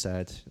what you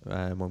said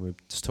when we were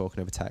just talking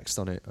over text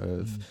on it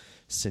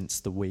since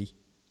the Wii,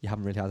 you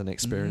haven't really had an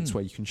experience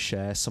where you can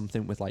share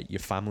something with like your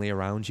family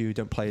around you.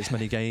 Don't play as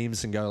many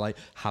games and go like,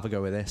 have a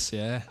go with this.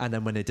 Yeah. And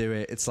then when they do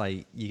it, it's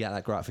like you get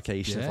that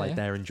gratification of like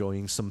they're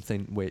enjoying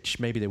something which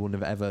maybe they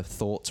wouldn't have ever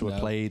thought to have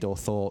played or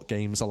thought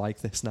games are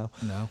like this now.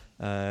 No.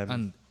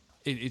 And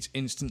it's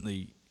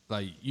instantly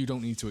like you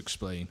don't need to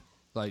explain.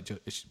 Like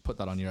just put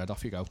that on your head,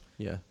 off you go.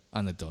 Yeah.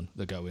 And they're done.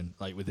 They're going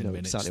like within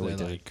minutes. Exactly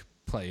they're like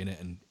playing it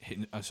and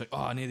hitting. I was like,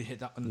 oh, I nearly hit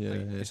that. And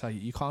it's like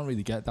you can't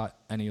really get that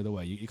any other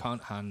way. You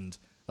can't hand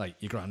like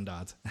your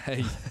granddad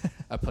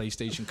a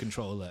PlayStation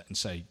controller and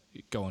say,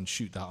 go on,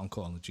 shoot that on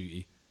Call of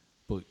Duty.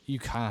 But you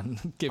can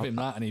give him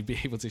that and he'd be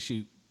able to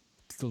shoot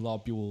the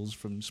lobules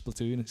from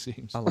Splatoon, it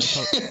seems. I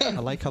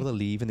like how they're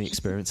leaving the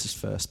experience as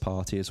first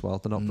party as well.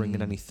 They're not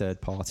bringing any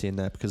third party in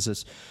there because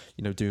there's,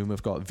 Doom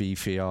have got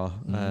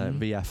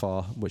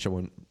VFR, which I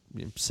won't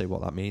say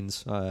what that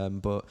means,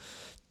 but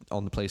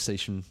on the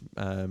PlayStation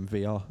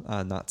VR,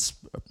 and that's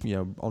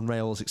on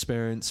rails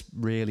experience,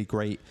 really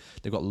great.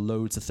 They've got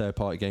loads of third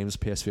party games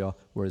PSVR,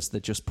 whereas they're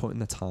just putting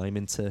the time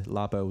into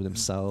Labo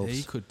themselves.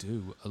 They could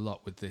do a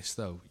lot with this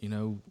though,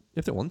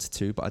 if they wanted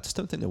to, but I just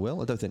don't think they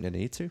will. I don't think they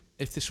need to.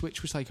 If the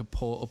Switch was like a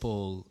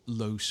portable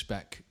low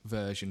spec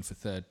version for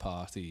third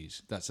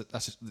parties, that's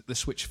the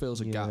Switch fills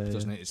a gap,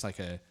 doesn't it? It's like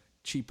a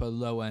cheaper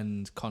low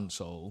end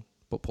console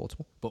but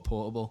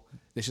portable.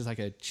 This is like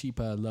a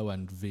cheaper low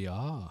end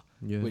VR,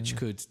 which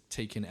could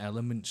take in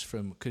elements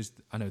from, because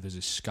I know there's a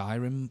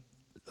Skyrim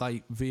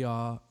like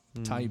VR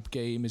type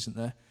game, isn't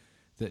there?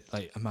 That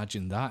like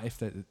imagine that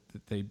if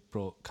they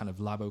brought kind of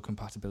Labo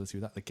compatibility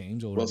with that. The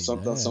game's already there.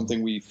 That's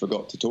something we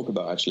forgot to talk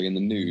about actually in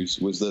the news.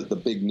 Was that the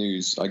big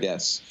news, I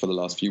guess, for the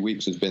last few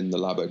weeks has been the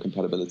Labo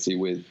compatibility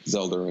with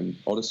Zelda and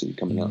Odyssey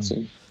coming out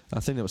soon. I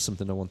think that was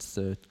something I wanted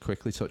to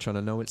quickly touch on. I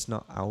know it's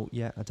not out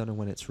yet. I don't know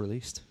when it's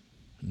released.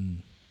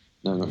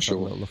 No, not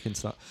sure. I'll look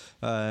into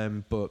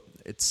that. But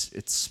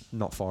it's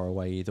not far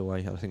away either way.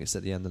 I think it's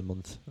at the end of the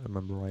month, I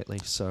remember rightly.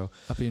 So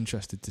I'd be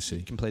interested to see.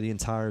 You can play the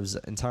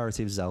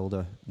entirety of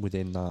Zelda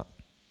within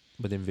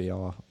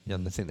VR.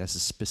 And I think there's a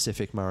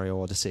specific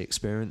Mario Odyssey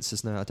experience,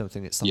 isn't there? I don't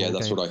think it's the whole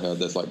that's game. what I heard.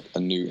 There's like a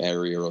new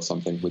area or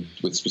something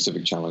with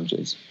specific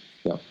challenges.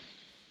 Yeah.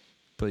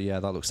 But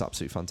yeah, that looks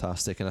absolutely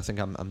fantastic, and I think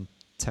I'm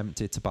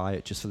tempted to buy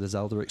it just for the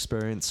Zelda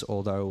experience,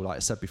 although like I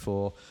said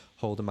before,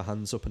 holding my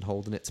hands up and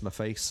holding it to my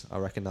face, I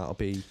reckon that'll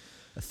be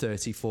a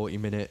 30-40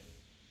 minute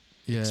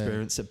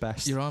experience at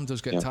best. Your arm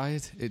does get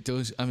tired. It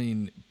does. I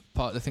mean,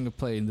 part of the thing of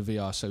playing the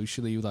VR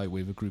socially, like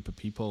with a group of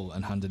people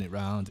and handing it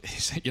round,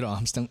 is that your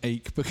arms don't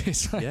ache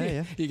because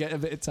you get a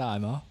bit of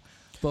time off.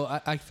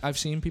 But I've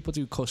seen people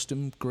do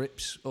custom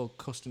grips or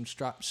custom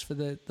straps for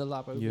the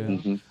Labo. Yeah.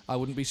 Mm-hmm. I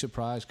wouldn't be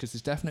surprised because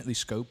there's definitely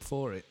scope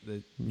for it.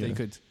 They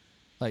could,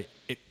 like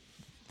it.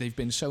 They've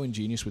been so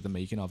ingenious with the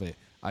making of it.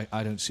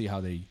 I don't see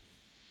how they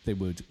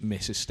would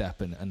miss a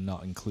step and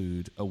not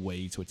include a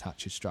way to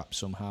attach a strap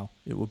somehow.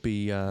 It would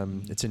be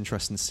it's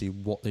interesting to see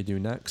what they do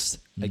next.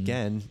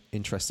 Again,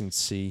 interesting to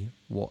see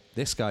what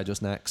this guy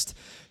does next.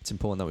 It's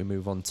important that we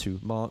move on to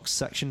Mark's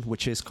section,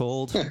 which is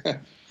called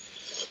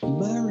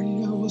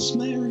Mario's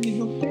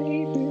Mario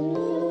Baby.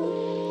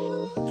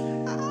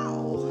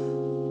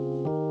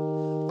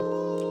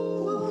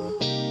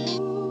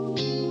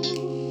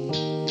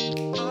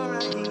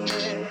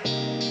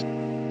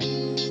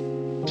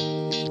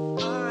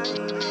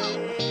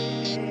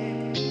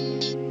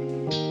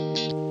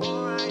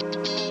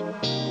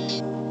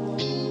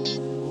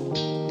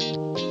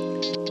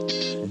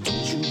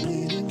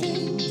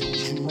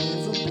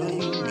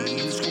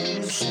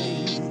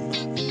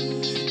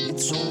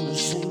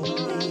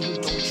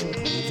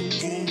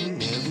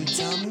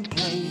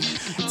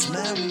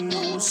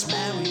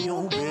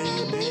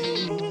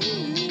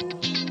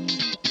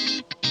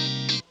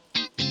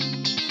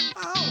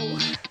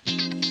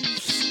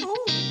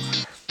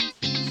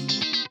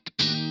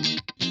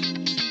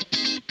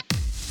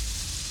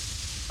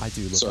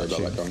 Sorry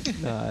about that,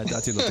 Don. I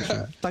do love the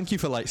tune. Thank you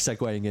for like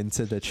segueing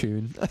into the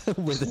tune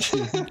with a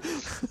tune.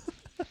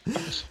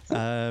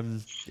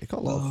 It got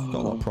a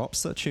lot of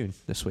props, that tune,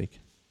 this week.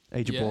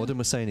 Age of Yeah. Boredom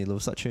was saying he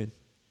loves that tune.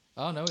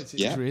 Oh no, it's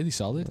Yeah. really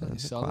solid. It's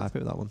Quite solid. happy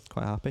with that one.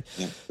 Quite happy.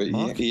 Yeah, but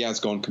Mark? he has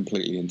gone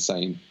completely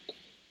insane.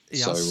 He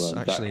So has,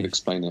 that actually. could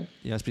explain it.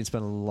 He has been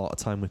spending a lot of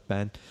time with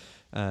Ben,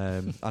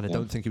 and I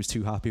don't think he was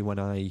too happy when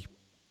I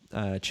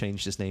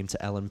changed his name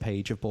to Ellen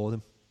Page of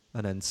Boredom,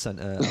 and then sent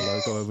a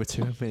logo over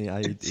to him. He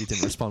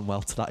didn't respond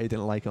well to that. He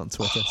didn't like it on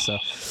Twitter. So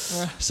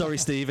sorry,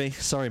 Stevie.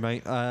 Sorry,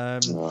 mate.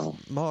 Wow.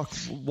 Mark,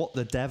 what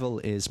the devil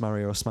is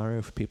Mario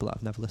Smario for people that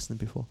have never listened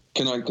before?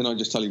 Can I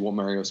just tell you what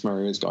Mario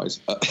Mario is, guys?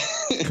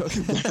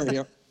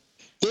 Mario.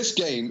 This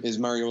game is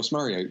Mario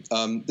Mario.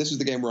 This is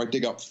the game where I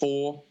dig up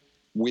 4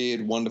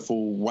 weird,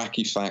 wonderful,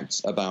 wacky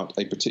facts about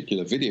a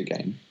particular video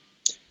game.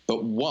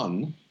 But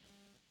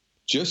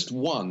just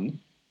one,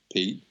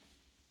 Pete,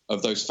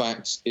 of those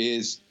facts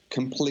is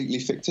completely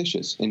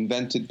fictitious,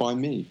 invented by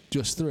me.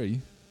 Just 3.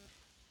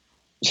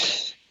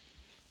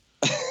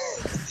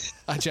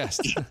 I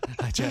jest.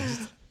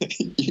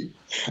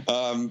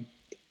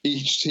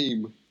 Each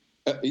team,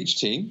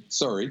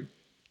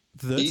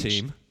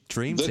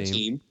 Dream the Team.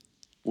 team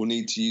will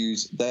need to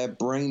use their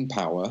brain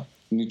power,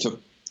 need to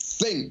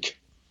think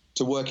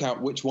to work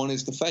out which one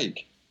is the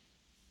fake.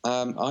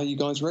 Are you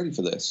guys ready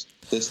for this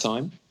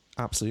time?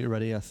 Absolutely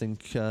ready. I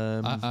think.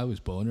 I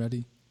was born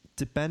ready.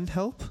 Did Ben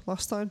help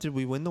last time? Did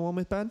we win the one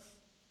with Ben?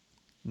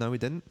 No, we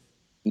didn't.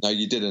 No,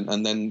 you didn't.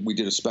 And then we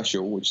did a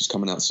special, which is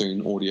coming out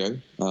soon, audio.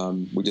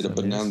 We did a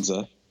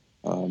bonanza.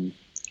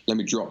 Let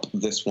me drop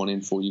this one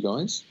in for you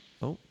guys.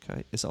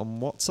 Okay. Is it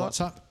on WhatsApp?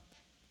 WhatsApp?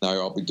 No,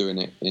 I'll be doing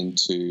it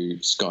into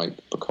Skype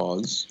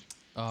because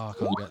Oh, I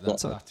can't get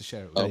that. I'll have to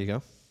share it with There you. you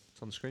go.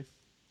 It's on the screen.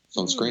 it's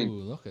on screen.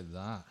 Ooh, look at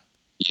that.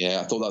 Yeah,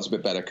 I thought that was a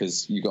bit better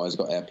because you guys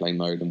got airplane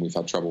mode and we've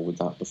had trouble with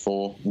that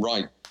before.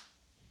 Right.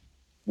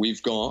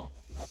 We've got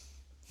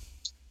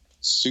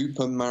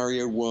Super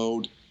Mario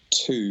World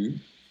 2,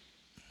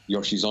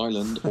 Yoshi's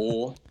Island,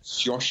 or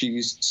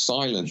Yoshi's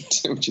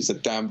Silent, which is a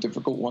damn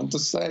difficult one to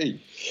say.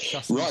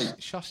 Right.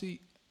 Shoshi,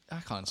 I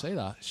can't say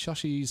that.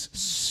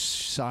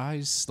 Shoshi's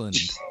Iceland.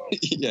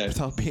 Yeah.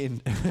 Without being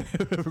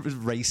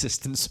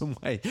racist in some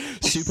way.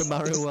 Super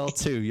Mario World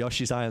 2,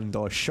 Yoshi's Island,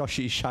 or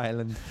Shoshi's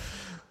Island.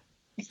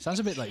 Sounds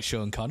a bit like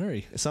Sean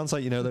Connery. It sounds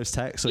like, you know, those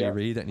texts where you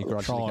read it and you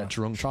gradually get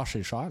drunk.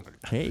 Shoshi's Island.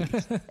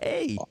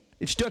 Hey,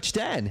 it's Dutch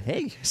Dan.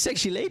 Hey,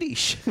 sexy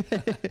ladies.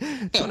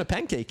 Trying a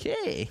pancake.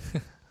 Hey.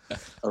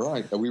 All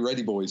right. Are we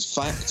ready, boys?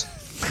 Fact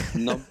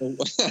number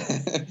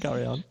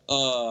Carry on.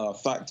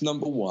 Fact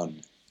number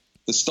 1.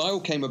 The style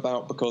came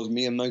about because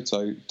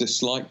Miyamoto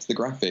disliked the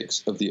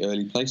graphics of the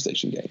early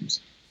PlayStation games.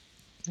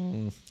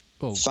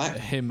 Well, Fact.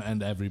 him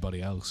and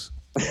everybody else.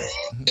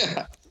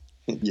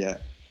 Yeah.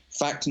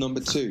 Fact number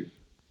 2.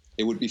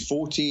 It would be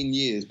 14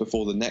 years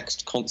before the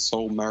next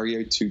console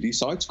Mario 2D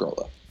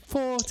side-scroller.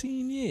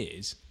 14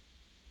 years?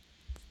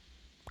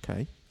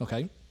 Okay.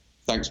 Okay.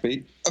 Thanks,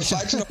 Pete.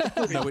 Fact number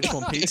 3. I know which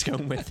one Pete's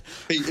going with.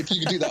 Pete, if you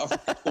could do that after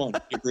fact 1,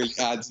 it really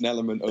adds an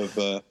element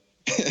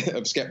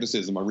of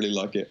skepticism. I really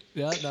like it.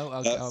 Yeah, no,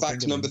 I'll Fact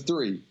bring it number in.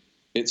 3.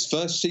 Its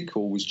first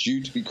sequel was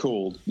due to be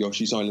called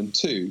Yoshi's Island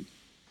 2,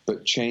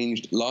 but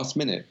changed last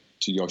minute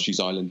to Yoshi's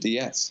Island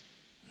DS.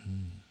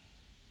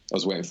 I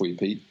was waiting for you,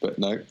 Pete, but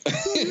no.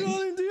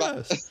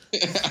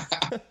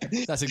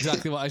 That's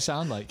exactly what I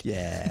sound like.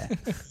 Yeah.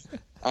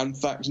 And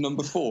fact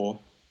number 4.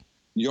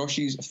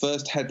 Yoshi's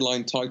first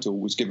headline title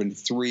was given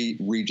 3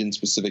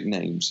 region-specific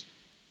names.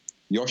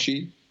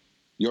 Yoshi,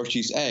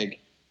 Yoshi's Egg,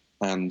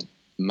 and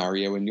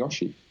Mario and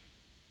Yoshi.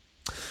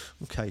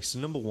 Okay, so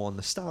number 1,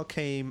 the style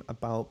came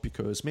about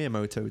because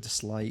Miyamoto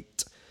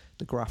disliked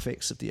the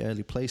graphics of the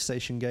early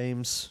PlayStation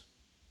games.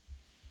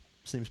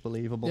 Seems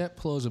believable. Yeah,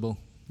 plausible.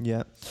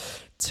 Yeah.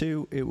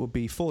 2, it would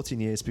be 14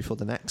 years before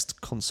the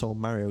next console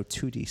Mario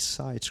 2D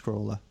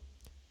side-scroller.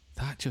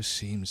 That just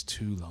seems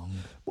too long.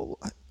 Well,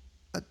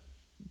 I'm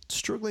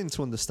struggling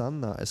to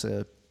understand that as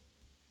a...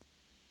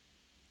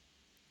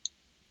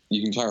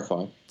 You can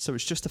clarify. So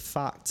it's just a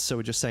fact. So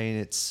we're just saying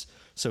it's...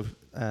 So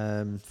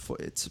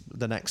it's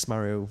the next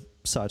Mario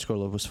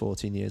side-scroller was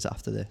 14 years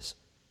after this.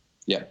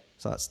 Yeah.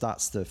 So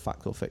that's the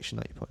fact or fiction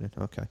that you're putting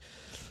in. Okay.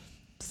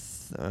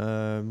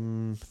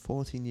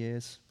 14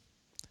 years.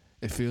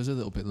 It feels a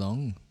little bit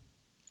long.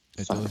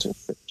 It Fact does. or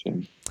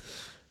fiction.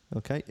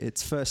 Okay,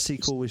 its first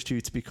sequel was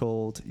due to be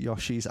called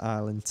Yoshi's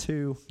Island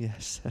 2.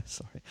 Yes,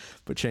 sorry.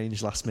 But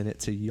changed last minute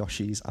to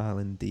Yoshi's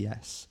Island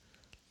DS.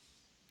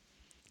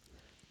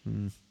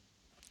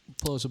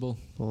 Plausible.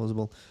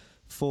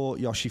 4,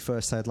 Yoshi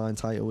first headline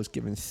title was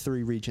given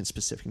 3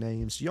 region-specific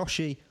names.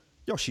 Yoshi,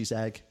 Yoshi's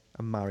Egg,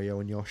 and Mario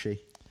and Yoshi.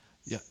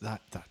 Yeah,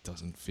 that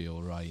doesn't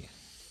feel right.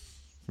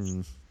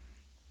 Oh,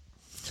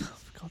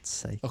 for God's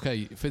sake.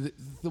 Okay, for the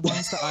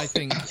ones that I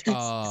think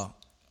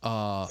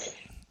are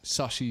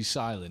Soshi's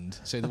Island,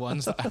 so the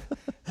ones that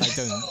I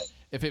don't...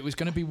 If it was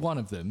going to be one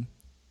of them,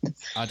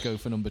 I'd go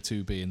for number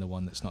 2 being the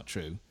one that's not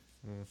true.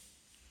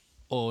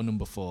 Or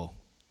number 4.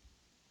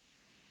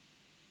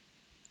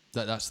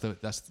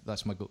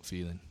 That's my gut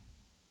feeling.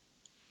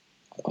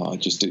 I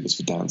just do this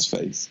for Dan's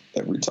face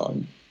every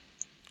time.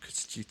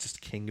 Because you're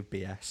just king of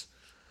BS.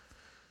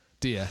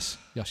 DS.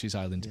 Yoshi's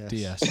Island.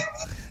 Yes.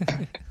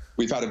 DS.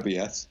 We've had a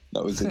BS.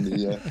 That was in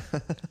the.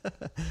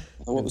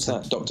 What was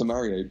that? Dr.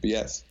 Mario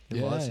BS.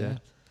 It was, yeah.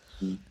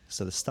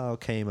 So the style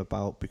came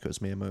about because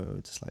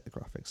Miyamoto disliked the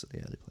graphics of the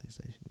early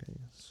PlayStation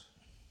games.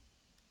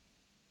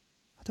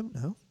 I don't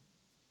know.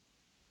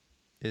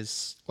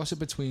 What's it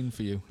between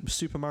for you?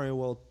 Super Mario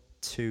World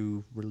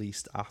 2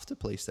 released after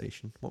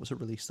PlayStation? What was it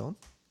released on?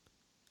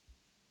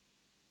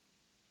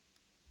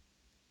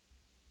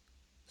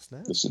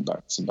 SNES?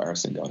 It's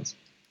embarrassing, guys.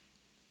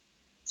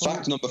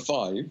 Fact number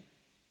 5.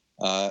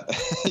 Oh,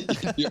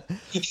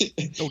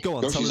 go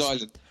on. Yoshi's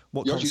Island.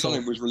 Yoshi's console?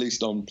 Island was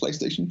released on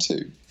PlayStation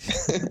 2.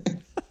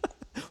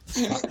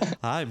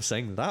 I'm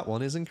saying that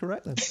one is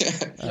incorrect then.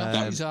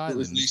 Yoshi's It Island.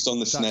 was released on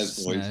the That's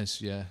SNES, boys.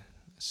 SNES, yeah.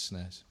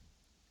 SNES.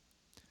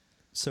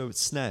 So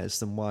it's SNES,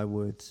 then why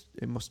would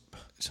it must?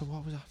 So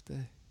what was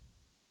after?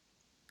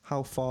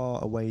 How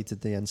far away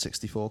did the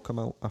N64 come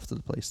out after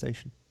the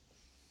PlayStation?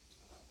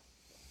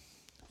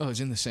 Oh, it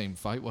was in the same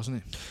fight, wasn't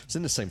it? It's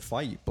in the same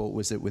fight, but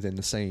was it within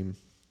the same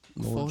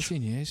launch?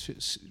 14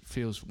 years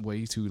feels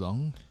way too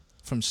long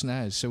from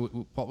SNES.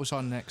 So what was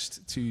our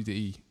next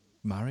 2D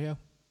Mario?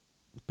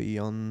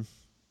 Beyond.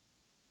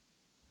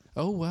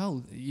 Oh,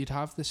 well, you'd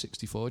have the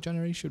 64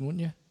 generation,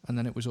 wouldn't you? And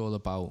then it was all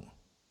about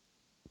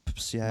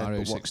Yeah, Mario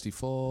but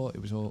 64.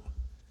 It was all...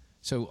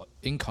 So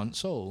in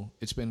console,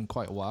 it's been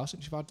quite a while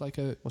since you've had like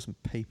a...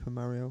 Wasn't Paper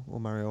Mario or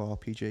Mario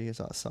RPG? Is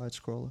that a side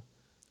scroller?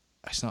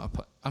 It's not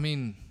a... I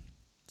mean...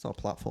 It's not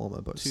a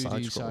platformer, but it's 2D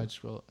side side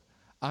scroll.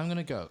 I'm going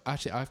to go...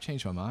 Actually, I've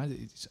changed my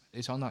mind.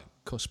 It's on that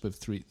cusp of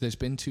 3... There's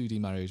been 2D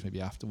Marios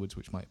maybe afterwards,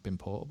 which might have been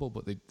portable,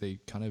 but they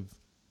kind of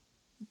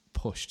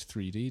pushed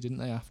 3D, didn't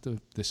they, after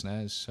the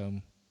SNES?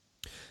 So...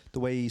 The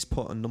way he's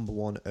put on number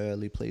 1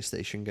 early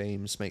PlayStation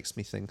games makes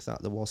me think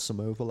that there was some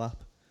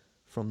overlap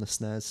from the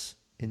SNES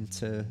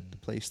into the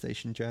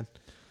PlayStation gen.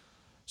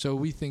 So are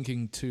we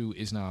thinking 2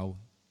 is now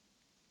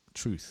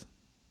truth?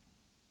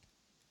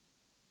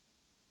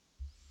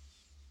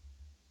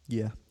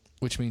 Yeah.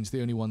 Which means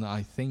the only one that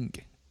I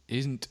think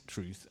isn't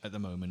truth at the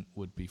moment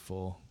would be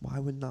 4. Why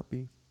wouldn't that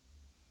be?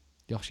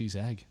 Yoshi's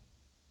Egg.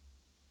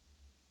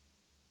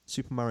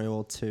 Super Mario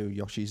World 2,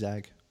 Yoshi's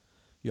Egg,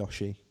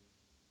 Yoshi.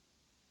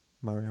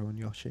 Mario and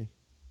Yoshi.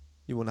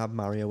 You wouldn't have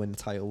Mario in the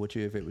title, would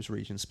you, if it was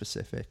region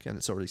specific? And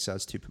it already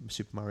says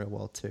Super Mario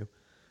World 2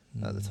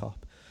 at the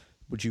top.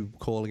 Would you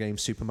call a game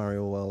Super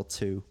Mario World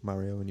 2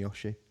 Mario and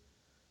Yoshi?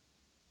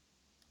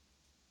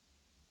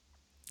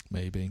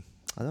 Maybe.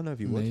 I don't know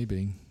if you would.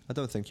 Maybe. I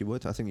don't think you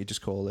would. I think you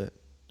just call it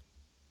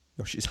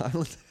Yoshi's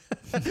Island.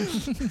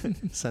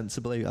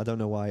 Sensibly. I don't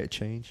know why it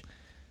changed.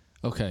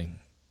 Okay.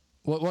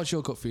 What's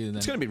your gut feeling then?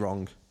 It's going to be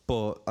wrong,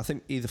 but I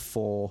think either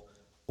 4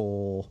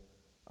 or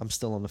I'm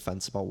still on the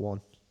fence about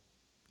 1.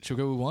 Should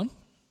we go with 1?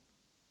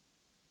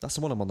 That's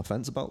the one I'm on the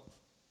fence about.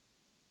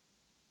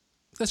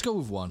 Let's go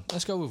with 1. I'll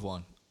go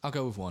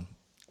with 1.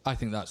 I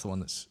think that's the one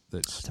that's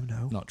I don't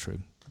know. not true.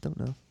 I don't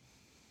know.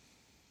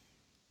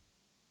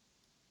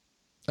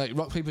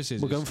 Rock, paper,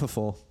 scissors. We're going for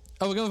 4.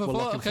 Oh, we're going for We're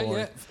 4? locking Okay, 4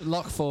 yeah.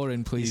 Lock 4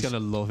 in, please. He's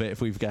going to love it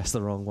if we've guessed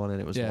the wrong one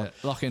and it was 1.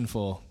 Lock in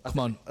 4. Come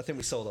on. I think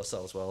we sold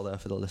ourselves well there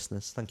for the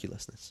listeners. Thank you,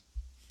 listeners.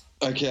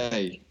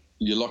 Okay,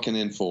 you're locking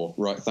in 4.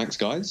 Right, thanks,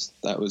 guys.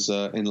 That was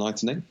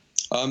enlightening.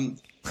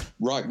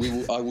 Right,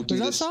 I will do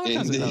this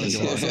in the...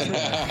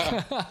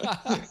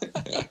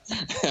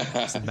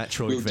 It's the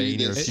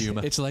Metroidvania of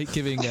humour. It's like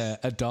giving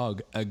a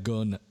dog a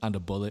gun and a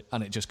bullet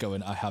and it just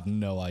going, I have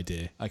no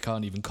idea. I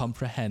can't even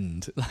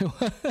comprehend.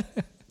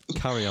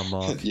 Carry on,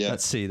 Mark. Yeah.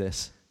 Let's see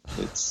this.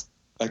 It's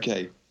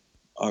okay.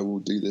 I will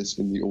do this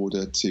in the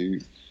order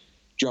to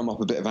drum up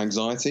a bit of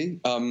anxiety.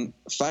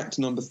 Fact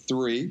number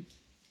 3.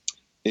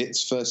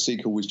 Its first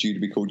sequel was due to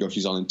be called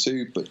Yoshi's Island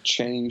 2, but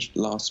changed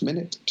last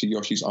minute to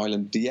Yoshi's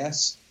Island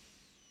DS.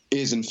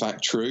 Is in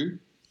fact true.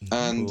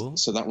 And Cool.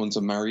 so that one's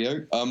a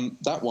Mario.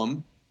 That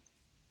one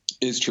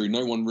is true.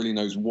 No one really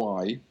knows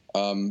why,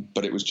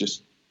 but it was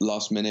just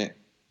last minute.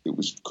 It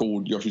was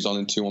called Yoshi's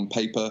Island 2 on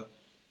paper,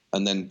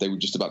 and then they were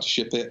just about to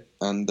ship it,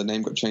 and the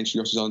name got changed to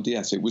Yoshi's Island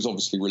DS. It was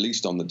obviously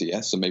released on the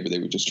DS, so maybe they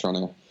were just trying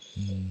to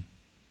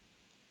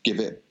give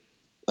it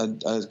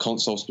a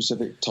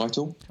console-specific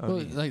title.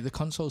 Well, like the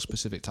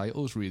console-specific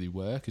titles really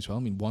work as well.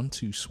 I mean,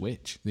 1-2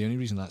 Switch. The only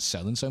reason that's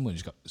selling so much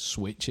is got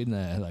Switch in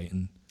there, like,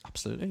 and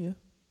Absolutely, yeah.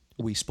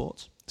 Wii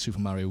Sports, Super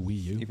Mario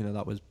Wii U. even though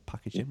that was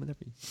packaged in with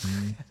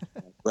everything.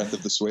 Breath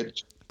of the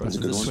Switch. Breath was a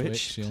of the good one.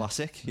 Switch, Yeah.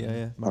 classic.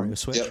 Yeah. Mario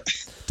Switch. Yep.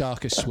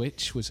 Darkest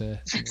Switch was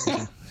a...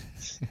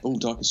 Oh,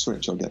 Darkest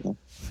Switch, I'll get that.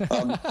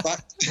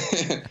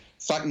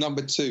 Fact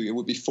number 2, it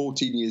would be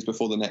 14 years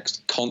before the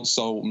next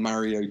console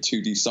Mario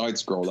 2D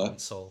side-scroller.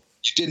 Console.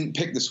 You didn't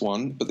pick this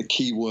one, but the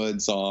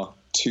keywords are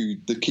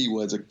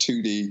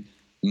 2D,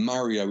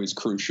 Mario is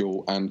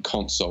crucial, and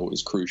console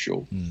is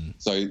crucial.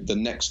 So the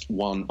next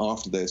one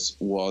after this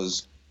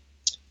was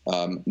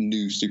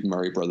New Super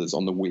Mario Brothers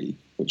on the Wii,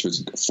 which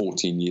was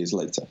 14 years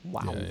later.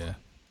 Wow. Yeah.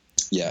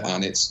 Yeah,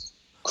 and it's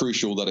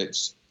crucial that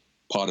it's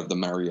part of the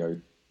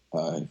Mario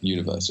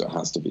universe, so it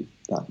has to be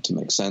that to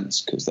make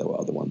sense because there were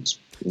other ones.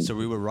 So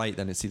we were right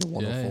then. It's either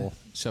 1 or 4.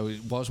 So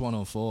it was 1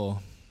 or 4.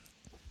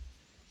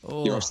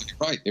 Oh. You're absolutely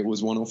right. It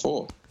was 1 or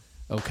 4.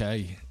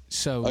 Okay.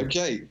 So.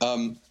 Okay.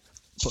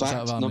 Put us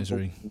out of our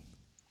misery.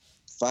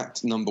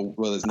 Fact number.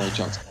 Well, there's no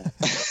chance.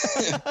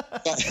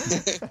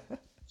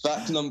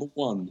 Fact number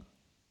 1.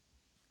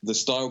 The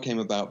style came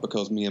about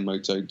because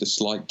Miyamoto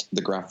disliked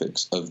the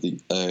graphics of the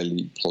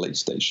early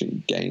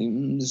PlayStation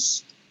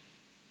games.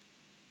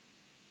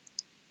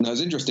 Now,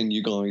 it's interesting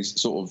you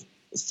guys sort of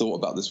thought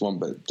about this one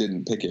but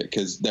didn't pick it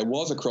because there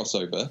was a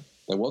crossover.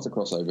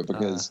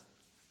 Because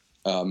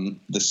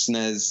the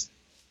SNES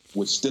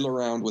was still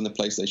around when the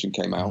PlayStation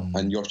came out,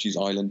 and Yoshi's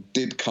Island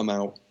did come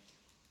out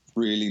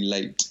really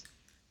late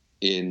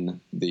in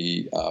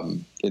the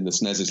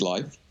SNES's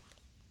life.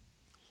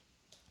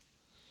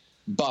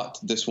 But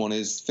this one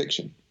is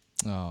fiction.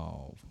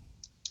 Oh.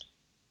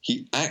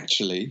 He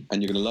actually,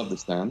 and you're going to love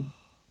this, Dan,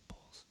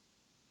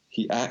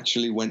 he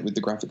actually went with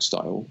the graphic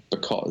style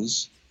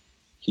because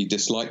he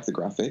disliked the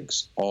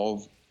graphics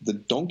of the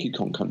Donkey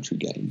Kong Country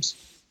games.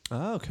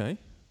 Oh, okay.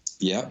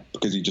 Yeah,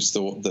 because he just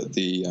thought that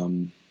the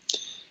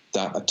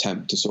that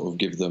attempt to sort of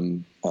give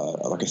them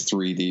like a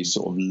 3D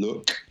sort of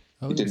look.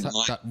 Oh, he didn't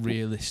that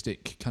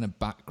realistic kind of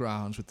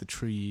backgrounds with the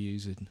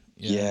trees and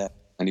yeah.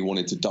 And he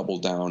wanted to double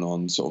down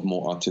on sort of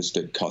more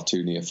artistic,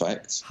 cartoony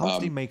effects. How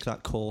did he make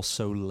that call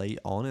so late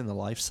on in the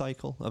life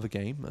cycle of a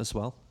game as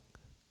well?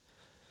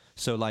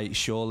 So, like,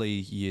 surely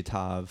you'd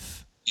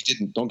have... He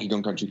didn't. Donkey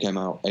Kong Country came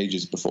out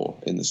ages before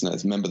in the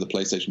SNES. Remember, the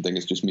PlayStation thing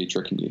is just me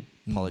tricking you.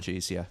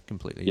 Apologies, yeah,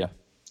 completely. Yeah.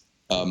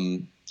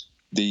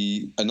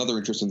 Another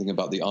interesting thing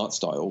about the art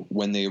style,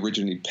 when they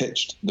originally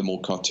pitched the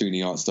more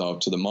cartoony art style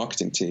to the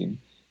marketing team,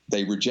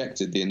 they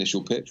rejected the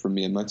initial pitch from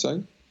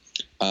Miyamoto.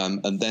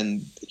 And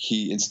then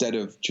he, instead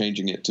of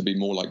changing it to be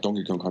more like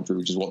Donkey Kong Country,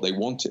 which is what they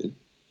wanted,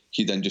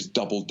 he then just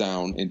doubled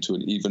down into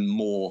an even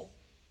more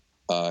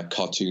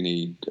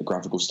cartoony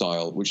graphical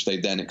style, which they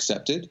then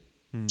accepted.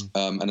 And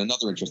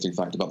another interesting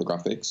fact about the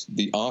graphics,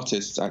 the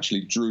artists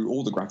actually drew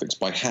all the graphics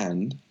by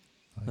hand,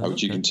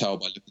 which you can tell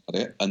by looking at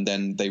it, and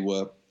then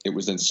it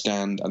was then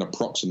scanned and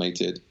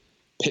approximated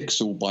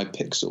pixel by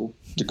pixel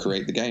to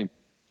create the game.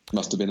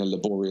 Must have been a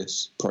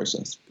laborious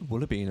process.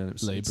 Would have been.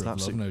 It's Labour an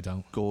of love, no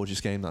doubt. Gorgeous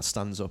game that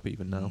stands up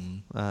even now.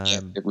 Yeah,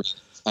 it really,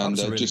 and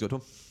that's a really good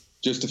one.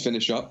 Just to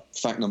finish up,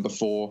 fact number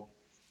 4,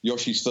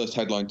 Yoshi's first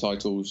headline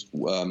titles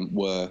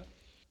was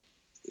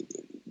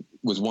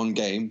one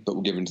game, but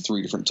were given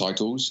 3 different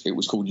titles. It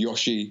was called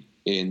Yoshi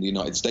in the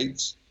United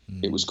States.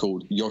 It was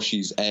called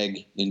Yoshi's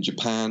Egg in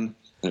Japan, and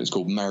it was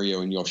called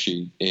Mario and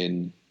Yoshi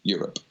in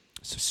Europe.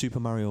 So Super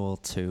Mario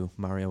World 2,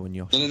 Mario and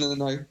Yoshi.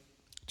 No.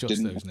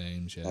 Just those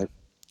names, yeah.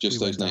 Just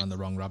we those went down names. the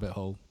wrong rabbit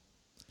hole.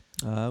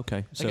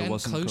 Okay. So Again, it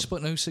wasn't close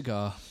but no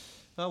cigar.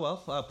 Oh,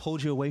 well, I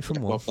pulled you away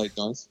from one. Well played,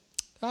 guys.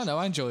 I know,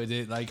 I enjoyed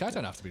it. Like, I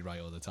don't have to be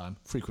right all the time.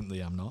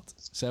 Frequently, I'm not.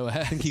 So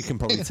I think you can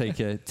probably take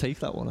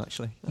that one,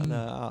 actually. And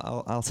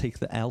I'll take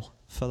the L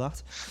for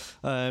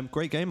that.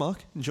 Great game,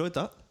 Mark. Enjoyed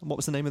that. And what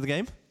was the name of the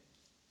game?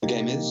 The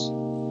game is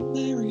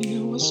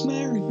Mario was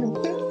Mario.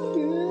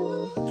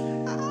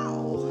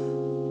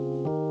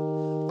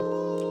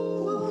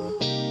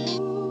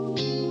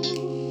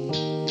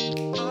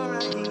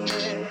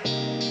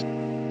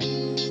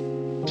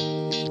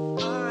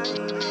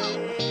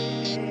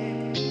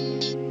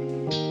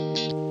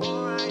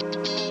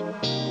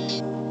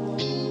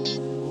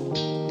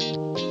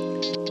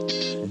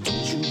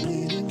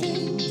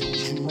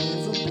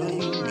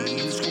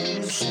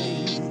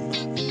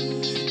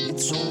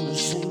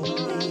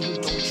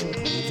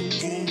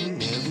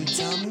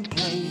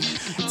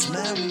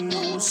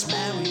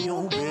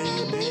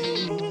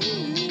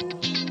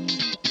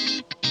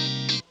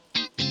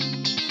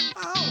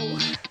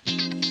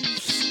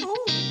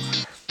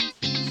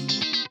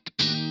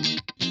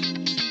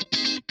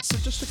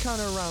 Kind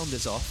of round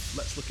us off,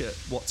 let's look at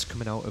what's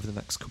coming out over the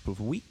next couple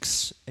of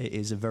weeks. It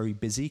is a very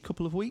busy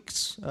couple of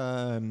weeks.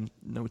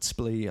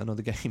 Noticeably,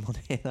 another game on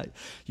here that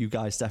you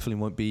guys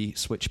definitely won't be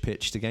Switch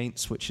pitched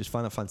against, which is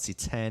Final Fantasy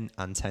X and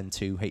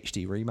X-2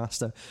 HD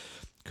Remaster,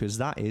 because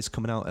that is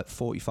coming out at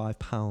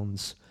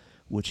 £45,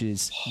 which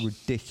is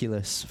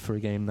ridiculous for a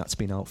game that's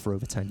been out for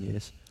over 10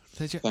 years.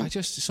 I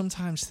just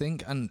sometimes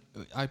think, and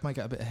I might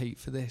get a bit of hate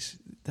for this,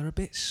 they're a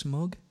bit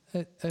smug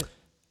at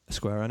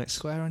Square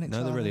Enix.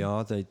 No, they really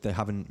are. They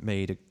haven't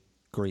made a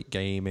great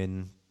game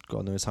in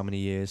God knows how many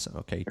years.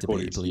 Okay,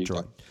 debatably,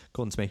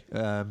 according to me,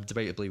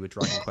 debatably with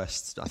Dragon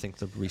Quest, I think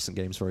the recent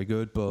game's very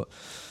good, but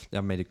they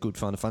haven't made a good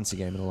Final Fantasy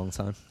game in a long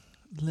time.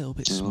 A little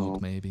bit smug,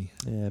 maybe.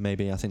 Yeah,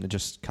 maybe. I think they're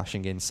just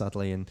cashing in,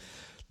 sadly, and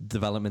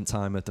development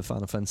time of the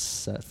Final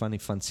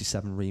Fantasy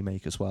 7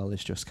 remake as well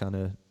is just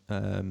kind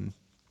of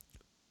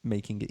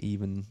making it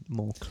even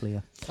more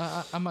clear.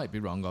 I might be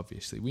wrong,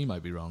 obviously. We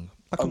might be wrong.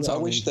 I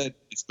wish they'd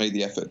made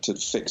the effort to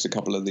fix a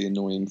couple of the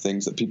annoying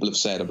things that people have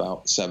said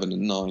about 7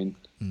 and 9,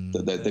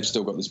 that they've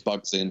still got this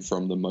bugs in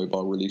from the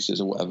mobile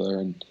releases or whatever,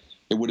 and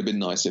it would have been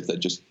nice if they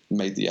just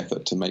made the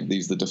effort to make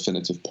these the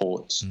definitive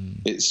ports.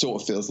 It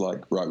sort of feels like,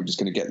 right, we're just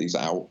going to get these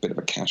out, bit of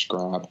a cash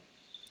grab.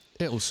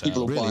 It'll sell.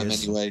 People will Really buy them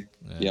is. anyway.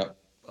 Yeah.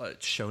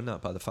 It's shown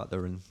that by the fact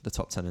they're in the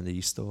top 10 in the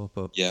e-store,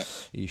 but Yeah.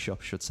 e-shop,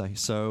 I should say.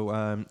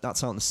 So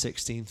that's out on the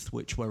 16th,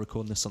 which we're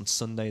recording this on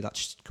Sunday.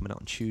 That's coming out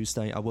on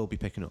Tuesday. I will be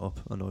picking it up,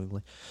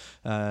 annoyingly.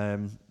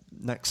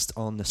 Next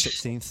on the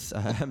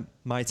 16th,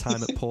 My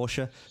Time at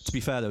Porsche. To be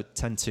fair, though,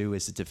 10.2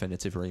 is the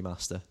definitive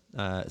remaster.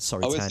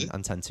 Sorry, Oh, is 10 it?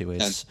 and 10.2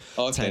 is. 10.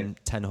 Oh, okay.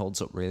 10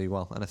 holds up really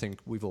well. And I think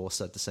we've all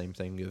said the same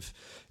thing of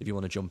if you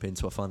want to jump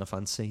into a Final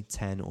Fantasy,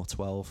 10 or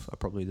 12 are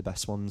probably the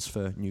best ones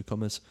for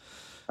newcomers.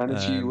 And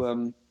if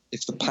you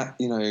if the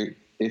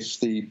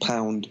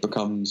pound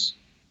becomes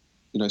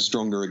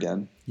stronger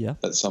again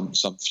at some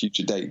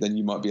future date, then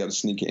you might be able to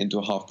sneak it into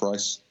a half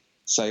price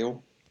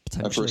sale for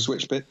Potentially. a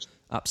Switch bit.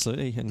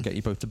 Absolutely, and get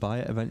you both to buy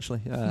it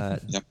eventually.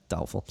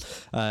 Doubtful.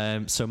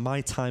 So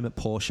My Time at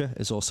Porsche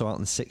is also out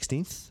on the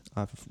 16th.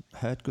 I've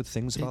heard good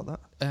things about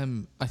that.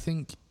 I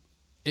think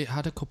it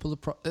had a couple of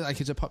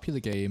it's a popular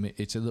game.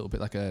 It's a little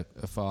bit like a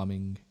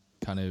farming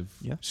kind of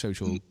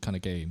social kind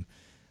of game.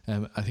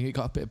 I think it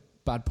got a bit of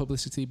bad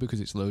publicity because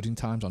its loading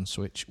times on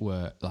Switch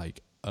were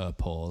like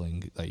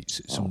appalling, like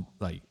some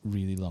like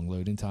really long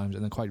loading times,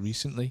 and then quite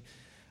recently.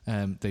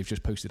 They've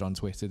just posted on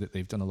Twitter that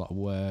they've done a lot of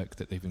work,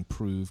 that they've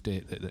improved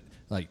it, that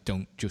like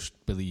don't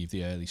just believe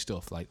the early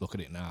stuff, like look at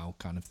it now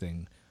kind of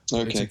thing.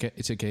 Okay.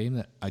 It's a game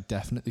that I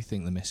definitely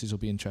think the missus will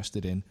be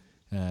interested in,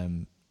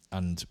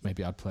 and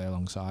maybe I'd play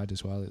alongside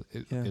as well.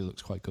 It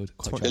looks quite good.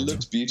 It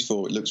looks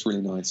beautiful. It looks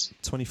really nice.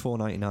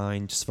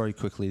 $24.99. Just very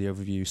quickly, the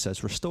overview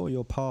says, Restore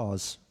your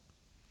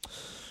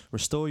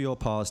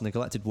par's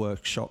neglected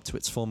workshop to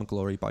its former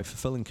glory by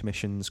fulfilling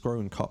commissions,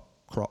 growing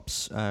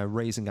crops,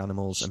 raising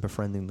animals, and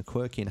befriending the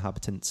quirky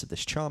inhabitants of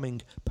this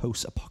charming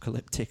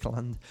post-apocalyptic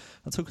land.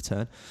 That took a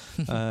turn.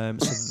 So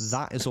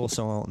that is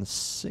also out on the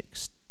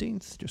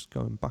 16th. Just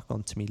going back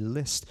onto my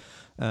list.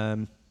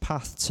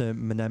 Path to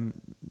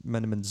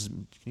Menemen's.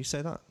 Can you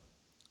say that?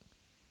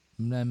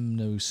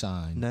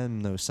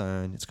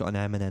 Mnemnosine. It's got an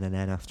M and an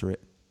N after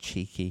it.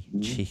 Cheeky.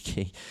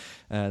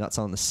 That's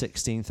on the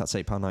 16th. That's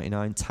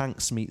 £8.99.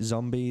 Tanks Meet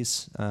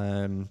Zombies.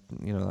 That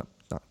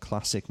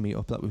classic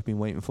meetup that we've been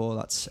waiting for.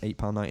 That's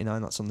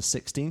 £8.99. That's on the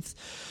 16th.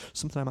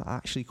 Something I'm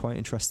actually quite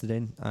interested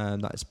in.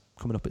 That is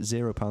coming up at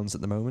 £0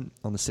 at the moment.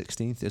 On the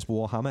 16th is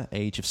Warhammer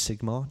Age of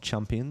Sigmar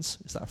Champions.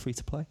 Is that free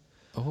to play?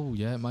 Oh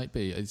yeah, it might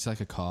be. It's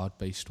like a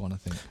card-based one, I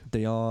think.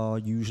 They are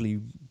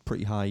usually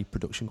pretty high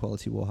production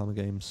quality Warhammer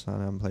games, and I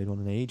haven't played one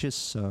in ages,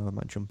 so I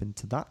might jump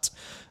into that.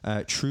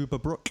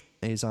 Troubadour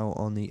is out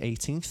on the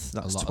 18th.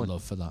 That's a lot of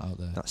love for that out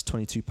there. That's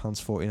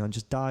 £22.49.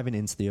 Just diving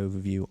into the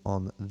overview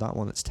on that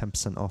one, it's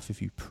 10% off if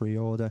you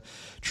pre-order.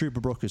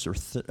 Troubadour is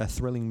a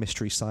thrilling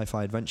mystery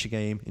sci-fi adventure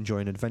game. Enjoy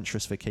an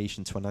adventurous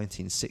vacation to a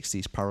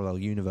 1960s parallel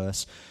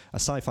universe. A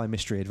sci-fi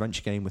mystery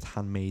adventure game with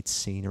handmade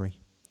scenery.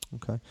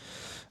 Okay.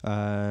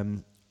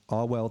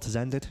 Our World Has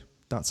Ended.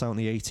 That's out on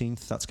the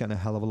 18th. That's getting a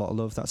hell of a lot of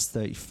love. That's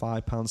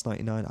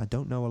 £35.99. I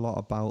don't know a lot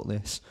about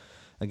this.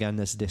 Again,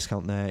 there's a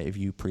discount there if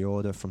you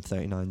pre-order from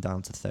 $39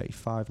 down to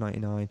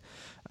 $35.99.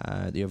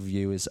 The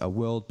overview is a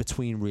world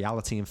between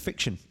reality and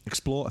fiction.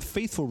 Explore a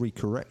faithful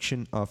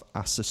recorrection of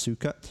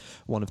Asasuka,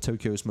 one of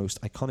Tokyo's most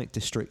iconic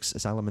districts,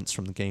 as elements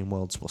from the game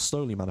worlds will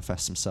slowly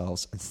manifest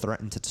themselves and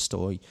threaten to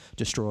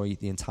destroy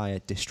the entire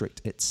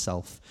district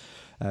itself.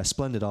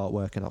 Splendid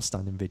artwork and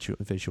outstanding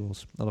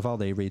visuals. I love how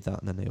they read that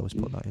and then they always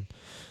put that in.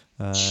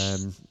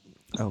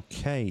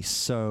 Okay,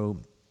 so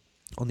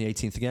on the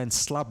 18th again,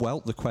 Slabwell,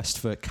 The Quest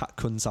for Cat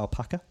Kun's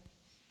Alpaca.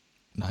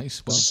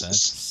 Nice, well said.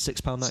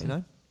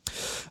 £6.99.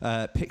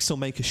 Pixel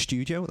Maker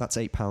Studio, that's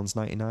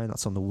 £8.99.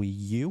 That's on the Wii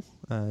U.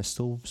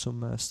 Still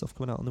some stuff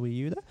coming out on the Wii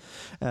U there.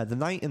 The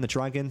Knight and the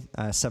Dragon,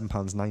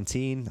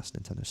 £7.19. That's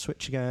Nintendo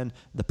Switch again.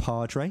 The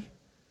Padre,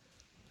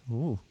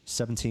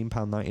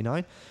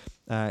 £17.99.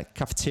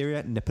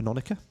 Cafeteria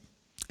Nippononica,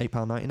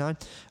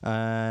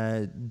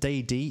 £8.99.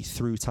 Day D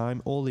Through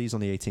Time, all these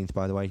on the 18th,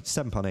 by the way,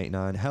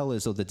 £7.89. Hell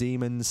is Other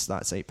Demons,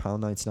 that's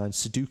 £8.99.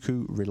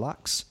 Sudoku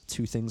Relax,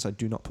 two things I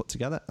do not put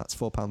together, that's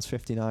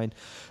 £4.59.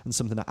 And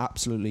something that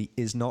absolutely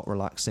is not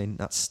relaxing,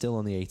 that's still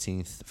on the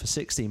 18th for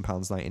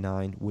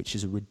 £16.99, which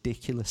is a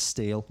ridiculous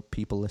steal.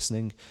 People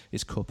listening,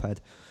 is Cuphead.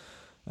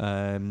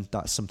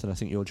 That's something I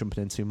think you're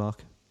jumping into,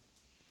 Mark.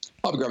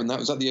 I'll be grabbing that.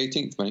 Was that the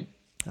 18th, mate?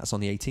 That's on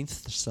the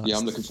 18th. So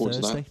I'm looking forward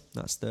to that.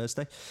 That's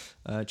Thursday.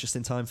 Just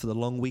in time for the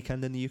long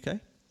weekend in the UK. Are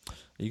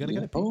you going to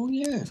get it? Oh,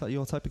 yeah. Is that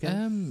your type of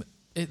game?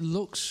 It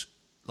looks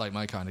like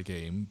my kind of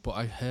game, but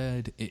I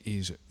heard it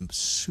is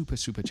super,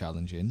 super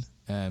challenging.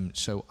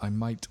 So I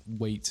might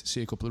wait,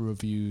 see a couple of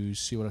reviews,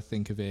 see what I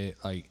think of it.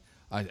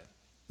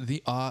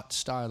 The art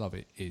style of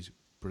it is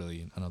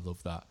brilliant, and I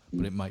love that.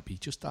 But it might be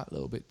just that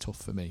little bit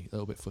tough for me, a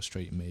little bit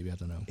frustrating maybe, I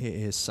don't know. It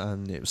is,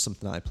 and it was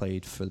something that I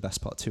played for the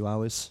best part of 2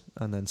 hours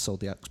and then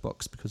sold the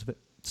Xbox because of it.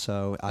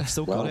 So I've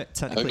still got it.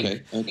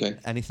 Technically, okay.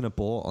 anything I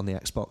bought on the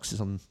Xbox is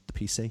on the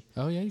PC.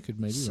 Oh yeah, you could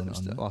maybe run it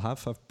on there.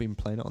 I've been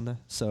playing it on there,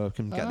 so I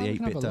can get the we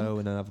can have 8-bit a dough look.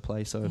 and then have a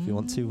play. So if you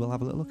want to, we'll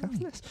have a little look after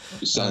this.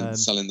 You're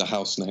selling the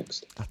house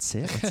next. That's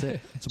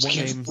it. It's one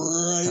game.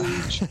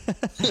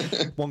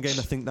 One game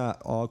I think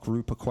that our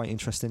group are quite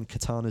interested in,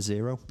 Katana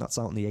Zero. That's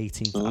out on the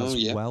 18th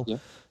as well. Yeah.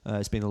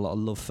 There's been a lot of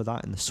love for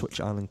that in the Switch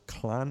Island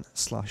clan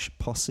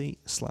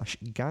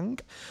 / gang.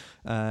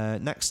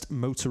 Next,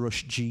 Motor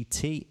Rush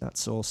GT.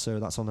 That's on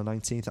the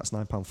 19th. That's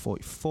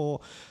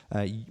 £9.44.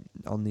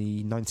 On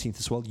the 19th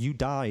as well. You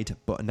died,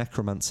 but a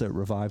necromancer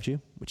revived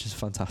you, which is a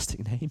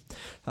fantastic name.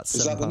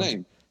 Is that the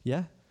name?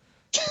 Yeah.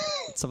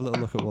 Let's have a little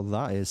look at what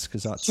that is,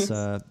 because that's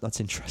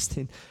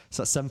interesting.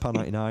 So that's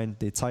 £7.99.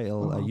 The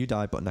title, You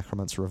Die But a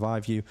Necromancer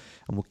Revive You,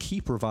 and will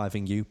keep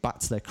reviving you back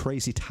to their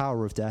crazy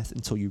Tower of Death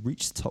until you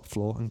reach the top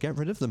floor and get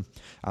rid of them,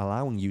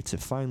 allowing you to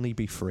finally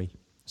be free.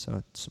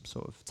 So some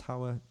sort of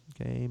tower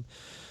game.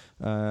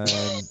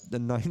 The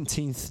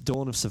 19th,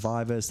 Dawn of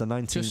Survivors. The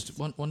 19th. Just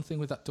one thing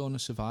with that Dawn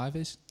of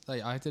Survivors.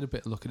 Like, I did a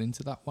bit of looking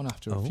into that one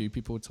after a few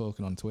people were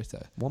talking on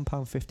Twitter.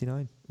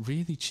 £1.59.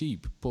 Really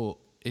cheap, but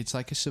it's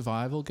like a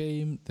survival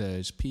game.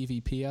 There's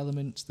PvP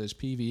elements. There's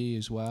PvE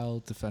as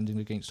well, defending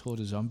against horde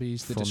of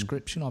zombies. The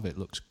description of it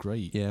looks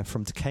great. Yeah,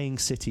 from decaying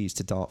cities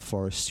to dark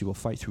forests, you will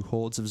fight through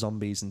hordes of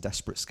zombies and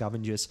desperate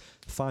scavengers.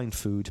 Find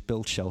food,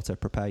 build shelter,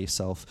 prepare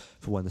yourself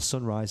for when the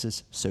sun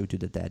rises, so do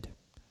the dead.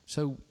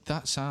 So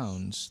that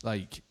sounds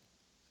like...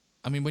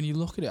 I mean, when you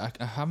look at it,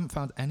 I haven't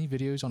found any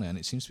videos on it, and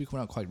it seems to be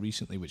coming out quite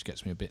recently, which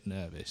gets me a bit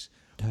nervous.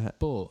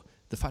 But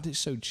the fact it's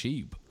so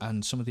cheap,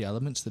 and some of the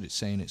elements that it's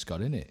saying it's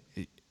got in it,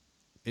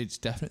 it's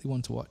definitely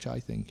one to watch, I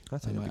think. I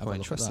think it'll be quite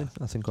interesting.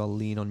 I think I'll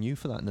lean on you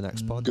for that in the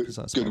next pod.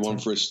 Good one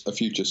for a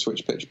future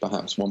Switch pitch,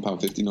 perhaps.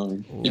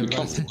 £1.59. You'd be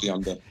comfortably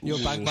under. Your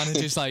bank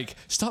manager's like,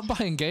 stop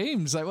buying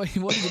games. Like,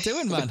 what are you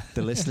doing, man?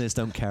 The listeners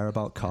don't care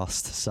about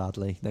cost,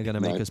 sadly. They're going to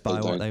make us buy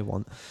what they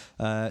want.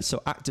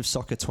 So Active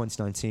Soccer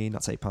 2019,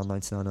 that's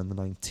 £8.99 on the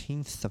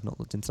 19th. I've not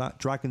looked into that.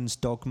 Dragon's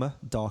Dogma,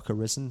 Dark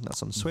Arisen,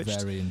 that's on Switch.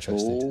 Very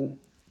interested.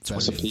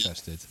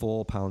 Interested.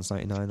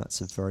 £4.99.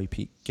 That's a very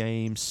peak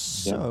game.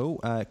 So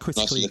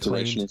critically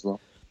acclaimed as well.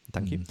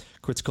 Thank you.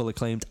 Critical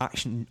acclaimed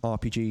action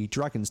RPG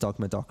Dragon's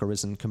Dogma Dark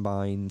Arisen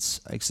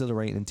combines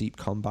exhilarating and deep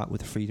combat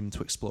with the freedom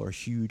to explore a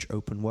huge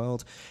open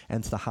world,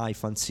 enter the high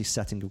fantasy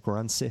setting of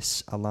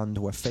Grancis, a land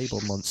where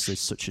fabled monsters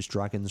such as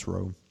dragons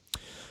roam.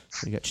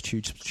 So you get to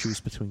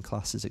choose between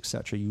classes,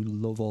 etc. You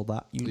love all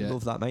that. You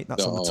love that, mate.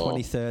 That's on the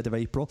 23rd of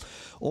April.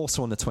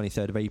 Also on the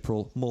 23rd of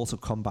April, Mortal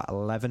Kombat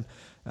 11.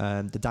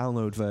 The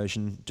download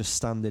version, just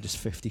standard, is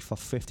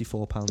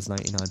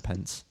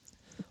 £54.99.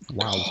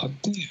 Wow. Oh,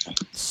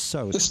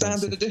 so the expensive.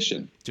 standard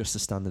edition? Just the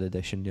standard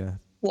edition, yeah.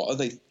 What are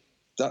they?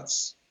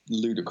 That's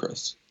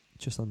ludicrous.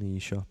 Just on the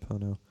eShop, I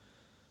know.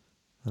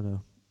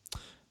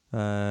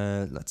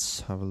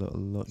 Let's have a little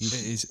look. It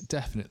is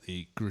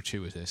definitely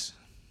gratuitous.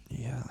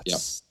 Yeah,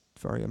 that's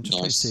very... I'm just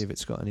trying to see if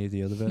it's got any of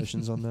the other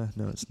versions on there.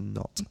 No, it's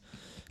not.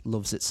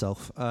 Loves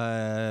itself.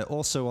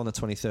 Also on the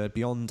 23rd,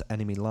 Beyond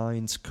Enemy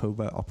Lines,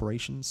 Covert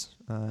Operations.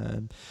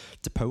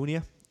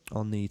 Deponia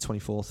on the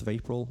 24th of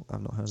April.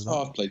 I've not heard of that.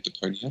 Oh, I've played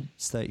Deponia.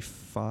 It's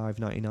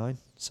 $35.99.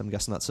 So I'm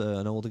guessing that's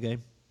an older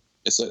game.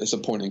 It's a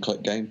point and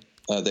click game.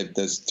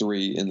 There's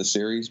 3 in the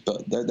series,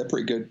 but they're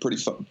pretty good.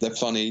 They're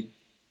funny.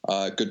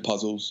 Good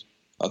puzzles.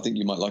 I think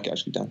you might like it,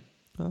 actually, Dan.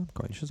 Oh, I'm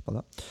quite interested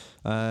about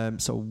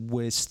that. So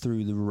whiz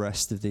through the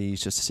rest of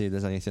these just to see if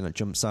there's anything that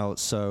jumps out.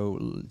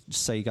 So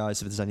say,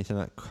 guys, if there's anything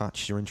that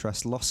catches your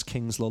interest. Lost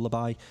King's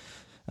Lullaby,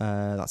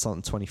 that's out on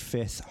the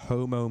 25th.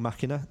 Homo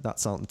Machina,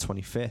 that's out on the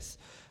 25th.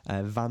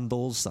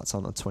 Vandals, that's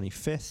on the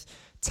 25th.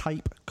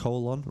 Type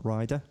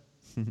Rider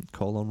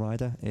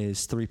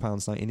is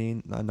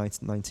 £3.19, and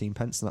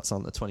that's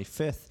on the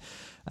 25th.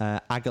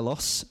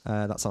 Agalos,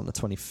 that's on the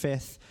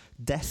 25th.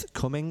 Death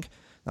Coming,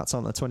 that's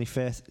on the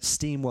 25th.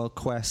 SteamWorld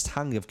Quest,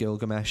 Hang of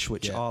Gilgamesh,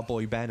 which our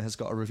boy Ben has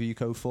got a review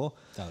code for.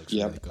 That looks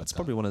really good. That's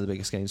probably one of the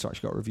biggest games I've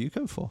actually got a review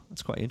code for.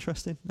 That's quite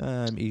interesting.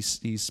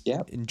 He's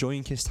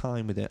enjoying his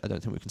time with it. I don't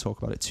think we can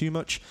talk about it too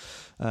much.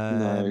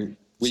 No,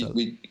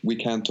 we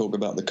can talk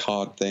about the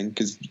card thing,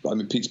 because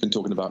Pete's been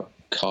talking about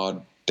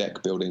card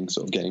deck building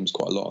sort of games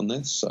quite a lot on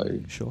this. So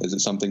is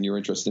it something you're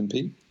interested in,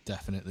 Pete?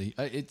 Definitely.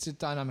 It's a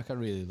dynamic I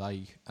really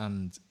like,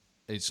 and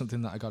it's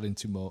something that I got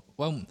into more.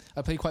 Well,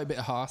 I play quite a bit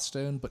of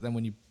Hearthstone, but then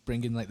when you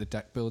bring in like the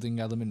deck building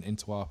element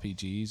into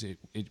RPGs,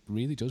 it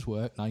really does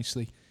work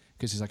nicely,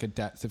 because there's like a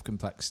depth of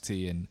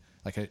complexity and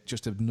like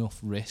just enough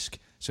risk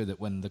so that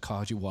when the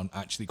card you want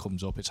actually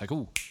comes up, it's like,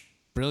 oh,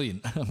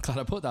 brilliant! I'm glad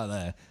I put that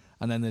there.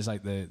 And then there's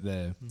like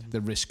the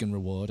risk and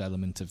reward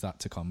element of that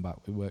to combat.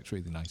 It works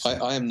really nicely.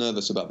 I am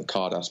nervous about the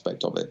card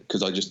aspect of it,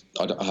 because I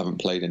haven't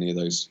played any of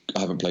those. I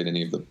haven't played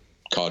any of the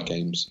card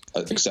games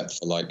except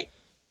for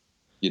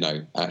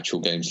actual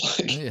games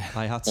like. Yeah.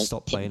 I had to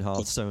stop playing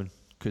Hearthstone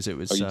because it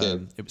was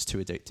too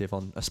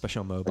addictive especially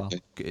on mobile. Okay.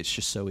 It's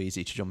just so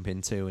easy to jump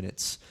into, and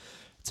it's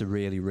a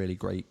really, really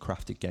great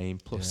crafted game.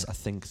 Plus, I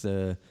think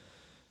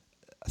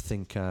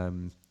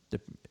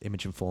the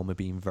Image Informer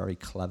being very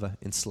clever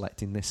in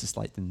selecting this as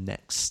like the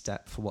next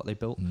step for what they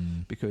built,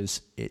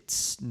 because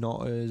it's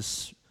not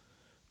as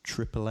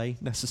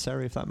AAA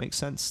necessary, if that makes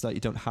sense. Like,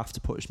 you don't have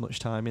to put as much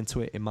time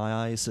into it, in my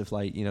eyes. Of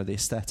like, you know, the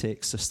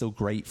aesthetics are still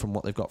great from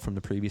what they've got from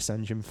the previous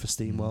engine for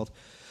SteamWorld,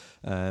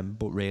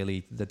 but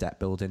really the deck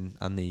building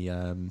and the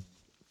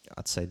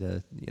I'd say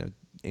the, you know,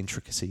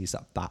 intricacies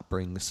that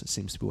brings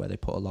seems to be where they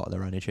put a lot of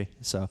their energy.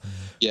 So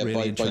yeah,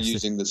 really by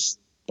using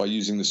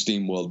the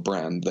SteamWorld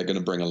brand, they're going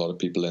to bring a lot of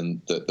people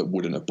in that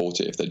wouldn't have bought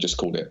it if they just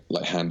called it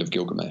like Hand of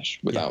Gilgamesh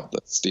without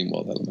the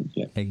SteamWorld element.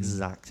 Yeah,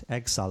 exact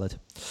egg salad.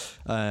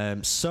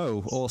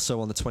 So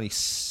also on the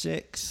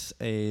 26th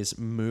is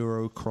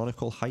Muro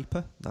Chronicle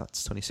Hyper.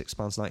 That's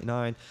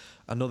 £26.99.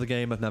 Another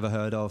game I've never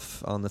heard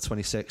of on the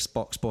 26th.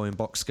 Box Boy and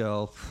Box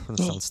Girl. That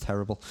sounds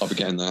terrible. I'll be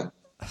getting that.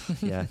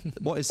 Yeah,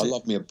 what is it? I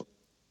love me a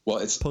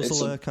it's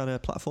puzzler kind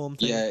of platform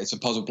thing? Yeah, it's a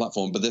puzzle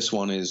platform, but this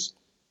one is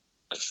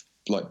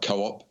like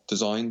co-op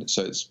designed,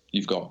 so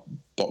you've got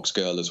Box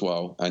Girl as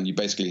well, and you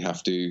basically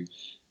have to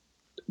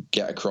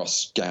get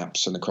across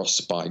gaps and across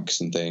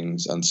spikes and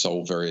things and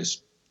solve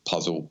various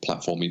puzzle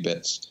platformy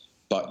bits,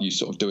 but you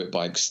sort of do it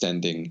by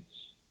extending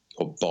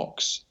your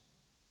box.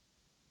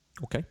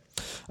 Okay.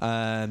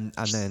 And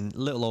then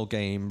little old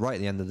game right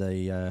at the end of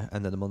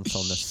the month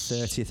on the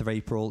 30th of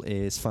April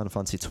is Final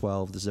Fantasy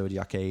XII: The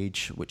Zodiac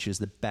Age, which is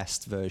the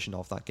best version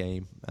of that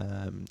game.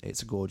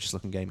 It's a gorgeous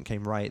looking game. It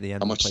came right at the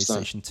end of the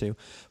PlayStation 2,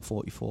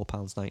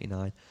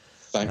 £44.99.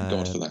 Thank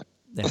God for that.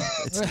 Yeah,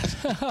 so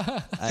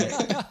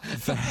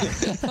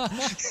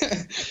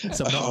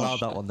I'm not allowed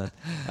that one then.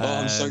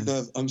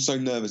 I'm so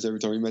nervous every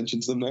time he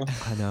mentions them now.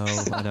 I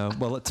know.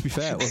 Well, to be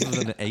fair, other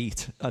than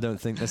 8, I don't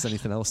think there's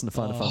anything else in the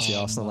Final Fantasy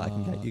arsenal that I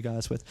can get you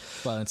guys with.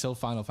 Well, until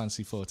Final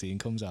Fantasy 14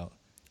 comes out.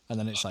 And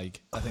then it's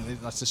like, I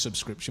think that's a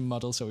subscription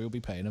model, so we'll be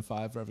paying a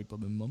 $5 every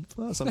blooming month.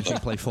 Well, as long as you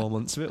can play 4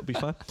 months of it, it'll be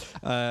fine.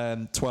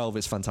 12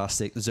 is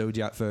fantastic. The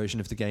Zodiac version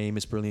of the game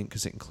is brilliant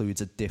because it includes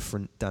a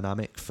different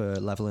dynamic for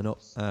leveling up,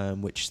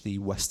 which the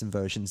Western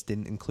versions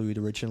didn't include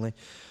originally.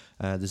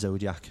 The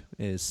Zodiac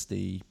is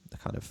the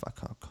kind of, I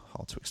can't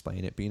hard to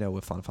explain it, but you know,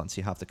 with Final Fantasy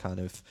you have the kind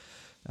of,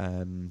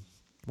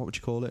 what would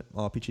you call it?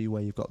 RPG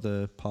where you've got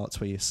the parts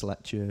where you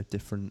select your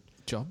different...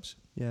 Jobs?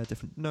 Yeah,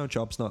 different... No,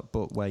 jobs not,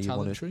 but where you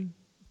want to... Talent tree?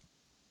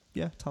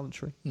 Yeah, talent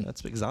tree.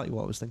 That's exactly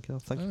what I was thinking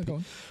of. Thank you. Go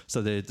on.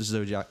 So the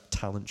Zodiac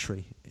talent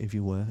tree, if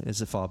you were,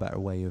 is a far better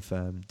way of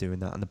doing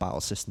that, and the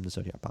battle system, the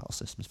Zodiac battle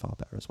system, is far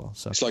better as well.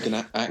 So it's like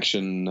an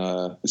action.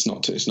 It's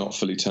not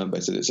fully turn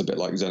based. It's a bit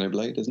like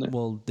Xenoblade, isn't it?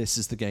 Well, this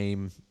is the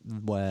game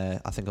where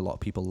I think a lot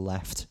of people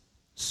left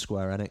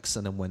Square Enix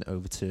and then went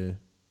over to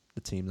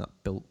the team that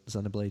built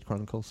Xenoblade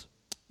Chronicles.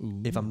 Ooh.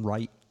 If I'm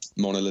right,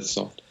 Monolith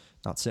Soft.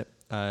 That's it.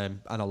 And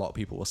a lot of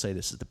people will say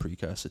this is the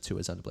precursor to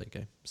a Xenoblade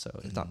game. So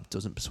if that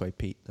doesn't persuade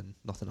Pete, then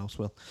nothing else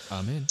will.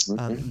 I'm in.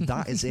 And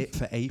that is it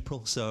for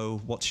April.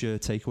 So what's your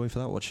takeaway for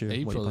that?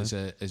 April is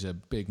a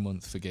big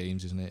month for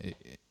games, isn't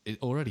it?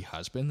 It already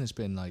has been. There's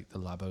been like the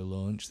Labo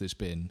launch. There's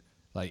been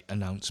like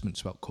announcements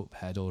about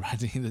Cuphead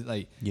already.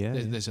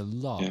 There's a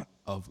lot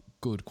of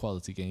good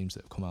quality games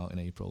that have come out in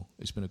April.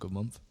 It's been a good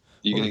month.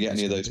 You going to get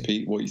any of those,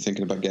 Pete? What are you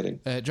thinking about getting?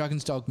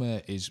 Dragon's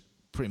Dogma is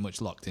pretty much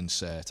locked in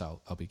cert.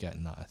 I'll be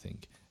getting that, I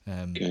think.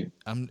 Okay.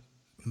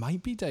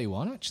 Might be day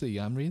one actually.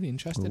 I'm really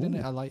interested in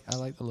it. I like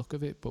the look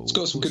of it. But it's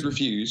got some good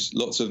reviews.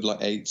 Lots of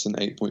like 8s and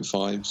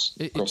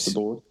 8.5s across the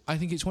board. I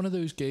think it's one of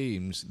those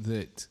games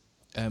that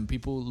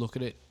people look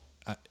at it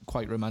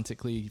quite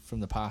romantically from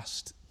the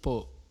past,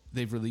 but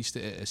they've released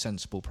it at a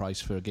sensible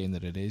price for a game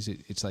that it is.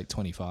 It's like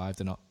 25.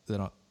 They're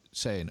not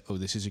saying, oh,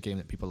 this is a game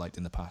that people liked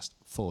in the past.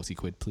 40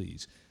 quid,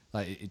 please.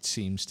 Like it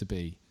seems to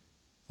be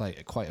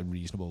like quite a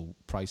reasonable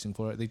pricing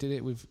for it. They did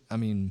it with. I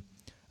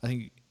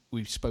think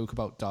we spoke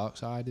about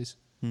Darksiders.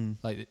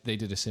 Like they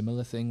did a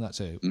similar thing. That's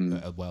a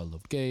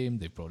well-loved game.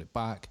 They've brought it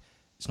back.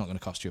 It's not going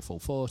to cost you a full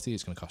 40.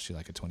 It's going to cost you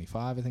like a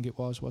 25. I think it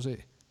was. Was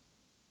it?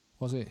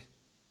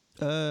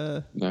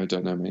 No, I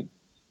don't know, mate.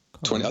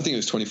 20. I think it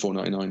was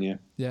 $24.99. Yeah.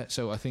 Yeah.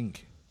 So I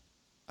think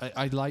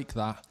I like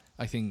that.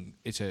 I think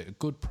it's a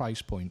good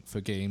price point for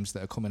games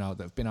that are coming out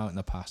that have been out in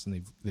the past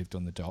and they've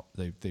done the job.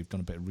 They've done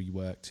a bit of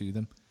rework to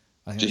them.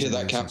 I think Did you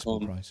hear that,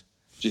 Capcom? Did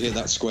you hear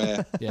that,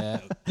 Square?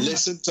 Yeah.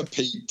 Listen to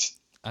Pete.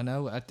 I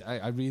know.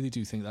 I really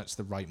do think that's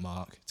the right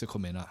mark to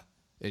come in at.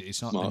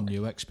 It's not Smart. a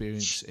new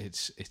experience.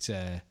 It's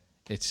an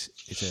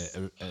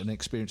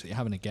experience that you're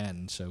having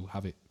again. So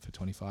have it for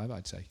 25.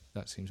 I'd say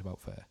that seems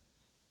about fair.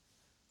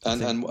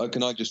 And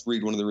can I just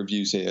read one of the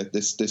reviews here?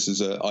 This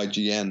is a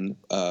IGN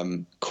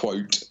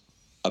quote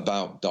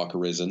about Dark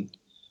Arisen.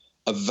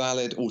 A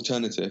valid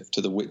alternative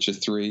to The Witcher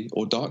 3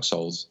 or Dark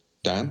Souls.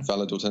 Dan,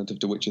 valid alternative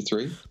to Witcher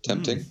 3?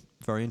 Tempting?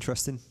 Very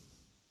interesting.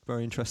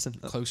 Very interesting.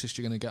 Closest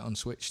you're going to get on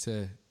Switch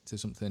to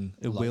something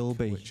it like will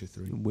be. Witcher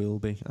 3. It will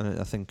be. And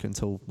I think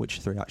until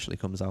Witcher 3 actually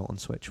comes out on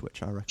Switch,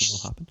 which I reckon will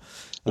happen.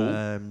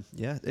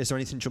 Yeah. Is there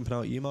anything jumping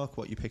out at you, Mark?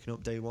 What are you picking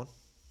up day one?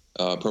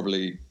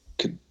 Probably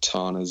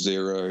Katana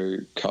Zero,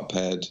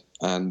 Cuphead,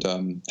 and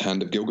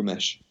Hand of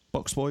Gilgamesh.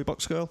 Box Boy,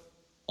 Box Girl?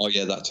 Oh,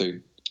 yeah, that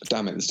too.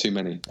 Damn it, there's too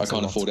many. I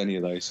can't afford any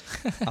of those.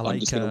 I'm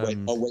just going to wait.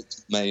 I'll wait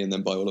till May and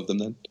then buy all of them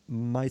then.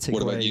 My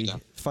What about you, takeaway,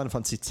 Dan? Final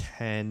Fantasy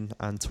 10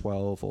 and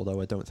 12,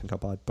 although I don't think I'll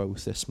buy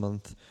both this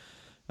month.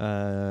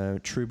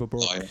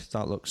 Troublebrook, Liar.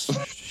 that looks...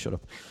 shut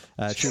up.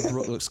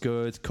 Troublebrook looks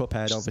good.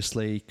 Cuphead,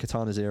 obviously.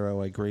 Katana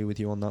Zero, I agree with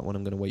you on that one.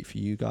 I'm going to wait for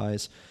you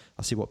guys.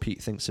 I'll see what Pete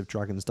thinks of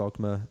Dragon's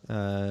Dogma.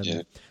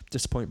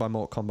 Disappointed by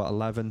Mortal Kombat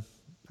 11.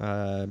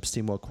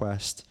 SteamWorld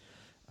Quest.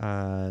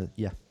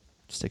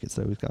 Stick it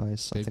to those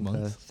guys. Big I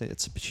month. think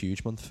it's a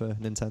huge month for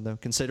Nintendo.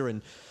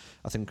 Considering,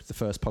 I think the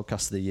first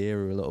podcast of the year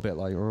we were a little bit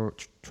like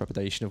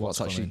trepidation of what's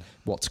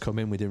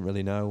coming. We didn't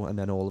really know, and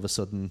then all of a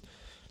sudden,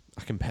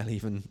 I can barely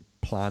even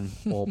plan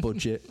or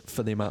budget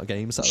for the amount of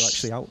games that are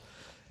actually out.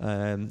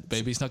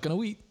 Baby's not going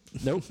to eat.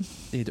 Nope.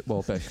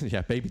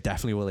 Baby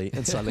definitely will eat,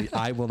 and sadly,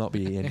 I will not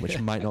be eating, which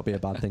might not be a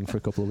bad thing for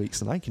a couple of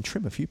weeks, and I can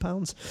trim a few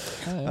pounds.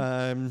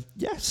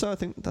 So I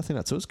think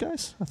that's us,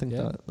 guys. I think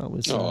that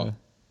was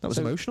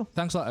emotional.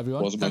 Thanks a lot,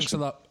 everyone. Was Thanks a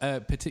emotional.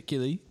 lot,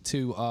 particularly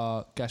to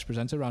our guest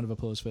presenter. Round of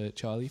applause for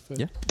Charlie.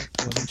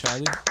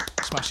 Charlie.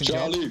 Smashing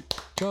Charlie,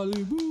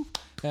 woo.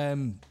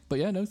 But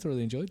yeah, no,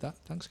 thoroughly enjoyed that.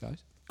 Thanks,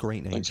 guys.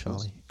 Great name, Thanks,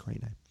 Charlie. guys.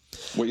 Great name.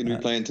 What are you going to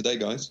be playing today,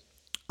 guys?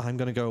 I'm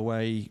going to go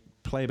away,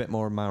 play a bit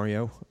more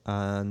Mario,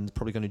 and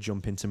probably going to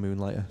jump into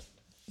Moonlighter.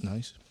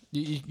 Nice.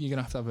 You're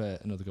going to have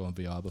another go on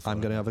VR before. I'm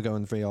going to have a go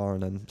in VR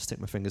and then stick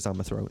my fingers down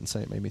my throat and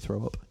say it made me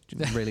throw up.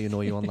 Really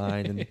annoy you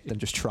online and then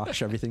just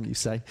trash everything you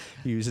say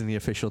using the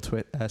official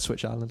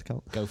Switch Island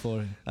account. Go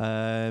for it.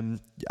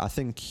 I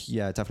think,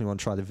 definitely want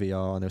to try the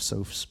VR. I know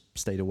Soph's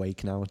stayed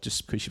awake now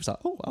just because she was like,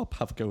 I'll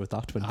have a go with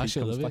that when Pete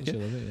comes back in. She'll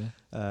love it,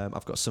 yeah.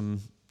 I've got some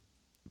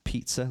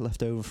pizza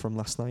left over from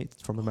last night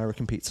from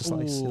American Pizza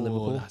Slice in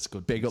Liverpool. That's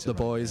good. Big up pizza the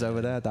boys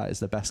over there. That is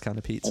the best kind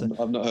of pizza.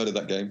 I've not heard of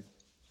that game.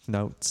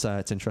 No, it's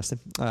interesting.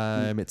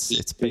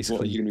 It's basically...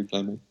 What are you going to be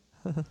playing?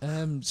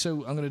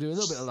 So I'm going to do a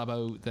little bit of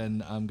Labo,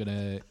 then I'm going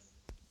to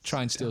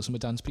try and steal some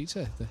of Dan's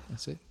pizza.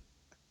 That's it.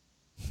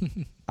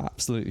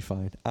 Absolutely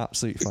fine.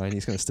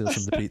 He's going to steal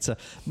some of the pizza.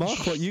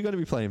 Mark, what are you going to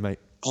be playing, mate?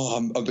 Oh,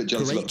 I'm a bit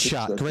jealous.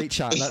 Great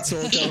chat. Let's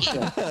all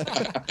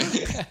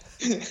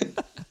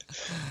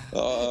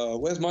go.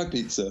 Where's my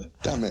pizza?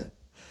 Damn it.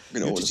 I'm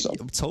going to order some.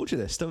 I've told you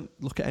this. Don't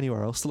look at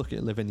anywhere else to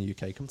live in the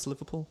UK. Come to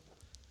Liverpool.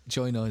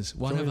 Join us.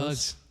 One of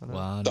us.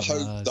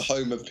 The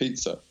home of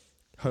pizza.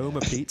 Home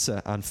of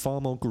pizza and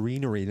far more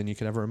greenery than you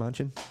could ever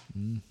imagine.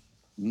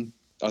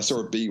 I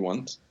saw a bee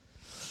once.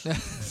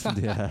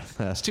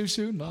 It's too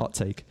soon, Mark. Hot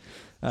take.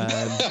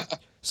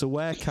 So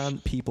where can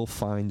people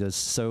find us?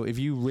 So if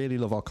you really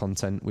love our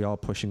content, we are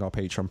pushing our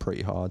Patreon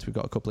pretty hard. We've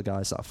got a couple of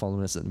guys that are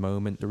following us at the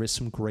moment. There is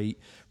some great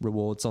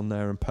rewards on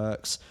there and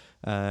perks.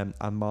 And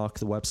Mark,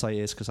 the website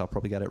is, because I'll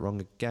probably get it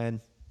wrong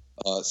again.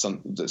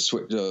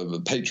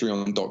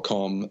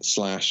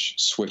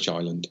 Patreon.com/Switch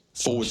Island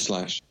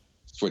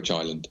 /Switch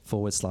Island.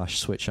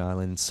 /Switch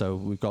Island. So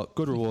we've got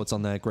good rewards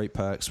on there, great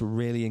perks. We're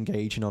really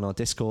engaging on our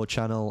Discord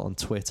channel, on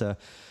Twitter.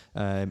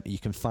 You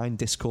can find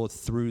Discord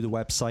through the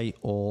website,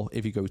 or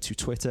if you go to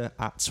Twitter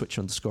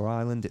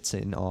 @Switch_Island, it's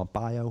in our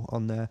bio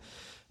on there.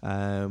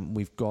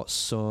 We've got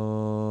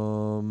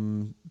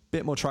some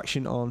bit more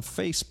traction on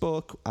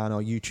Facebook, and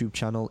our YouTube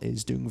channel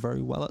is doing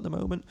very well at the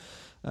moment.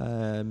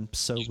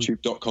 So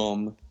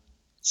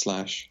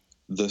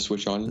YouTube.com/The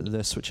Switch Island.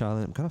 The Switch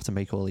Island. I'm gonna have to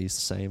make all these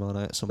the same, aren't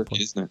I, at some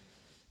point? Isn't it?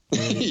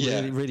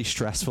 Really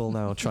stressful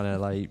now trying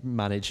to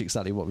manage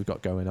exactly what we've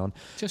got going on.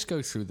 Just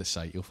go through the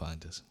site, you'll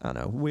find us. I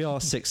know we are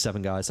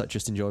 6-7 guys that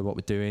just enjoy what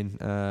we're doing,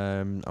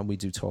 and we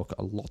do talk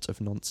a lot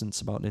of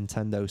nonsense about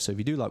Nintendo. So if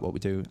you do like what we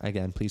do,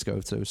 again, please go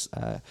to those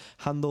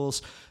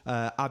handles.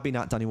 I've been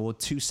at Danny Ward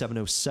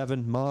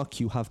 2707. Mark,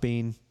 you have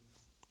been.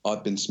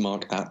 I've been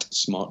Smark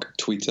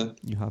 @SmarkTweeter.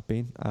 You have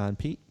been, and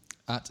Pete.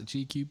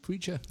 @GQ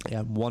Preacher.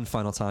 Yeah, one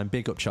final time.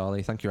 Big up,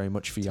 Charlie. Thank you very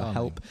much for your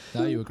help.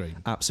 No, you were great.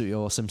 Absolutely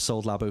awesome.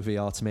 Sold Labo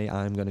VR to me.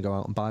 I'm going to go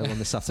out and buy one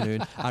this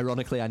afternoon.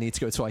 Ironically, I need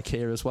to go to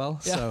IKEA as well.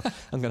 So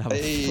I'm going to have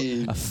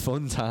a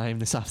fun time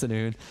this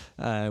afternoon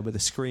with a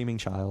screaming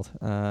child.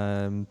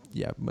 But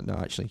no,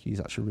 actually, he's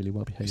actually really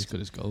well behaved. He's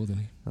good as gold, isn't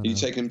he? Are you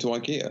taking him to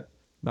IKEA?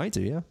 Might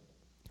do, yeah.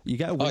 You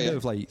get a window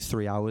of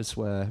 3 hours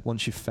where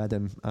once you've fed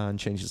him and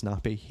changed his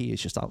nappy, he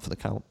is just out for the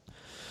count.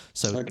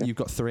 So you've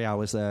got 3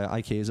 hours there.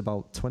 IKEA is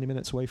about 20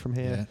 minutes away from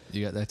here. Yeah,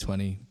 you get there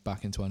 20,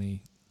 back in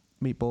 20.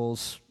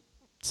 Meatballs,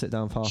 sit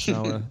down for half an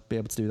hour, be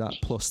able to do that.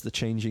 Plus the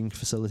changing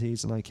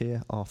facilities in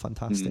IKEA are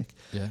fantastic.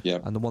 Yeah.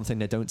 And the one thing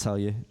they don't tell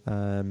you,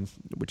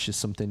 which is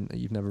something that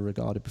you've never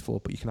regarded before,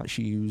 but you can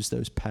actually use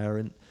those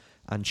parent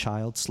and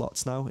child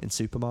slots now in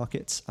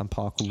supermarkets and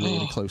park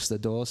really close to the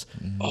doors.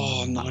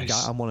 Oh,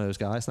 nice. I'm one of those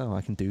guys now.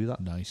 I can do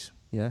that. Nice.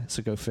 Yeah,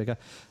 so go figure.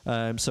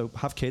 So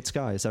have kids,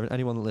 guys.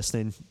 Anyone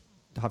listening,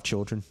 have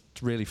children.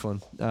 It's really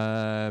fun.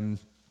 Don't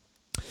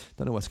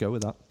know where to go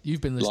with that.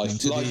 You've been listening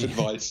to life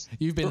advice.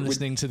 You've been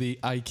listening to the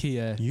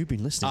IKEA. You've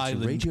been listening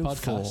Island to Radio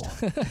podcast.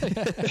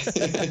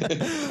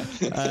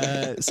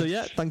 4. So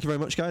thank you very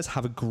much, guys.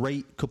 Have a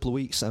great couple of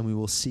weeks, and we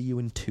will see you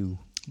in 2.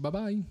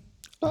 Bye-bye.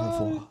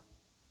 Au revoir.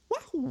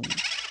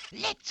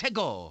 Let's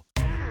go.